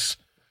 Yes.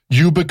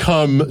 You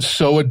become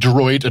so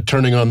adroit at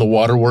turning on the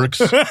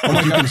waterworks. You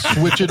can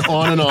switch it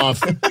on and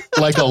off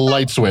like a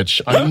light switch.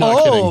 I'm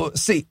not kidding.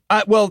 See,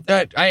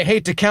 I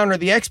hate to counter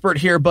the expert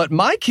here, but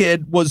my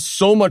kid was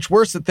so much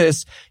worse at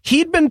this.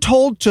 He'd been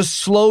told to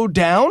slow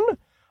down,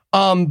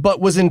 but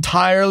was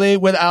entirely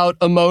without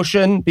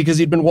emotion because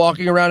he'd been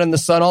walking around in the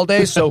sun all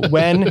day. So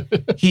when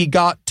he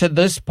got to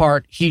this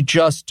part, he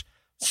just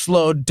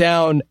slowed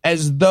down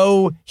as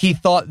though he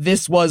thought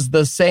this was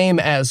the same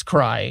as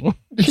crying.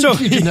 So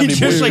he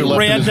just like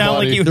ran down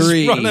like he was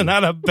 3, running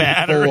out of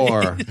battery.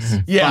 4, 5,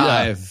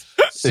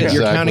 6. Exactly.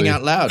 You're counting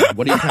out loud.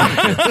 What are you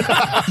counting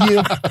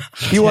to?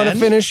 You want to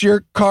finish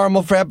your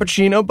caramel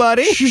frappuccino,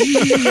 buddy?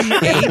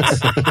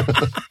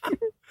 8,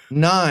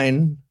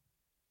 9.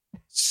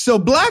 So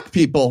black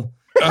people.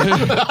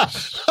 I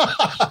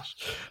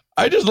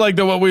just like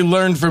that what we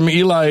learned from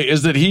Eli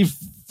is that he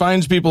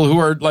finds people who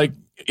are like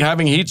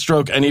having heat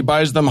stroke and he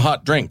buys them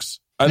hot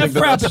drinks. I think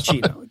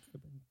Frappuccino.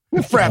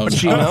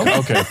 Frappuccino.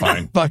 Okay,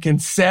 fine. Fucking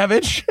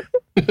savage.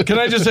 Can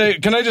I just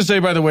say,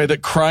 by the way,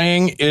 that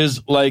crying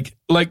is like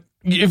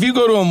if you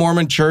go to a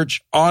Mormon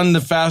church on the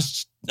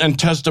fast and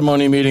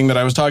testimony meeting that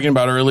I was talking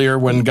about earlier,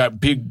 when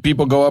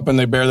people go up and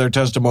they bear their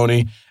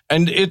testimony,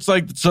 and it's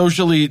like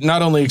socially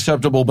not only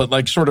acceptable, but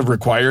like sort of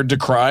required to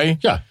cry.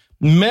 Yeah.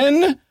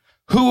 Men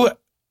who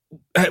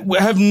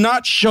have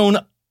not shown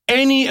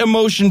any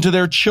emotion to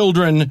their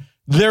children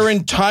their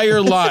entire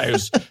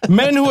lives,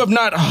 men who have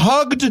not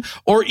hugged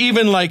or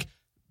even like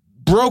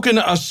broken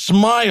a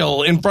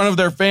smile in front of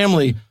their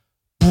family,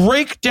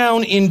 break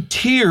down in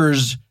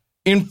tears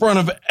in front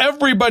of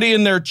everybody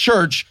in their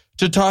church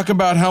to talk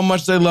about how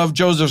much they love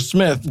Joseph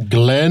Smith.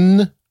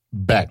 Glenn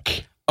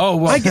Beck. Oh,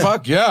 well,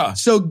 fuck yeah.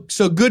 So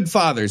good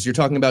fathers. You're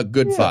talking about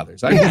good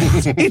fathers. I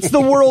get it. It's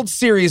the World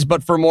Series,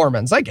 but for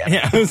Mormons. I get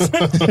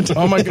it.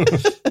 Oh my God.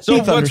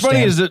 So what's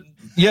funny is that,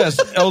 yes,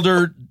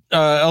 Elder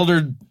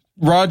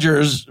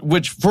Rogers,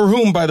 for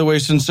whom, by the way,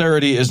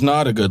 sincerity is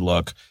not a good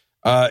look.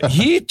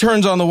 He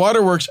turns on the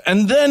waterworks,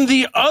 and then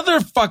the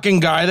other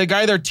fucking guy, the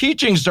guy they're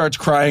teaching, starts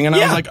crying. And I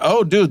was like,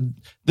 oh, dude,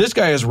 this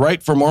guy is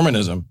right for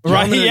Mormonism.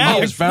 Right, He yeah.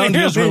 has found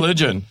his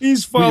religion.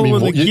 He's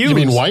following the cues. You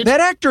mean white? That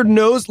actor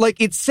knows, like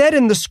it said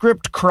in the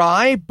script,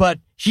 cry, but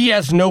he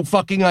has no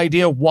fucking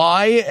idea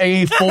why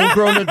a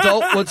full-grown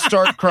adult would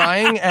start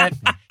crying at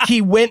he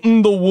went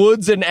in the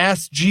woods and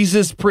asked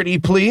Jesus pretty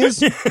please.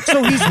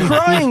 So he's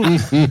crying,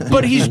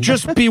 but he's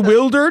just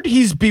bewildered.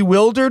 He's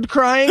bewildered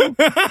crying,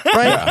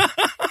 right?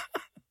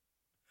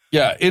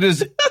 Yeah, it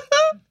is.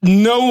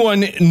 No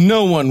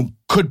one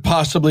could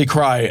possibly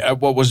cry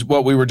at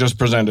what we were just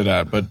presented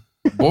at, but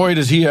boy,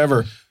 does he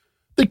ever.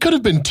 They could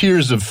have been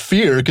tears of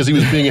fear because he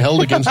was being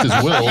held against his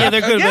will. Yeah,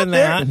 there could have been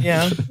that.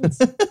 Yeah.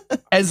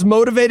 As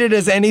motivated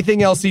as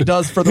anything else he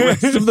does for the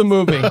rest of the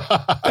movie.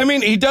 I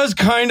mean, he does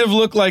kind of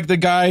look like the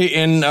guy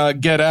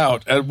in Get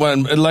Out.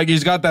 Like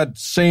he's got that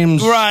same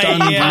stunned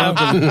look.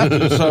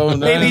 So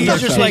maybe he's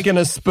just like taking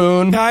a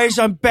spoon. Guys,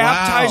 I'm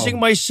baptizing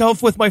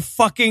myself with my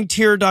fucking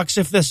tear ducts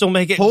if this will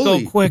make it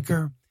go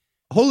quicker.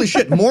 Holy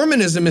shit,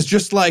 Mormonism is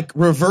just like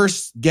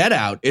reverse Get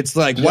Out. It's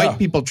like white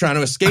people trying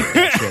to escape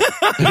that shit.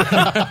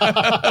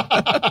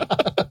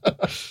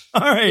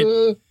 All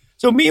right.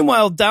 So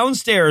meanwhile,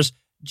 downstairs,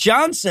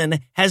 Johnson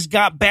has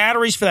got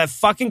batteries for that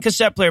fucking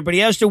cassette player, but he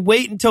has to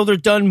wait until they're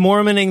done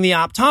Mormoning the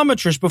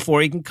optometrist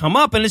before he can come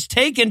up, and it's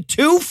taken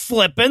too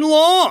flippin'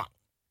 long.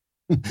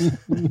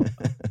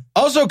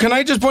 Also, can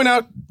I just point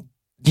out,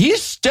 he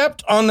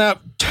stepped on that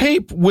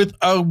tape with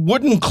a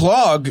wooden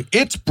clog.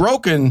 It's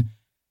broken.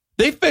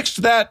 They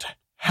fixed that.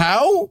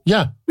 How?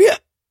 Yeah.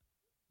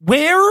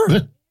 Where?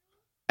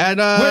 At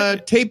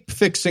a tape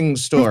fixing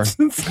store.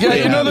 Yeah,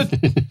 you know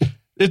that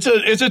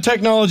It's a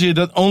technology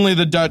that only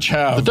the Dutch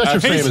have. The Dutch are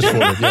famous for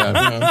it,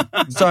 yeah.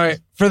 Sorry,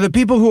 for the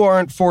people who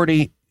aren't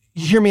 40,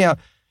 hear me out.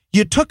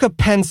 You took a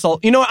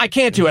pencil. You know what? I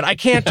can't do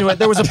it.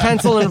 There was a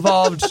pencil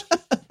involved.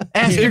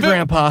 Ask your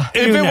grandpa.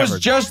 If it was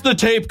just the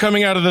tape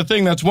coming out of the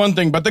thing, that's one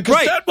thing. But the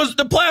cassette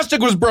the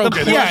plastic was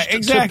broken. Yeah,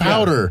 exactly.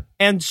 Powder.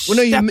 And Well,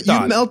 no,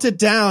 you melt it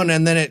down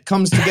and then it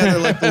comes together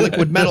like the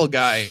liquid metal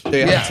guy.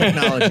 They have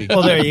technology.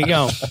 Well, there you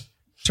go.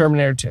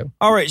 Terminator 2.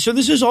 All right, so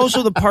this is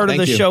also the part of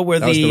the Thank you. show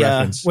where That was the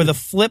reference. where the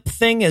flip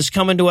thing is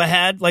coming to a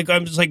head. Like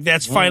I'm just like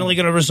that's finally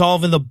going to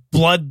resolve in the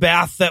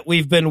bloodbath that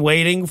we've been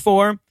waiting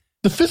for.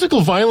 The physical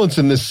violence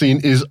in this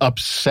scene is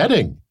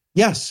upsetting.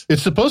 Yes.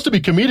 It's supposed to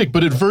be comedic,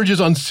 but it verges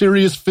on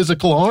serious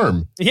physical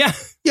harm. Yeah,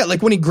 Yeah,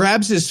 like when he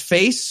grabs his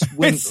face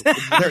when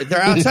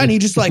they're outside, and he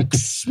just like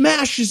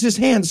smashes his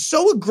hand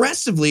so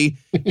aggressively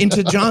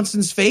into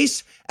Johnson's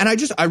face. And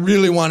I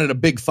really wanted a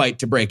big fight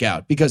to break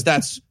out because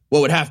that's what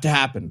would have to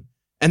happen.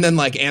 And then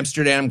like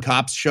Amsterdam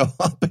cops show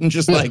up and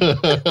just like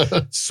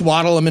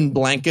swaddle him in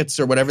blankets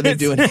or whatever they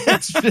do in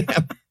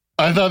Amsterdam.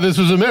 I thought this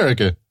was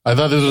America.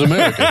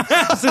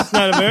 this is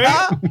not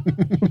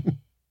American.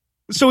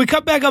 So we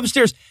cut back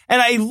upstairs, and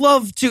I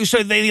love to.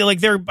 So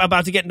they're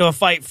about to get into a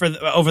fight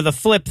over the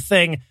flip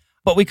thing,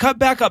 but we cut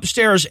back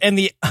upstairs, and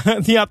the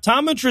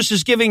optometrist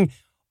is giving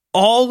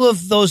all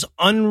of those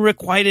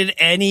unrequited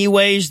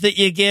anyways that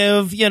you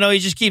give. You know, he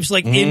just keeps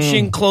like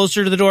inching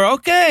closer to the door.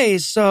 Okay,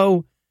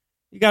 so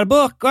you got a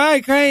book. All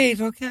right, great.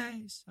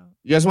 Okay, so.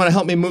 You guys want to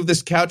help me move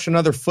this couch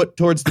another foot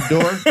towards the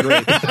door?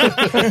 Great.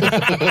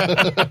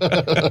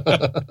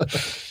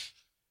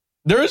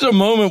 There is a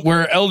moment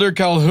where Elder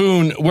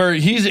Calhoun, where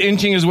he's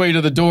inching his way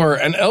to the door,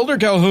 and Elder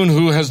Calhoun,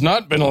 who has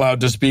not been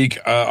allowed to speak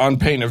on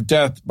pain of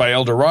death by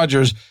Elder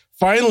Rogers,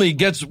 finally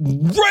gets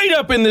right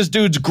up in this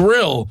dude's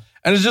grill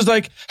and is just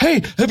like,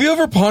 hey, have you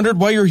ever pondered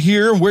why you're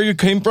here and where you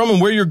came from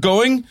and where you're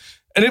going?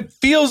 And it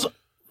feels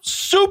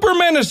super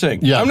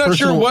menacing. Yeah, I'm not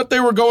sure what they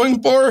were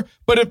going for,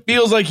 but it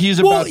feels like he's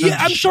about to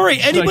I'm sorry.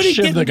 Anybody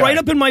shiv the getting guy. right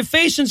up in my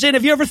face and saying,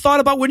 have you ever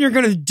thought about when you're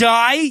going to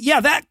die?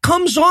 Yeah, that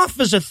comes off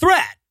as a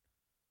threat.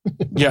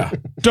 Yeah.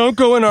 Don't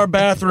go in our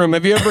bathroom.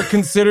 Have you ever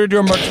considered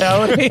your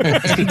mortality?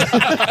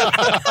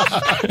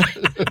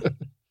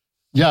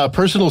 Yeah,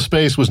 personal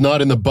space was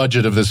not in the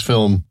budget of this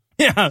film.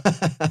 Yeah.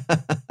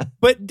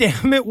 But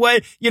damn it,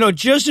 what,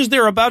 just as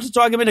they're about to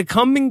talk him into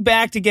coming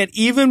back to get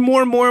even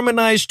more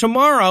Mormonized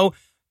tomorrow,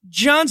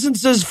 Johnson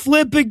says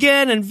flip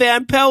again, and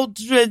Van Pelt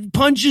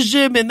punches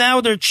him, and now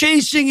they're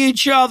chasing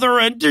each other,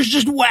 and there's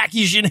just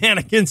wacky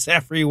shenanigans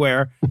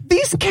everywhere.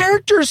 These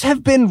characters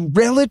have been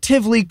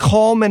relatively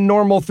calm and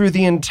normal through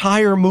the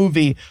entire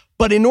movie,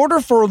 but in order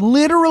for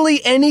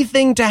literally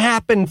anything to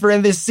happen for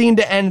this scene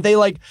to end, they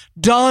like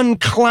don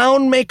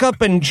clown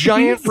makeup and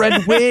giant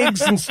red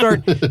wigs and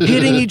start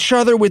hitting each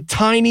other with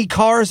tiny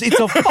cars. It's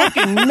a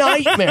fucking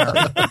nightmare.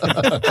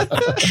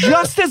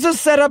 Just as a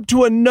setup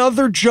to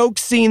another joke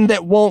scene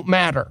that won't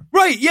matter.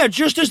 Right, yeah,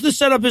 just as the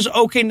setup is,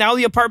 okay, now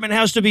the apartment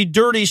has to be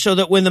dirty so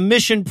that when the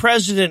mission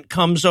president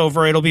comes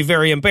over, it'll be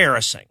very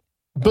embarrassing.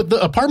 But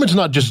the apartment's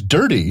not just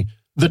dirty.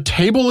 The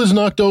table is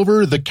knocked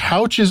over. The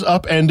couch is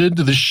upended.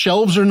 The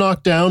shelves are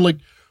knocked down. Like,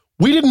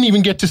 we didn't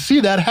even get to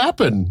see that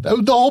happen. That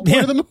was the whole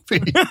point of the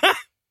movie.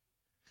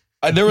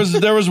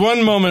 There was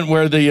one moment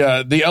where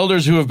the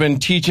elders who have been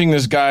teaching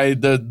this guy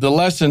the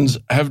lessons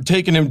have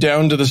taken him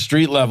down to the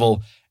street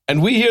level,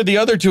 and we hear the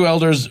other two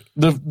elders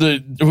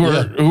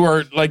who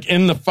are like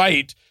in the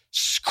fight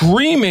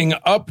screaming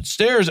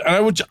upstairs,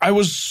 and I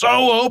was so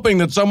hoping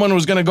that someone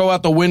was going to go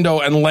out the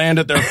window and land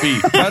at their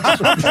feet. I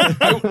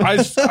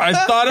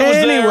thought it was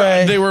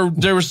Anyway. there.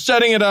 They were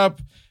setting it up,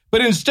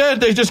 but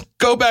instead they just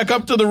go back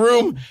up to the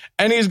room,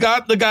 and he's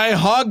got the guy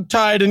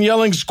hogtied and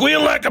yelling,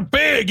 "Squeal like a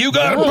pig! You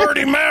got a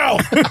dirty mouth!"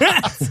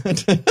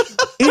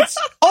 It's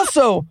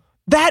also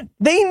that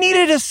they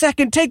needed a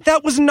second take.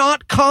 That was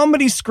not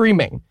comedy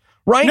screaming.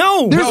 Right?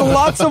 There's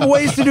lots of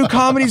ways to do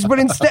comedies, but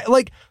instead,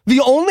 like,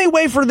 the only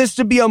way for this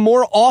to be a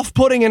more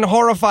off-putting and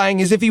horrifying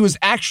is if he was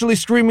actually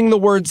screaming the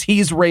words,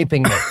 "He's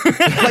raping me." Like,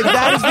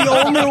 that is the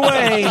only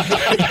way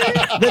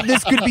that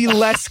this could be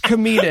less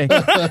comedic.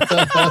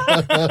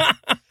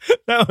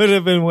 That would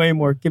have been way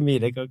more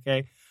comedic,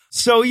 okay?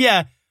 So,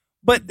 yeah.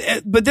 But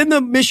then the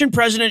mission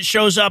president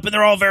shows up, and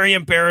they're all very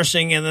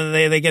embarrassing, and then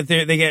they get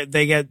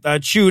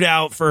chewed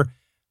out for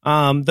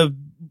the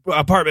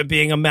apartment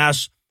being a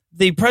mess.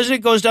 The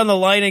president goes down the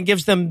line and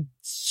gives them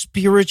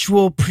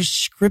spiritual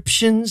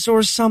prescriptions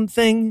or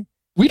something.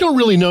 We don't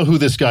really know who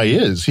this guy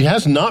is. He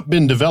has not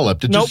been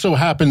developed. It just so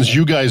happens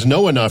you guys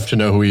know enough to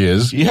know who he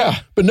is. Yeah.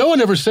 But no one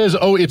ever says,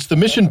 oh, it's the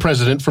mission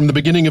president from the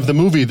beginning of the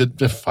movie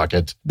that, fuck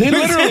it. They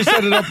literally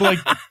set it up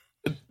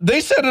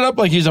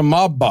like he's a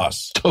mob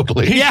boss.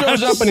 Totally. He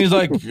shows up and he's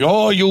like,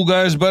 "Oh, you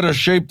guys better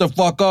shape the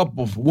fuck up.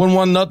 Wouldn't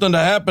want nothing to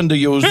happen to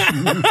you."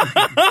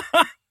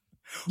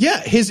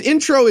 Yeah, his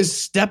intro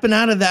is stepping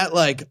out of that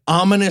like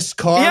ominous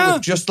car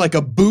with just like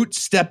a boot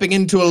stepping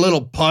into a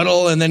little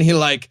puddle, and then he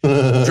like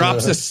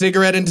drops a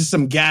cigarette into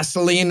some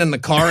gasoline and the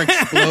car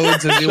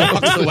explodes as he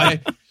walks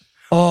away.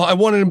 Oh, I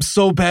wanted him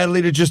so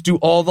badly to just do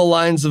all the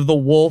lines of the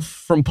wolf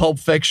from Pulp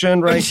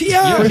Fiction, right?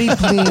 Yeah. Pretty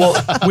please,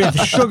 with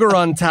sugar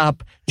on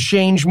top,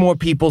 change more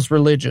people's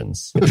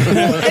religions. And,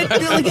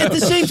 like, at the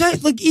same time,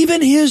 like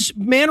even his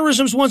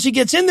mannerisms once he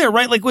gets in there,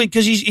 right? Like,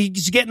 because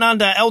he's getting on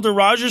to Elder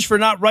Rogers for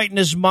not writing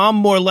his mom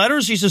more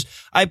letters. He says,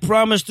 I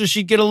promised her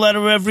she'd get a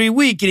letter every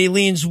week. And he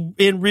leans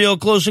in real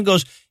close and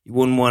goes, you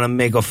wouldn't want to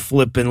make a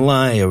flippin'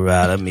 liar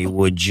out of me,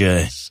 would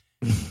you?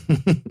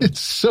 It's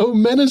so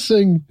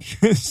menacing.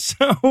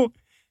 So...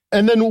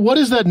 And then what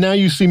is that now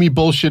you see me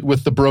bullshit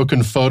with the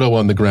broken photo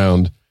on the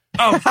ground?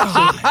 Oh,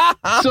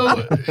 So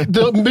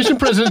the mission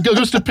president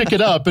goes to pick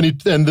it up, and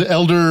the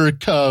elder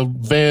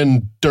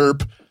Van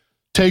Derp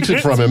takes it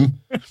from him.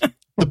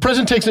 The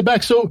president takes it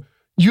back. So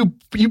you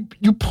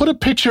put a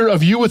picture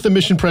of you with the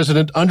mission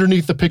president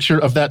underneath the picture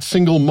of that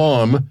single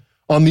mom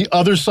on the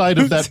other side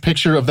of that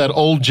picture of that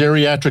old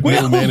geriatric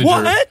middle manager.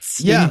 What?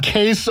 Yeah. In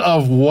case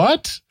of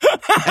what?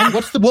 And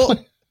what's the Well,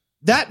 plan?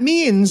 that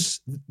means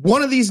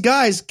one of these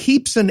guys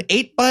keeps an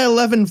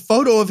 8x11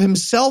 photo of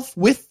himself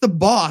with the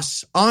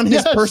boss on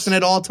his Yes. person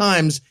at all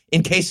times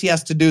in case he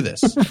has to do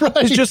this. Right.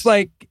 It's just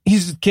like,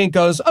 Kink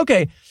goes,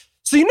 okay,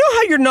 so you know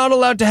how you're not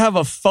allowed to have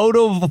a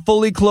photo of a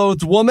fully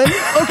clothed woman?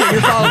 Okay,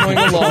 you're following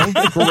along.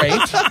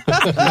 Great.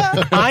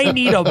 I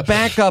need a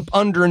backup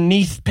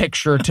underneath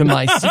picture to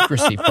my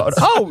secrecy photo.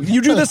 Oh,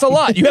 you do this a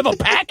lot. You have a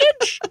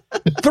package?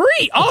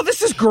 3. Oh,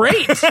 this is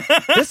great.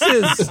 This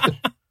is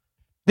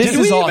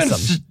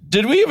awesome.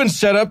 Did we even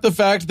set up the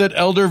fact that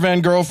Elder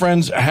Van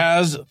Girlfriends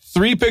has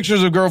 3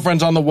 pictures of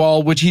girlfriends on the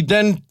wall, which he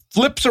then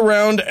flips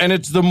around and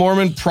it's the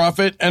Mormon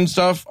prophet and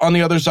stuff on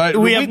the other side?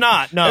 We have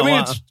not. No. I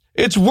mean,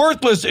 it's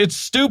worthless. It's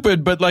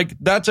stupid, but like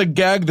that's a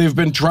gag they've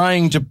been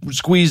trying to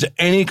squeeze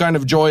any kind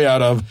of joy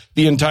out of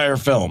the entire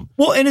film.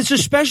 Well, and it's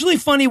especially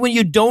funny when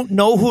you don't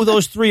know who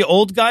those 3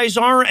 old guys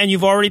are and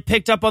you've already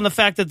picked up on the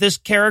fact that this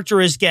character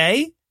is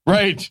gay.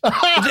 Right.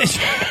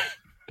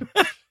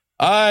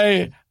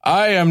 I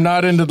am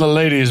not into the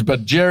ladies,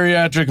 but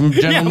geriatric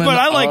gentlemen but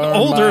I like are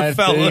older my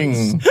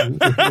fellas. thing.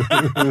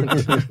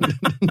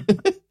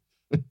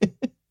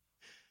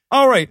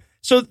 All right.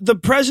 So the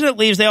president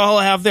leaves. They all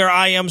have their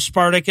I am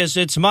Spartacus.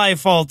 It's my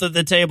fault that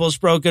the table's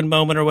broken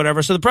moment or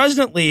whatever. So the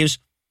president leaves.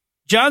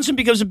 Johnson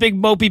becomes a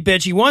big mopey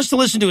bitch. He wants to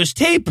listen to his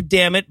tape,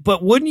 damn it.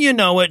 But wouldn't you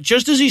know it,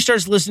 just as he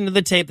starts listening to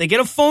the tape, they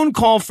get a phone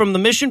call from the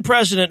mission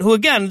president, who,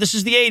 again, this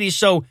is the 80s,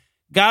 so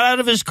got out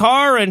of his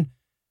car and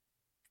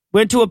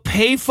went to a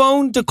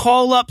payphone to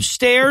call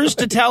upstairs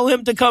to tell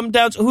him to come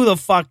down. Who the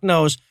fuck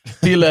knows?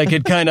 Feel like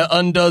it kind of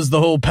undoes the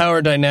whole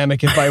power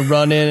dynamic if I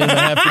run in and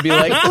I have to be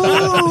like,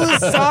 ooh,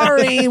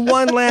 sorry,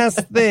 one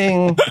last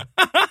thing.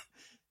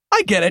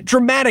 I get it.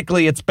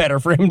 Dramatically, it's better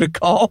for him to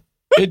call.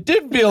 It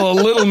did feel a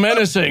little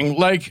menacing.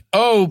 Like,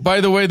 oh,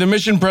 by the way, the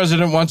mission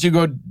president wants you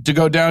to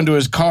go down to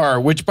his car,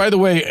 which, by the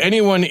way,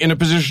 anyone in a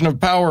position of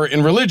power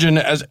in religion,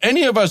 as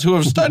any of us who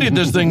have studied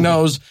this thing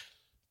knows,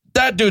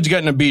 that dude's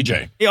getting a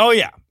BJ. Oh,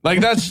 yeah.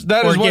 Like that is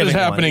Or what is giving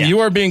happening. one, yeah. You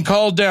are being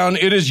called down.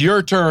 It is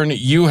your turn.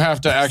 You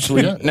have to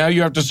actually now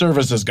you have to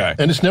service this guy.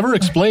 And it's never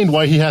explained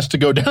why he has to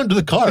go down to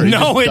the car. He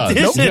No, just it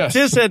does. isn't. Yes.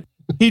 It isn't.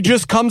 He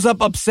just comes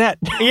up upset.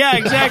 Yeah,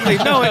 exactly.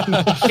 No,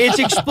 it's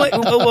explain.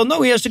 Well,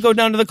 no, he has to go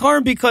down to the car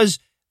because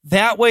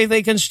that way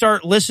they can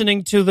start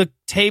listening to the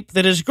tape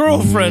that his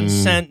girlfriend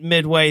sent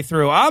midway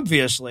through.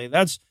 Obviously,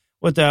 that's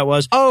what that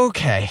was.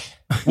 Okay.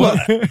 Well,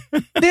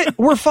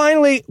 we're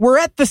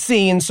at the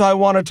scene, so I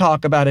want to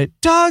talk about it.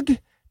 Doug,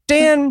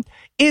 Dan,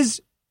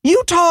 is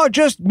Utah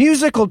just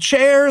musical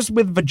chairs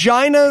with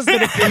vaginas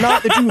that if you're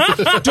not,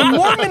 do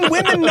Mormon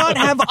women not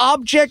have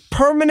object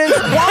permanence?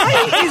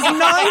 Why is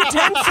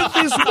 9/10 of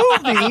this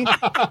movie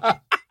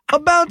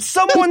about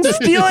someone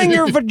stealing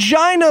your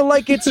vagina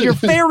like it's your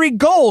fairy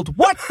gold?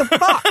 What the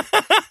fuck?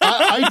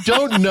 I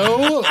don't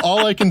know.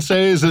 All I can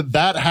say is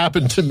that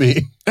happened to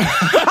me.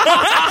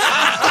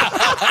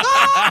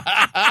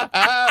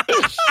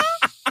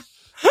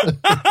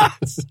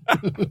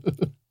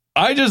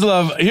 I just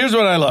love, here's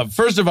what I love.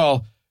 First of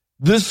all,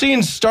 this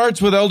scene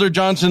starts with Elder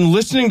Johnson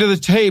listening to the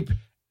tape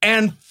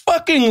and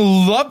fucking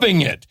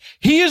loving it.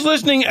 He is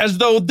listening as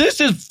though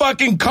this is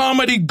fucking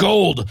comedy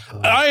gold.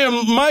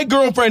 My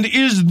girlfriend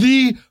is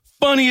the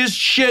funniest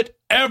shit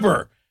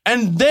ever.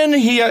 And then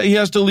he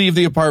has to leave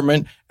the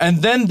apartment,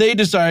 and then they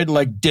decide,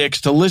 like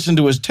dicks, to listen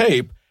to his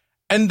tape.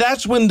 And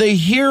that's when they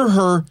hear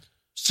her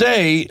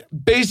say,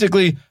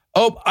 basically,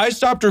 oh, I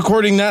stopped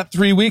recording that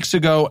 3 weeks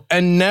ago,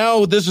 and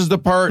now this is the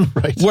part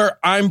where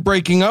I'm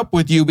breaking up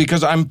with you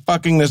because I'm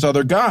fucking this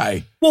other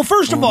guy. Well,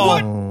 first of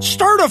all,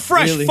 start a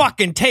fresh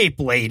fucking tape,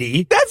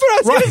 lady. That's what I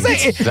was going to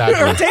say. Exactly.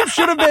 Her tape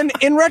should have been,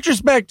 in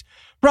retrospect,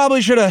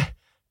 probably should have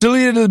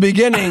deleted at the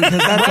beginning because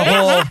that's a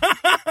whole.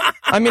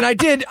 I mean, I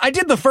did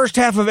the first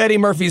half of Eddie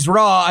Murphy's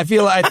Raw. I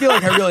feel like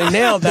I really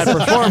nailed that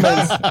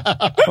performance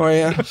for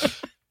you.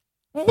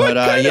 But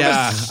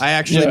I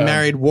actually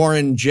married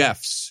Warren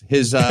Jeffs.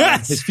 His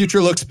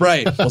future looks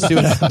bright. We'll see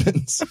what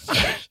happens.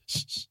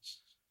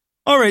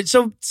 All right,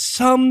 so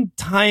some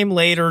time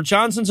later,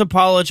 Johnson's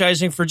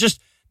apologizing for just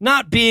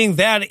not being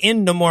that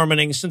into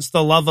Mormoning since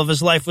the love of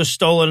his life was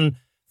stolen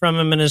from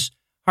him and his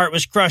heart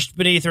was crushed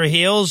beneath her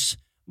heels.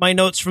 My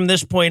notes from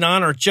this point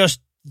on are just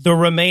the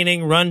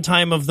remaining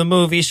runtime of the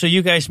movie, so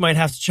you guys might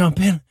have to jump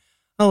in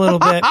a little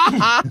bit.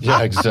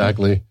 Yeah,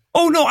 exactly.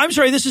 Oh, no, I'm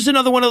sorry. This is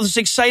another one of those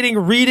exciting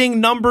reading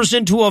numbers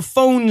into a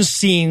phone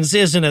scenes,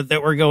 isn't it,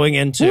 that we're going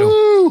into?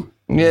 Woo!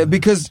 Yeah,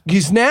 because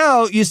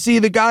now you see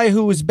the guy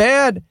who was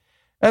bad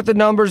at the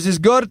numbers is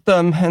good at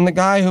them, and the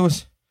guy who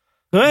was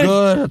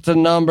good at the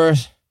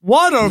numbers.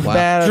 What a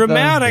Bad at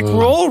dramatic them.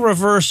 role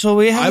reversal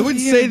we have. I would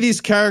here. say these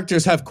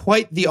characters have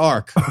quite the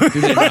arc. Do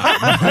they not?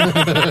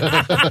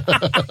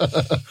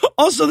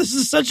 Also, this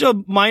is such a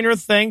minor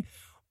thing,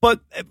 but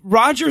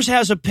Rogers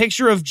has a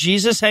picture of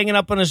Jesus hanging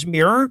up on his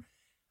mirror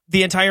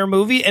the entire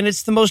movie, and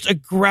it's the most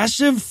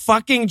aggressive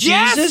fucking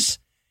Jesus.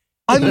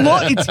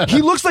 Yes!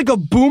 He looks like a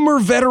boomer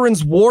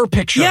veterans war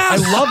picture.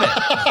 Yes! I love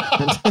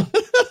it.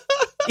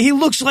 He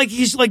looks like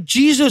he's like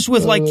Jesus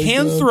with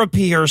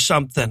lycanthropy or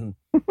something.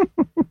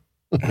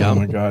 Oh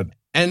my God.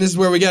 And this is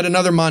where we get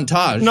another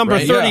montage. Number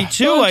right?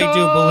 32, Yeah. I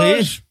do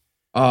believe.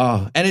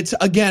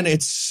 And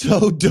it's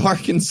so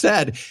dark and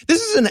sad.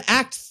 This is an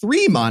Act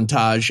 3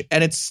 montage,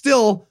 and it's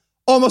still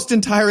almost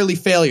entirely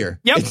failure.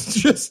 Yep. It's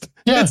just,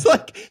 it's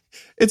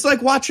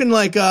like watching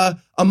like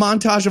a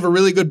montage of a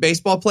really good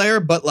baseball player,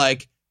 but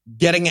like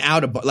getting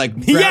out of, like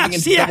grabbing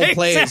into double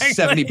plays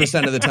exactly.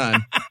 70% of the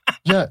time.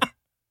 Yeah.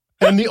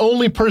 And the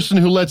only person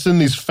who lets in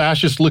these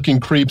fascist-looking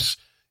creeps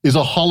is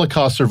a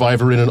Holocaust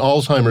survivor in an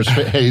Alzheimer's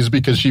haze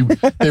because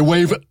they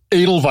wave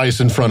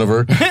Edelweiss in front of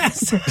her.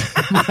 Yes.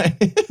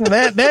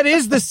 That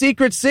is the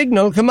secret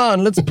signal. Come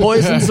on, let's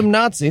poison some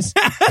Nazis.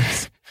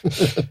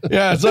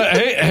 Yeah, it's like,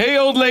 hey,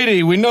 old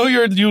lady, we know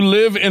you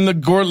live in the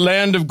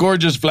land of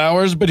gorgeous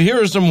flowers, but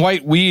here are some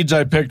white weeds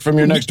I picked from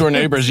your next door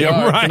neighbor's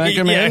yard. Can I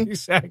come in?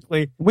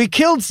 Exactly. We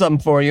killed some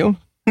for you.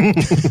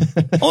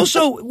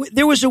 Also,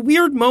 there was a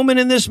weird moment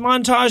in this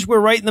montage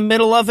where right in the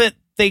middle of it,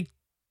 they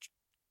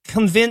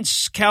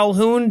convince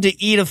Calhoun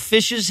to eat a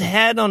fish's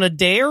head on a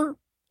dare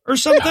or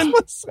something.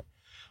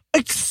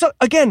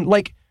 Again,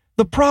 like,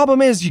 the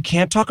problem is you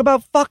can't talk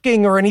about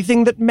fucking or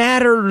anything that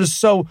matters.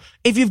 So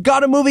if you've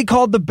got a movie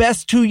called The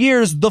Best 2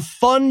 Years, the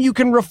fun you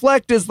can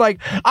reflect is like,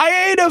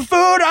 I ate a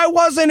food I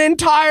wasn't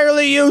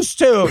entirely used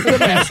to. The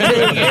best 2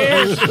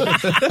 years.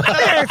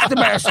 It's the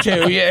best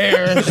 2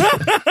 years.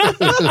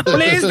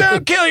 Please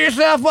don't kill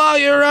yourself while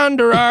you're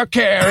under our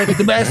care. It's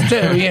the best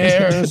 2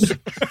 years.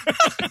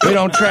 We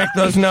don't track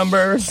those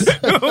numbers.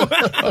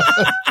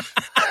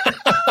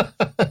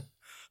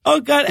 Oh,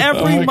 God,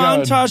 every Oh, my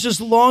God. montage is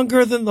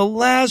longer than the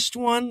last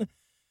one.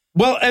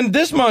 Well, and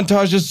this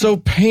montage is so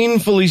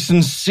painfully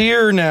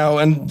sincere now,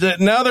 and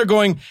now they're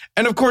going,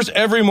 and of course,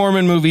 every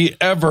Mormon movie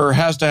ever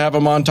has to have a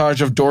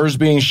montage of doors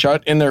being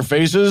shut in their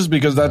faces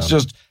because that's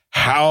just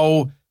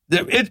how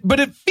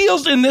but it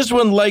feels in this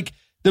one like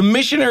the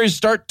missionaries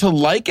start to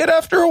like it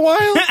after a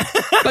while.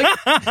 Like,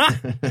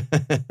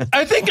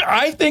 I think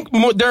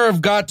there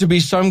have got to be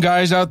some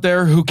guys out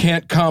there who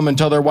can't come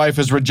until their wife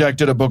has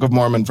rejected a Book of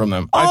Mormon from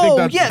them. I think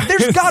that's, yeah,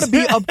 there's got to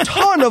be a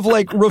ton of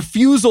like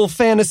refusal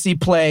fantasy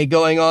play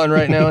going on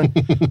right now.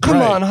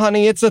 Come on,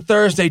 honey, it's a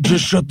Thursday.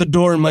 Just shut the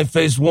door in my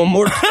face one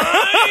more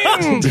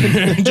time.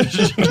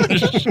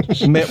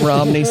 Mitt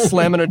Romney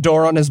slamming a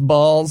door on his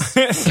balls.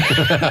 Renews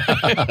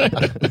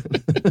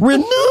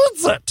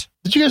it.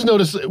 Did you guys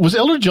notice, was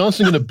Elder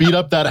Johnson going to beat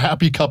up that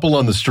happy couple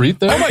on the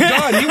street there? oh my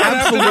God, he went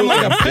after them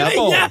like a pit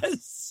bull.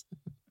 Yes.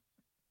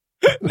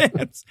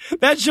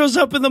 That shows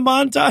up in the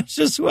montage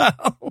as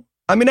well.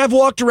 I mean, I've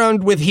walked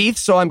around with Heath,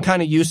 so I'm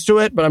kind of used to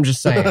it, but I'm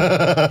just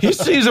saying. He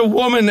sees a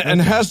woman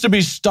and has to be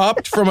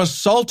stopped from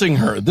assaulting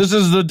her. This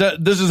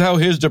is how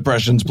his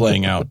depression's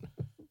playing out.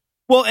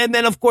 Well, and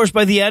then, of course,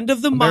 by the end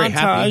of the I'm very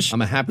happy. montage,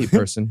 I'm a happy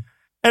person.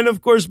 and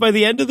of course, by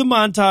the end of the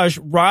montage,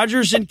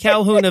 Rogers and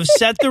Calhoun have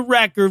set the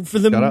record for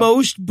the Shut up.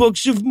 most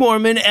Books of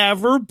Mormon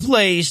ever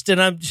placed.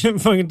 And I'm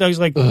fucking Doug's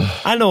like,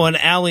 I know an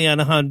alley on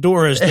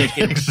Honduras that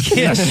can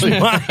kiss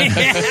my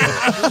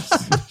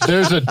ass.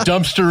 There's a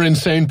dumpster in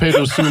San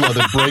Pedro Sula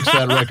that breaks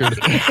that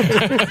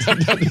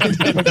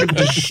record.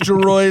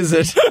 Destroys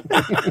it.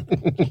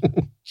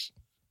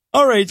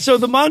 All right, so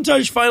the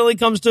montage finally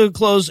comes to a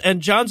close, and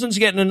Johnson's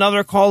getting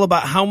another call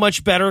about how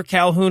much better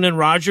Calhoun and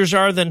Rogers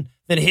are than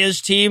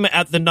his team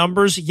at the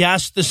numbers.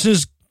 Yes, this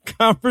is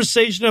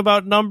conversation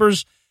about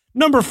numbers.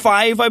 Number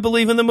 5, I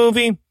believe, in the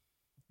movie.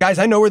 Guys,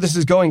 I know where this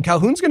is going.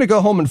 Calhoun's going to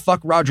go home and fuck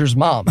Roger's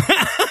mom.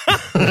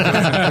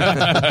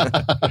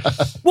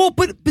 Well,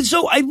 but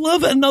so I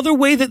love another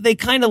way that they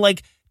kind of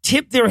like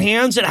tip their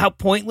hands at how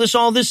pointless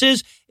all this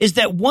is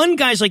that one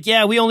guy's like,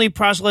 yeah, we only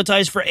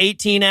proselytized for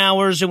 18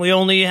 hours and we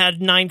only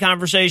had 9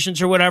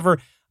 conversations or whatever,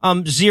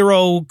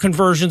 0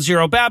 conversions,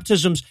 0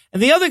 baptisms.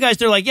 And the other guys,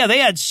 they're like, yeah, they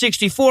had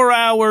 64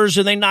 hours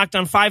and they knocked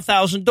on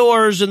 5,000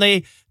 doors and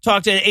they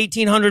talked to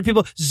 1,800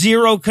 people,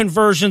 0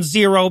 conversions,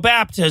 0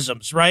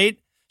 baptisms, right?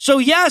 So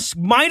yes,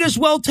 might as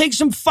well take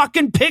some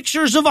fucking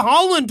pictures of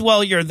Holland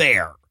while you're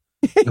there.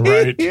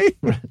 Right.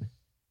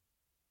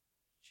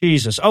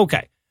 Jesus.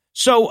 Okay.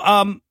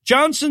 So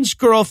Johnson's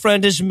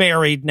girlfriend is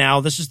married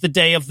now. This is the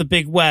day of the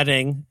big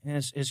wedding.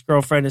 His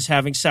girlfriend is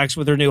having sex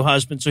with her new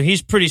husband, so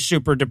he's pretty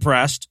super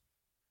depressed.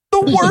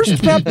 The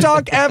worst pep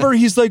talk ever.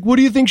 He's like, what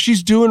do you think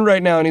she's doing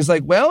right now? And he's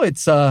like, well,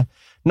 it's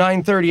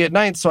 9:30 at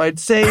night, so I'd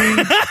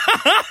say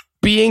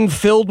being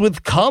filled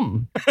with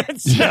cum.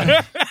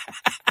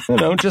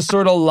 Just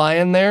sort of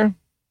lying there.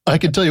 I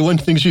can tell you one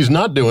thing she's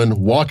not doing,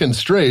 walking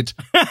straight.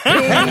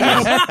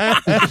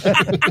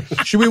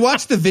 Should we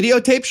watch the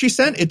videotape she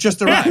sent? It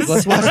just arrived.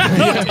 Let's watch the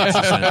videotape she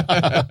sent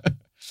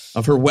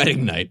of her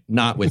wedding night,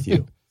 not with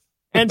you.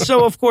 And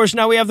so, of course,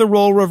 now we have the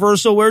role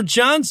reversal where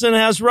Johnson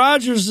has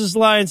Rogers'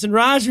 lines and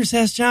Rogers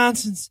has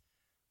Johnson's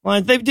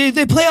lines.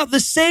 They play out the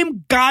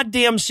same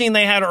goddamn scene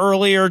they had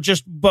earlier,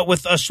 but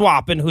with a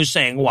swap in who's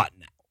saying what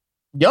now.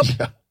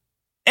 Yep.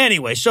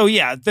 Anyway, so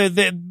yeah,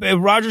 the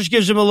Rogers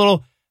gives him a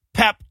little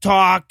pep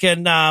talk,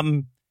 and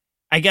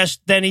I guess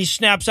then he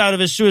snaps out of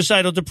his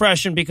suicidal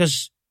depression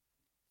because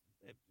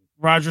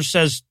Rogers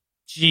says,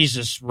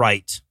 Jesus,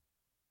 right.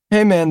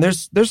 Hey, man,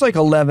 there's like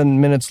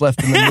 11 minutes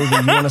left in the movie.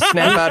 You want to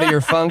snap out of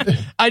your funk?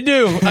 I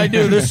do.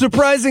 There's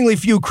surprisingly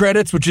few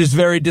credits, which is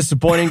very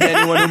disappointing to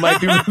anyone who might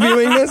be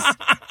reviewing this.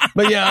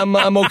 But yeah,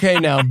 I'm okay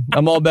now.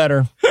 I'm all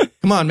better.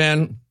 Come on,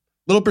 man.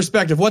 Little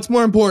perspective. What's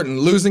more important,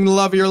 losing the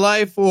love of your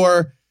life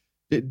or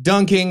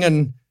dunking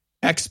an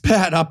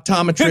expat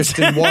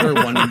optometrist in water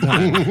one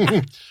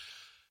time?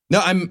 No,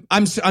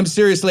 I'm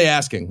seriously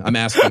asking. I'm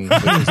asking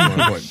which is more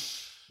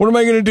important. What am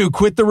I going to do?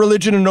 Quit the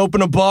religion and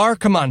open a bar?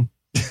 Come on.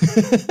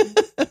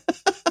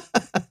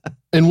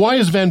 And why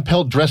is Van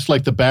Pelt dressed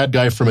like the bad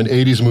guy from an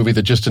 80s movie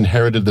that just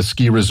inherited the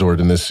ski resort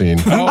in this scene?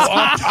 100%.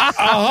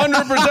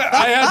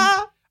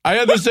 I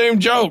had the same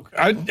joke.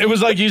 It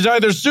was like he's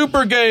either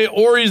super gay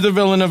or he's the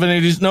villain of an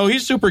 80s. No,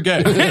 he's super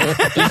gay.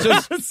 He's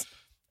just,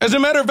 as a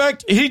matter of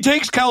fact, he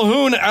takes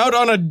Calhoun out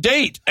on a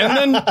date, and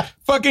then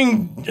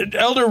fucking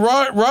Elder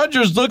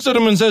Rogers looks at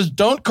him and says,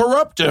 "Don't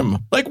corrupt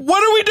him." Like,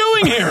 what are we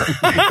doing here?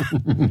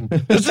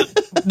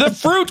 The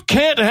fruit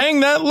can't hang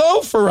that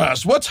low for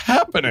us. What's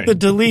happening? The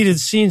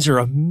deleted scenes are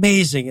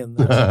amazing in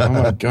this. Oh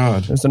my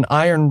God. There's an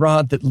iron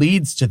rod that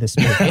leads to this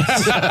movie.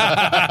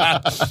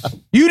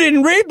 You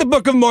didn't read the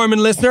Book of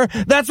Mormon, listener.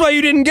 That's why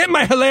you didn't get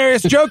my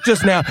hilarious joke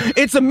just now.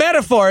 It's a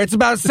metaphor. It's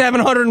about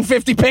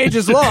 750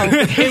 pages long.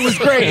 It was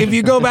great. If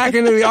you go back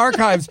into the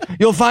archives,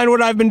 you'll find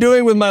what I've been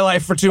doing with my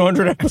life for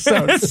 200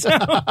 episodes.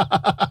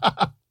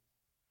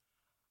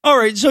 All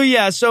right, so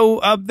yeah,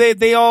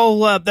 they all.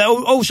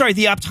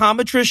 The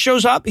optometrist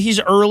shows up.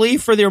 He's early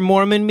for their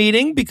Mormon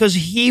meeting because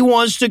he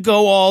wants to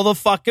go all the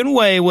fucking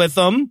way with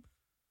them.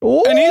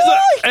 And he's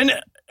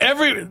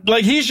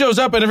he shows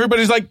up and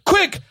everybody's like,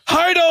 "Quick,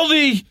 hide all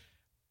the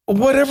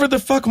whatever the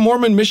fuck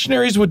Mormon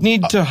missionaries would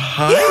need to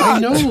hide." I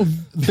know.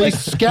 They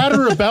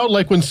scatter about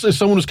like when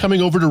someone was coming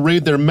over to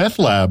raid their meth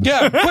lab.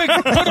 Yeah, quick,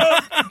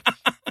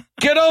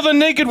 get all the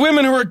naked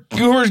women who are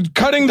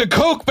cutting the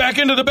coke back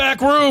into the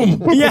back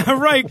room. Yeah,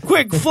 right.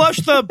 Quick, flush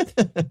them down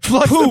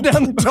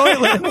the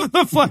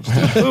toilet. Flush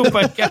the poop,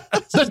 I guess.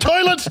 The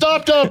toilet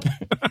stopped up.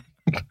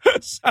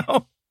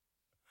 So,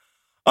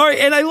 all right,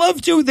 and I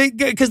love too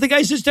because the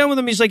guy sits down with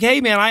him. He's like,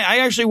 "Hey, man, I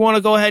actually want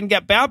to go ahead and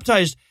get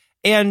baptized."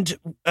 And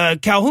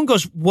Calhoun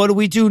goes, "What do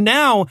we do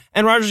now?"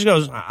 And Rogers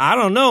goes, "I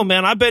don't know,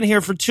 man. I've been here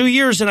for 2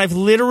 years and I've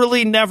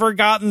literally never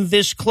gotten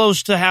this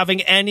close to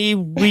having any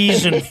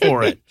reason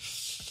for it."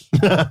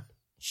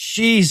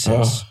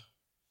 Jesus.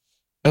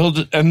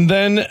 And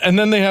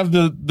then they have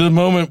the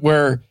moment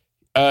where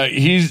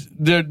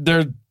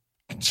they're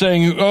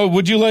saying, "Oh,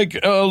 would you like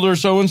Elder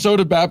so-and-so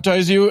to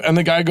baptize you?" And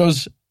the guy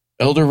goes,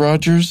 "Elder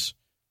Rogers,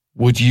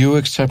 would you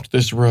accept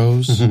this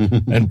rose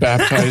and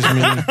baptize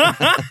me?"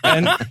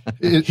 And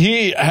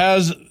he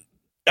has,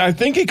 I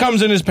think he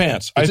comes in his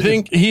pants. I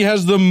think he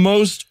has the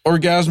most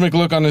orgasmic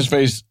look on his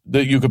face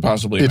that you could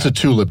possibly imagine. It's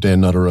a tulip,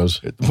 Dan, not a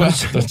rose. Well,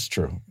 that's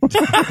true.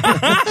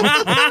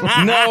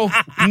 No,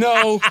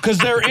 because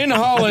they're in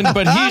Holland,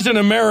 but he's an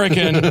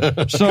American.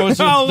 So it's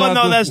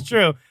that's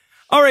true.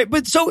 All right,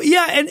 but so,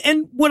 yeah,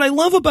 and what I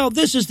love about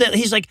this is that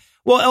he's like,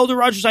 "Well, Elder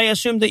Rogers, I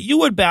assumed that you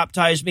would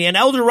baptize me." And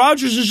Elder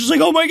Rogers is just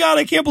like, "Oh my God,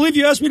 I can't believe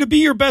you asked me to be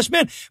your best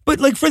man." But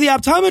like for the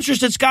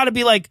optometrist, it's got to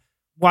be like,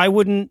 why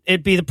wouldn't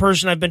it be the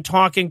person I've been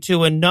talking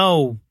to and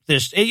know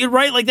this? You're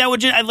right. Like that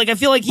would just, I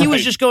feel like he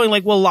was just going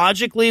like, well,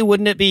 logically,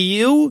 wouldn't it be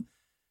you?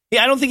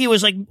 Yeah, I don't think he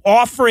was like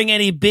offering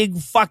any big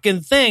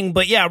fucking thing.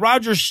 But yeah,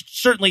 Rogers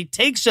certainly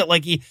takes it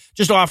like he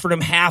just offered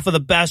him half of the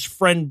best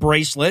friend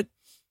bracelet.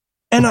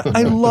 And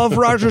I love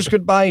Rogers'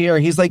 goodbye here.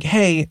 He's like,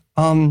 "Hey,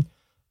 a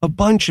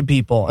bunch of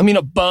people, are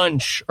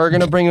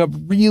going to bring up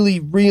really,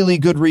 really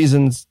good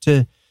reasons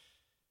to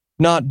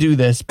not do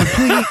this. But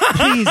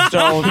please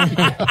don't.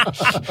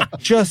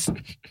 Just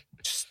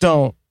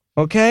don't,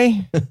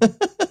 okay?"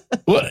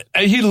 Well,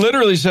 he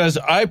literally says,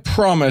 "I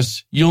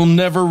promise you'll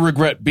never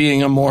regret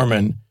being a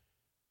Mormon."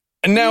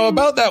 And now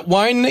about that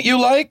wine that you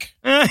like?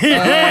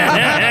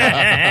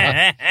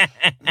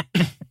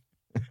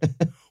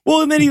 Well,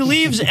 Well, and then he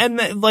leaves,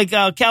 and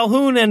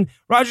Calhoun and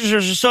Rogers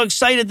are so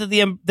excited that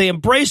they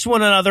embrace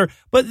one another.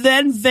 But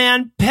then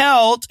Van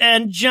Pelt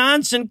and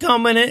Johnson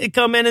come in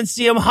and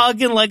see him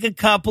hugging like a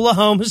couple of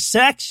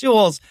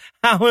homosexuals.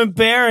 How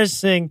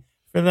embarrassing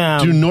for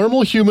them! Do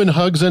normal human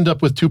hugs end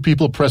up with two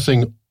people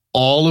pressing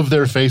all of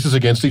their faces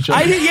against each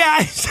other?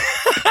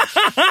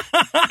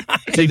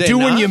 They do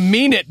when you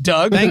mean it,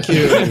 Doug. Thank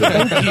you.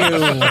 Thank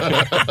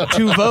you.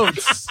 2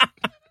 votes.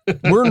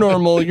 We're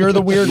normal. You're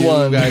the weird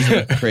one. You guys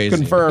are crazy.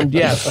 Confirmed.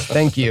 Yes.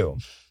 Thank you.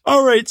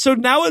 All right, so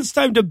now it's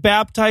time to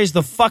baptize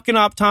the fucking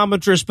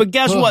optometrist. But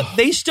guess what?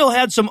 They still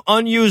had some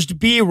unused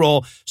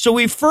B-roll. So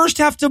we first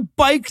have to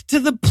bike to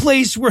the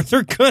place where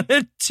they're going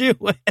to do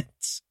it.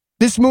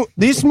 This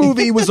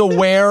movie was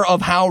aware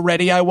of how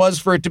ready I was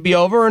for it to be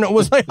over, and it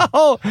was like,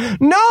 oh,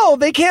 no,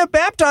 they can't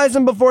baptize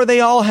them before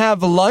they all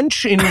have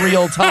lunch in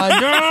real time.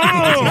 No!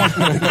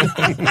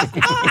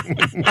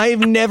 I've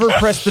never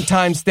pressed the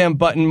timestamp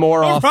button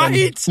more often.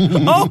 Right?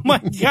 Oh, my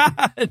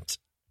God.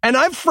 And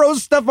I've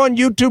froze stuff on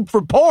YouTube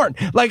for porn.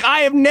 Like,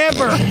 I have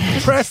never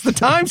pressed the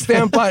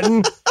timestamp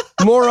button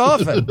more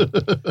often.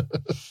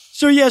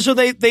 So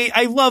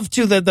I love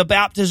too the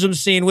baptism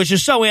scene, which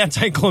is so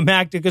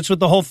anticlimactic. It's what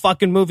the whole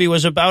fucking movie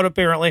was about,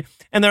 apparently.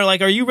 And they're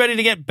like, "Are you ready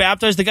to get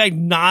baptized?" The guy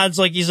nods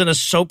like he's in a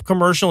soap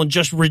commercial and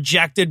just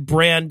rejected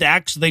Brand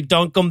X. They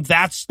dunk him.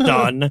 That's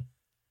done.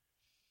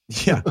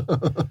 Yeah.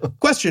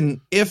 Question: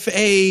 If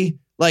a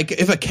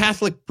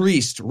Catholic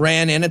priest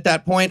ran in at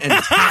that point and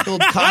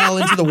tackled Kyle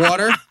into the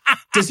water,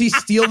 does he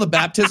steal the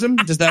baptism?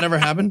 Does that ever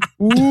happen?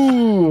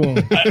 Ooh.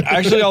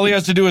 Actually, all he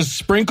has to do is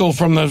sprinkle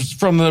from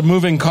the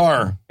moving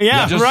car.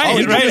 Yeah, right.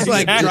 He could right. just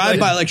drive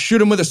by,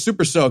 shoot him with a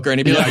super soaker, and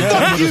he'd be like,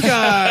 "Fuck you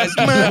guys."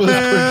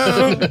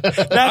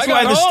 That's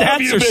why the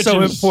stats are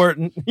so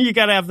important. You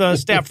got to have the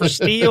stat for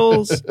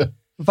steals.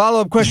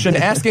 Follow-up question,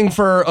 asking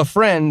for a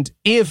friend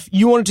if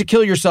you wanted to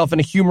kill yourself in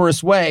a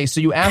humorous way.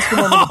 So you ask a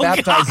woman to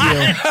baptize you,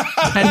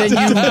 and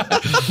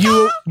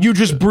then you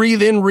just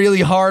breathe in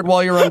really hard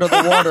while you're under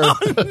the water.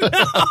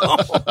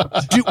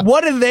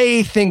 What do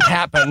they think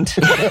happened?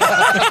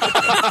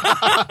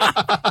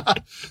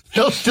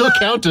 They'll still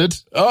count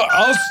it.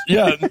 A,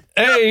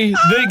 they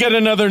get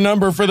another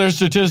number for their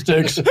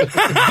statistics.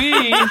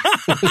 B,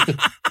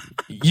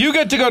 you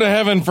get to go to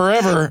heaven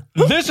forever.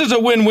 This is a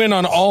win-win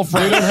on all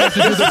fronts. They don't have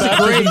to do the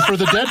baptism for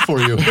the dead for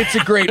you. It's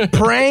a great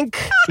prank.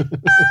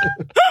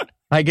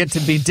 I get to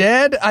be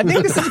dead. I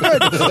think this is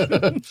good.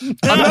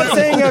 I'm not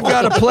saying I've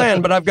got a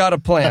plan, but I've got a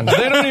plan.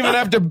 They don't even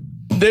have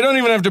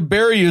to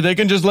bury you. They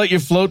can just let you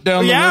float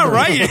down the river. Yeah,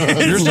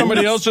 right. You're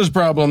somebody else's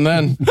problem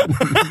then.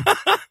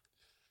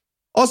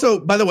 Also,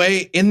 by the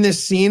way, in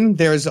this scene,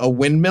 there's a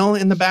windmill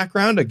in the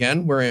background.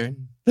 Again, we're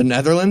in the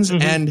Netherlands,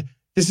 and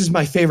this is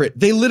my favorite.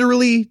 They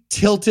literally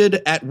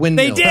tilted at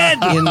windmills. They did.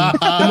 I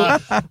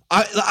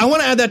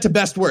want to add that to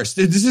best worst.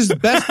 This is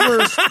best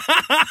worst.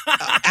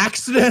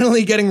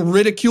 Accidentally getting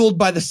ridiculed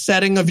by the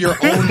setting of your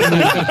own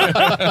movie.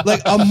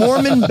 Like a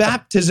Mormon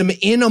baptism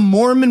in a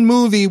Mormon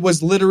movie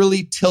was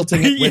literally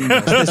tilting at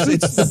windmills.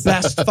 It's the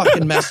best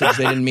fucking message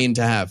they didn't mean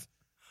to have.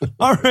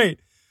 All right.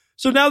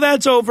 So now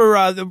that's over.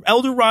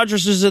 Elder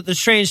Rogers is at the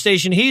train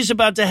station. He's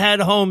about to head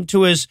home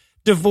to his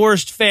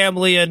divorced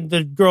family and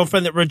the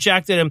girlfriend that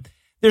rejected him.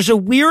 There's a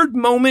weird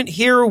moment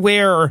here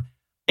where,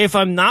 if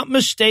I'm not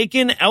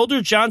mistaken,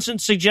 Elder Johnson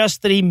suggests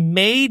that he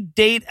may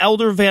date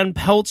Elder Van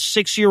Pelt's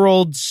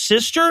 6-year-old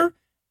sister.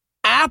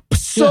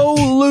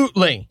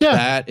 Absolutely. Yeah.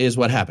 That is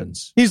what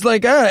happens. He's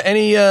like,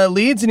 any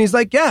leads? And he's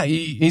like, yeah,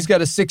 he's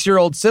got a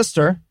 6-year-old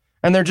sister.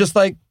 And they're just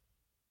like,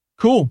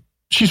 cool.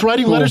 She's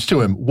writing letters to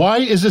him. Why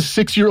is a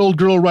 6-year-old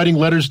girl writing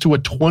letters to a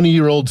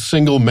 20-year-old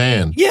single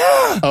man?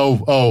 Yeah.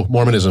 Oh,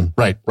 Mormonism.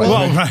 Right.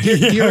 Well, right.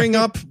 Gearing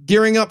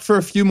up for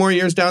a few more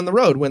years down the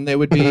road when they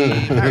would be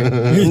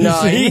married.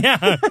 9.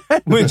 Yeah,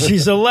 when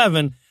she's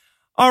 11.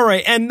 All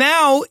right, and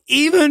now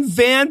even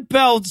Van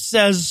Pelt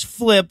says,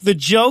 Flip, the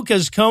joke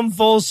has come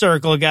full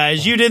circle,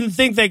 guys. You didn't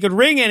think they could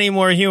wring any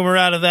more humor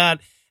out of that,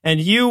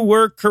 and you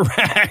were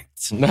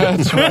correct.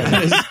 That's right.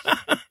 That is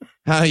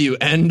how you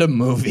end a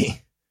movie.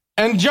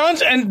 And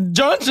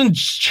Johnson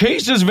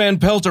chases Van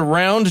Pelt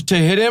around to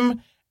hit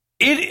him.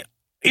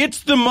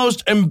 It's the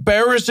most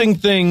embarrassing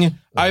thing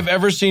I've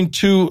ever seen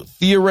two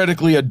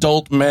theoretically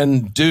adult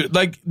men do.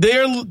 Like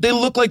they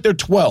look like they're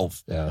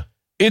 12. Yeah.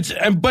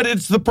 But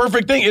it's the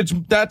perfect thing.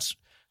 That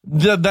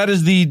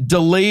is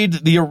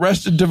the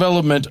arrested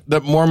development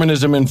that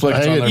Mormonism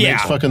inflicts on them. It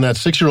makes fucking that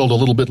 6-year-old a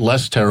little bit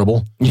less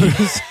terrible.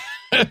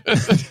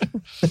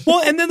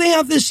 Well, and then they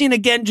have this scene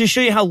again to show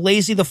you how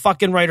lazy the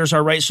fucking writers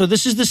are, right? So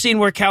this is the scene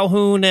where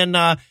Calhoun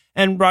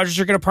and Rogers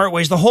are going to part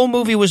ways. The whole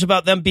movie was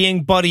about them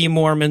being buddy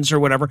Mormons or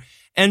whatever.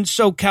 And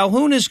so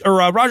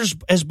Rogers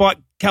has bought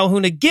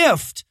Calhoun a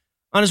gift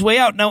on his way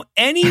out. Now,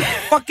 any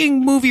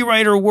fucking movie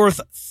writer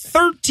worth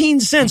 13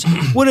 cents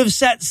would have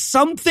set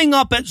something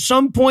up at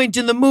some point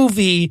in the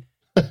movie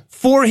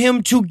for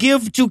him to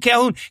give to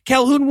Calhoun.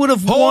 Calhoun would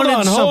have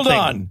wanted something. Hold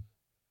on.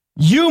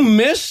 You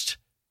missed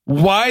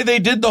why they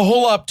did the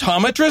whole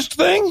optometrist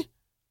thing?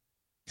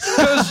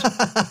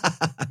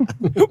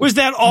 Was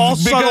that all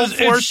subtle Because it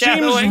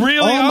foreshadowing? seems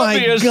really Oh my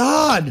obvious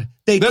God.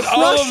 They that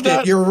all of crushed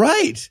that- it. You're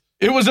right.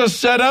 it was a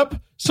setup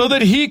so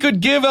that he could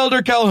give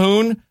Elder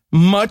Calhoun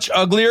much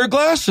uglier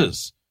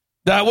glasses.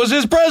 That was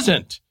his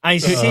present. I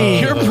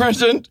see. Your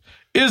present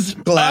is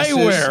Glasses.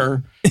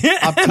 eyewear.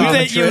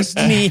 that you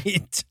Optometrist.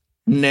 need.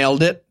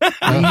 Nailed it.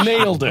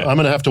 Nailed it. I'm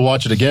going to have to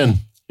watch it again.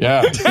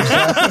 Yeah.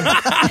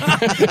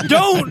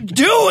 Don't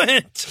do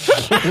it.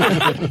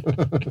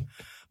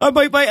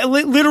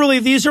 Literally,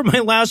 these are my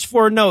last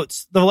 4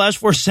 notes. The last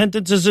 4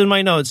 sentences in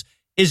my notes.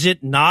 Is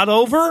it not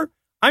over?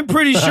 I'm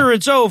pretty sure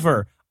it's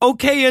over.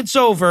 Okay, it's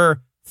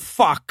over.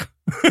 Fuck.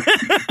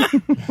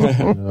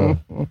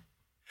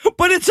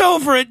 But it's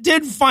over. It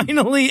did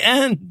finally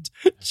end.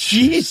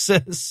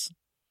 Jesus.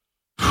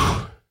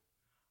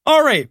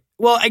 All right.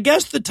 Well, I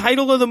guess the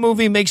title of the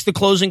movie makes the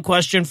closing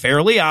question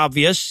fairly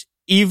obvious,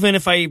 even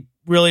if I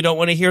really don't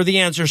want to hear the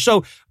answer.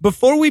 So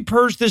before we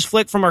purge this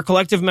flick from our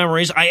collective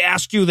memories, I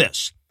ask you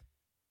this.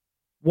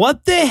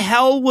 What the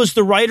hell was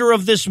the writer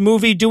of this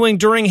movie doing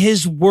during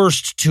his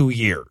worst 2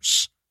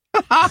 years? He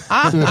was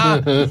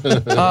a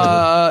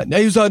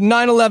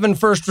 9/11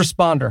 first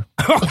responder.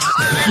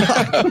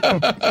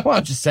 Well,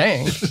 I'm just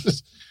saying.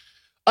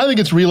 I think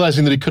it's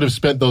realizing that he could have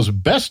spent those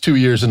best 2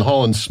 years in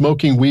Holland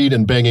smoking weed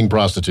and banging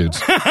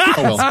prostitutes.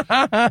 Oh,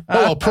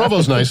 well,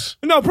 Provo's nice.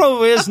 No,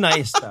 probably is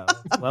nice, though.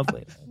 It's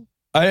lovely.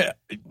 I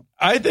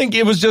think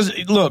it was just,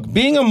 look,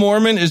 being a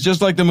Mormon is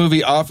just like the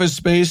movie Office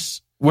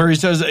Space, where he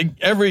says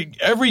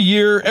every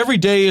year, every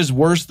day is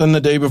worse than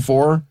the day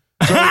before.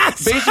 So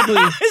basically,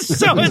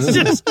 So it's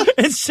just been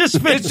it's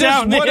just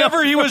downhill.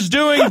 whatever he was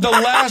doing the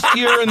last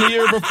year and the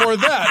year before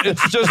that.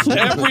 It's just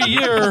every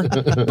year,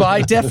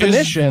 By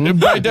definition.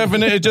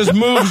 it just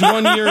moves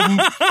 1 year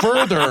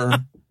further.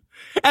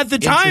 At the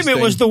time, it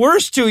Interesting. was the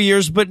worst 2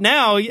 years, but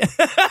now,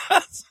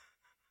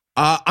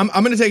 I'm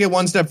going to take it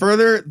one step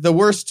further. The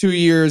worst 2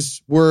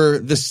 years were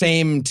the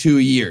same 2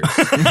 years.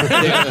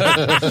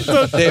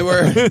 They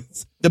were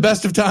the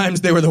best of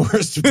times. They were the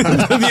worst of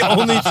times. the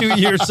only 2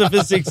 years of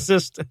his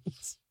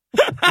existence.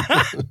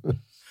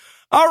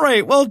 All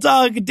right. Well,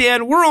 Doug,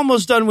 Dan, we're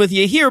almost done with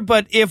you here,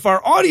 but if our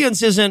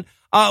audience isn't,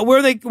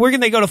 where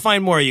can they go to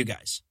find more of you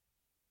guys?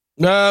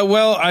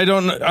 Well, I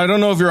don't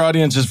know if your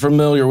audience is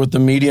familiar with the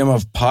medium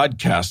of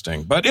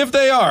podcasting, but if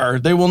they are,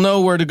 they will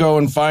know where to go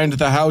and find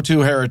the How to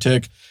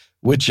Heretic,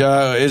 which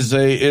is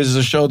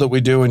a show that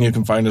we do, and you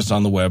can find us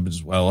on the web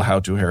as well,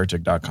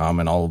 howtoheretic.com,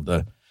 and all of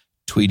the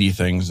tweety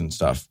things and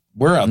stuff.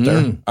 We're out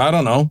there. I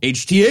don't know.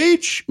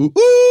 HTH. Ooh,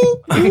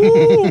 ooh,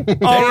 ooh.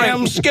 All right.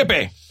 Damn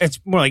Skippy. It's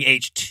more like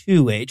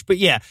H2H, but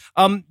yeah.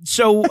 And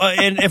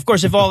of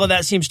course, if all of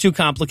that seems too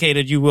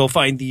complicated, you will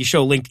find the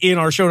show linked in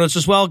our show notes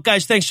as well.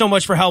 Guys, thanks so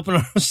much for helping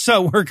us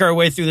work our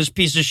way through this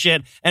piece of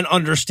shit and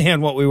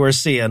understand what we were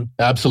seeing.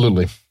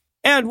 Absolutely.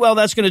 And, well,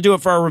 that's going to do it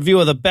for our review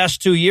of the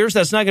best 2 years.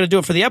 That's not going to do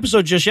it for the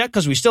episode just yet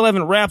because we still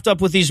haven't wrapped up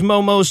with these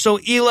momos.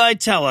 So, Eli,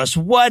 tell us,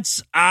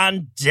 what's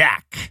on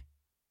deck?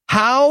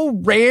 How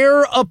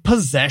rare a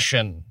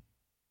possession.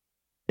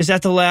 Is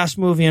that the last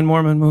movie in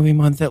Mormon Movie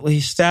Month, at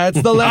least?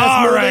 That's the last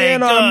All movie right,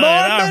 in our good,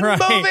 Mormon all right.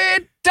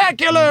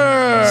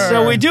 Movie-tacular.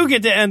 So we do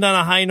get to end on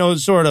a high note,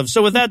 sort of.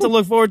 So with that to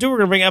look forward to, we're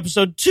going to bring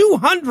episode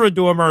 200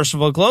 to a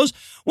merciful close.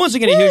 Once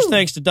again, a huge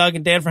thanks to Doug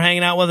and Dan for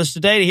hanging out with us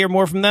today. To hear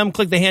more from them,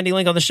 click the handy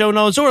link on the show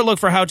notes or look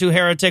for How to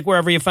Heretic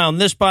wherever you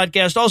found this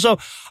podcast. Also,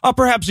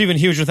 perhaps even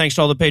huger thanks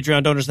to all the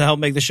Patreon donors that help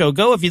make the show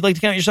go. If you'd like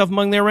to count yourself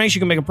among their ranks,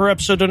 you can make a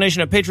per-episode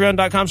donation at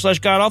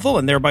patreon.com/godawful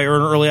and thereby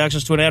earn early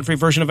access to an ad-free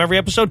version of every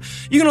episode.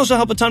 You can also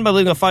help a ton by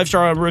leaving a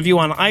 5-star review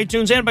on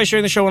iTunes and by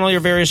sharing the show on all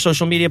your various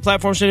social media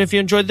platforms. And if you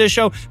enjoyed this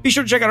show, be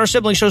sure to check out our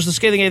sibling shows, The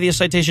Scathing Atheist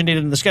Citation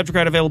Needed and The Skeptic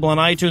Guide, available on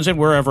iTunes and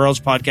wherever else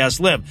podcasts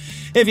live.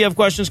 If you have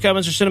questions,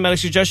 comments, or cinematic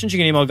suggestions, you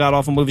can email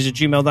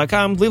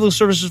godawfulmovies@gmail.com. Legal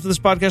services for this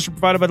podcast are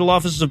provided by the law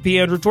offices of P.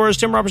 Andrew Torres.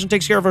 Tim Robertson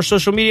takes care of our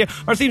social media.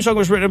 Our theme song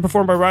was written and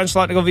performed by Ryan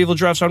Slotnick of Evil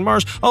Giraffes on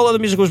Mars. All other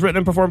music was written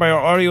and performed by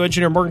our audio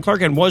engineer Morgan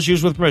Clark and was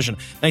used with permission.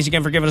 Thanks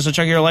again for giving us a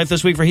chunk of your life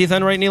this week. For Heath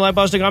Enright and Eli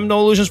Bostic, I'm No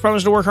Illusions.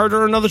 Promise to work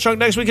harder on another chunk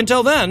next week.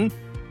 Until then,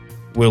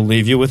 we'll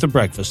leave you with the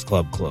Breakfast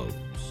Club close.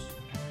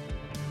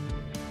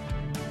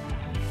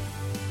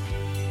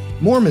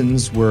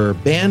 Mormons were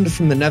banned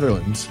from the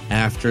Netherlands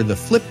after the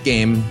flip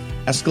game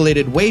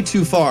escalated way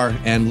too far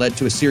and led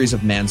to a series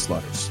of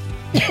manslaughters.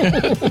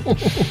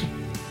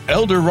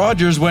 Elder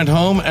Rogers went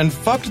home and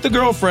fucked the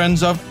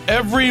girlfriends of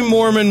every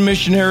Mormon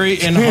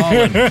missionary in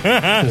Holland.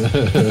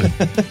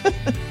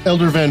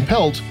 Elder Van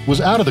Pelt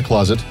was out of the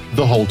closet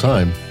the whole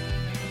time.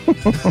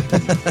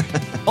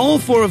 All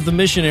 4 of the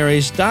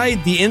missionaries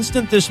died the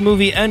instant this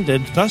movie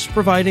ended, thus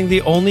providing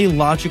the only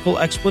logical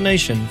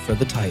explanation for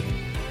the title.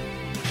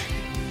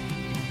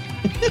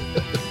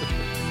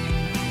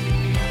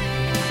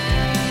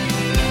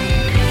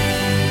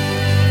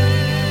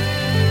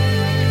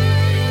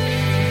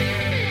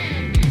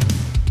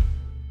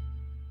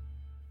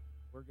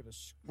 We're going to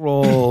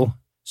scroll,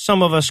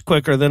 some of us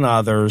quicker than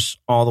others,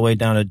 all the way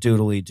down to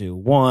Doodly Doo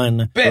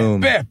 1.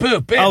 Boom.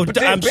 Oh,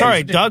 I'm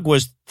sorry. Doug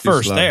was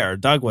first slow. there.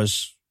 Doug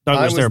was Doug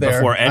I was there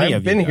before any I've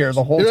of you been here guys.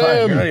 the whole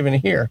time. You're not even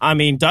here. I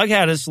mean, Doug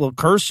had his little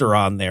cursor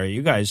on there.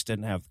 You guys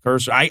didn't have the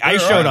cursor. I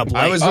showed up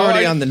late. I was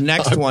already on the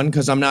next one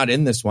because I'm not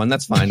in this one.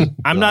 That's fine.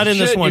 I'm not in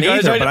this Shit, one you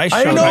guys, either, but I I showed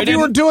didn't know up. if you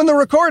were doing the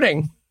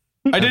recording.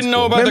 I didn't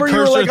know about Remember, the you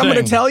were cursor like, I'm going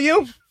thing. to tell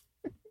you?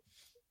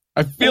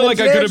 I feel And like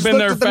I today could I have just been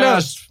there looked at the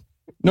fast.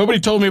 Nobody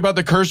told me about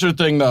the cursor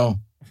thing, though.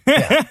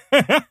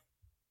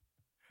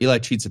 Eli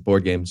cheats at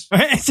board games.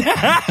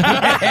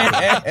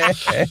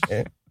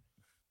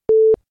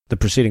 The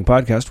preceding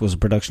podcast was a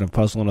production of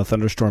Puzzle and a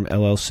Thunderstorm,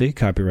 LLC.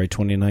 Copyright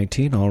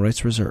 2019. All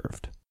rights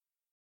reserved.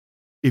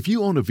 If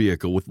you own a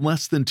vehicle with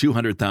less than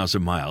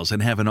 200,000 miles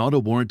and have an auto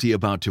warranty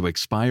about to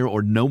expire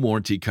or no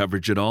warranty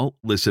coverage at all,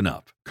 listen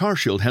up.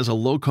 CarShield has a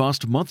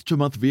low-cost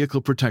month-to-month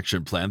vehicle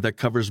protection plan that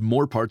covers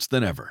more parts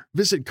than ever.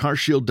 Visit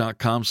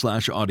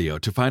carshield.com/audio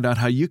to find out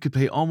how you could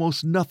pay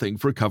almost nothing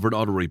for covered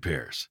auto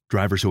repairs.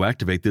 Drivers who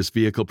activate this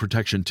vehicle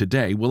protection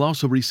today will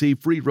also receive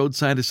free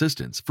roadside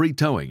assistance, free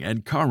towing,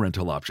 and car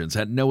rental options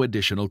at no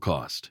additional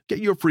cost. Get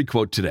your free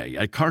quote today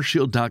at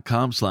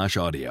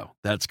carshield.com/audio.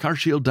 That's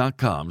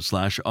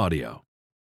carshield.com/audio.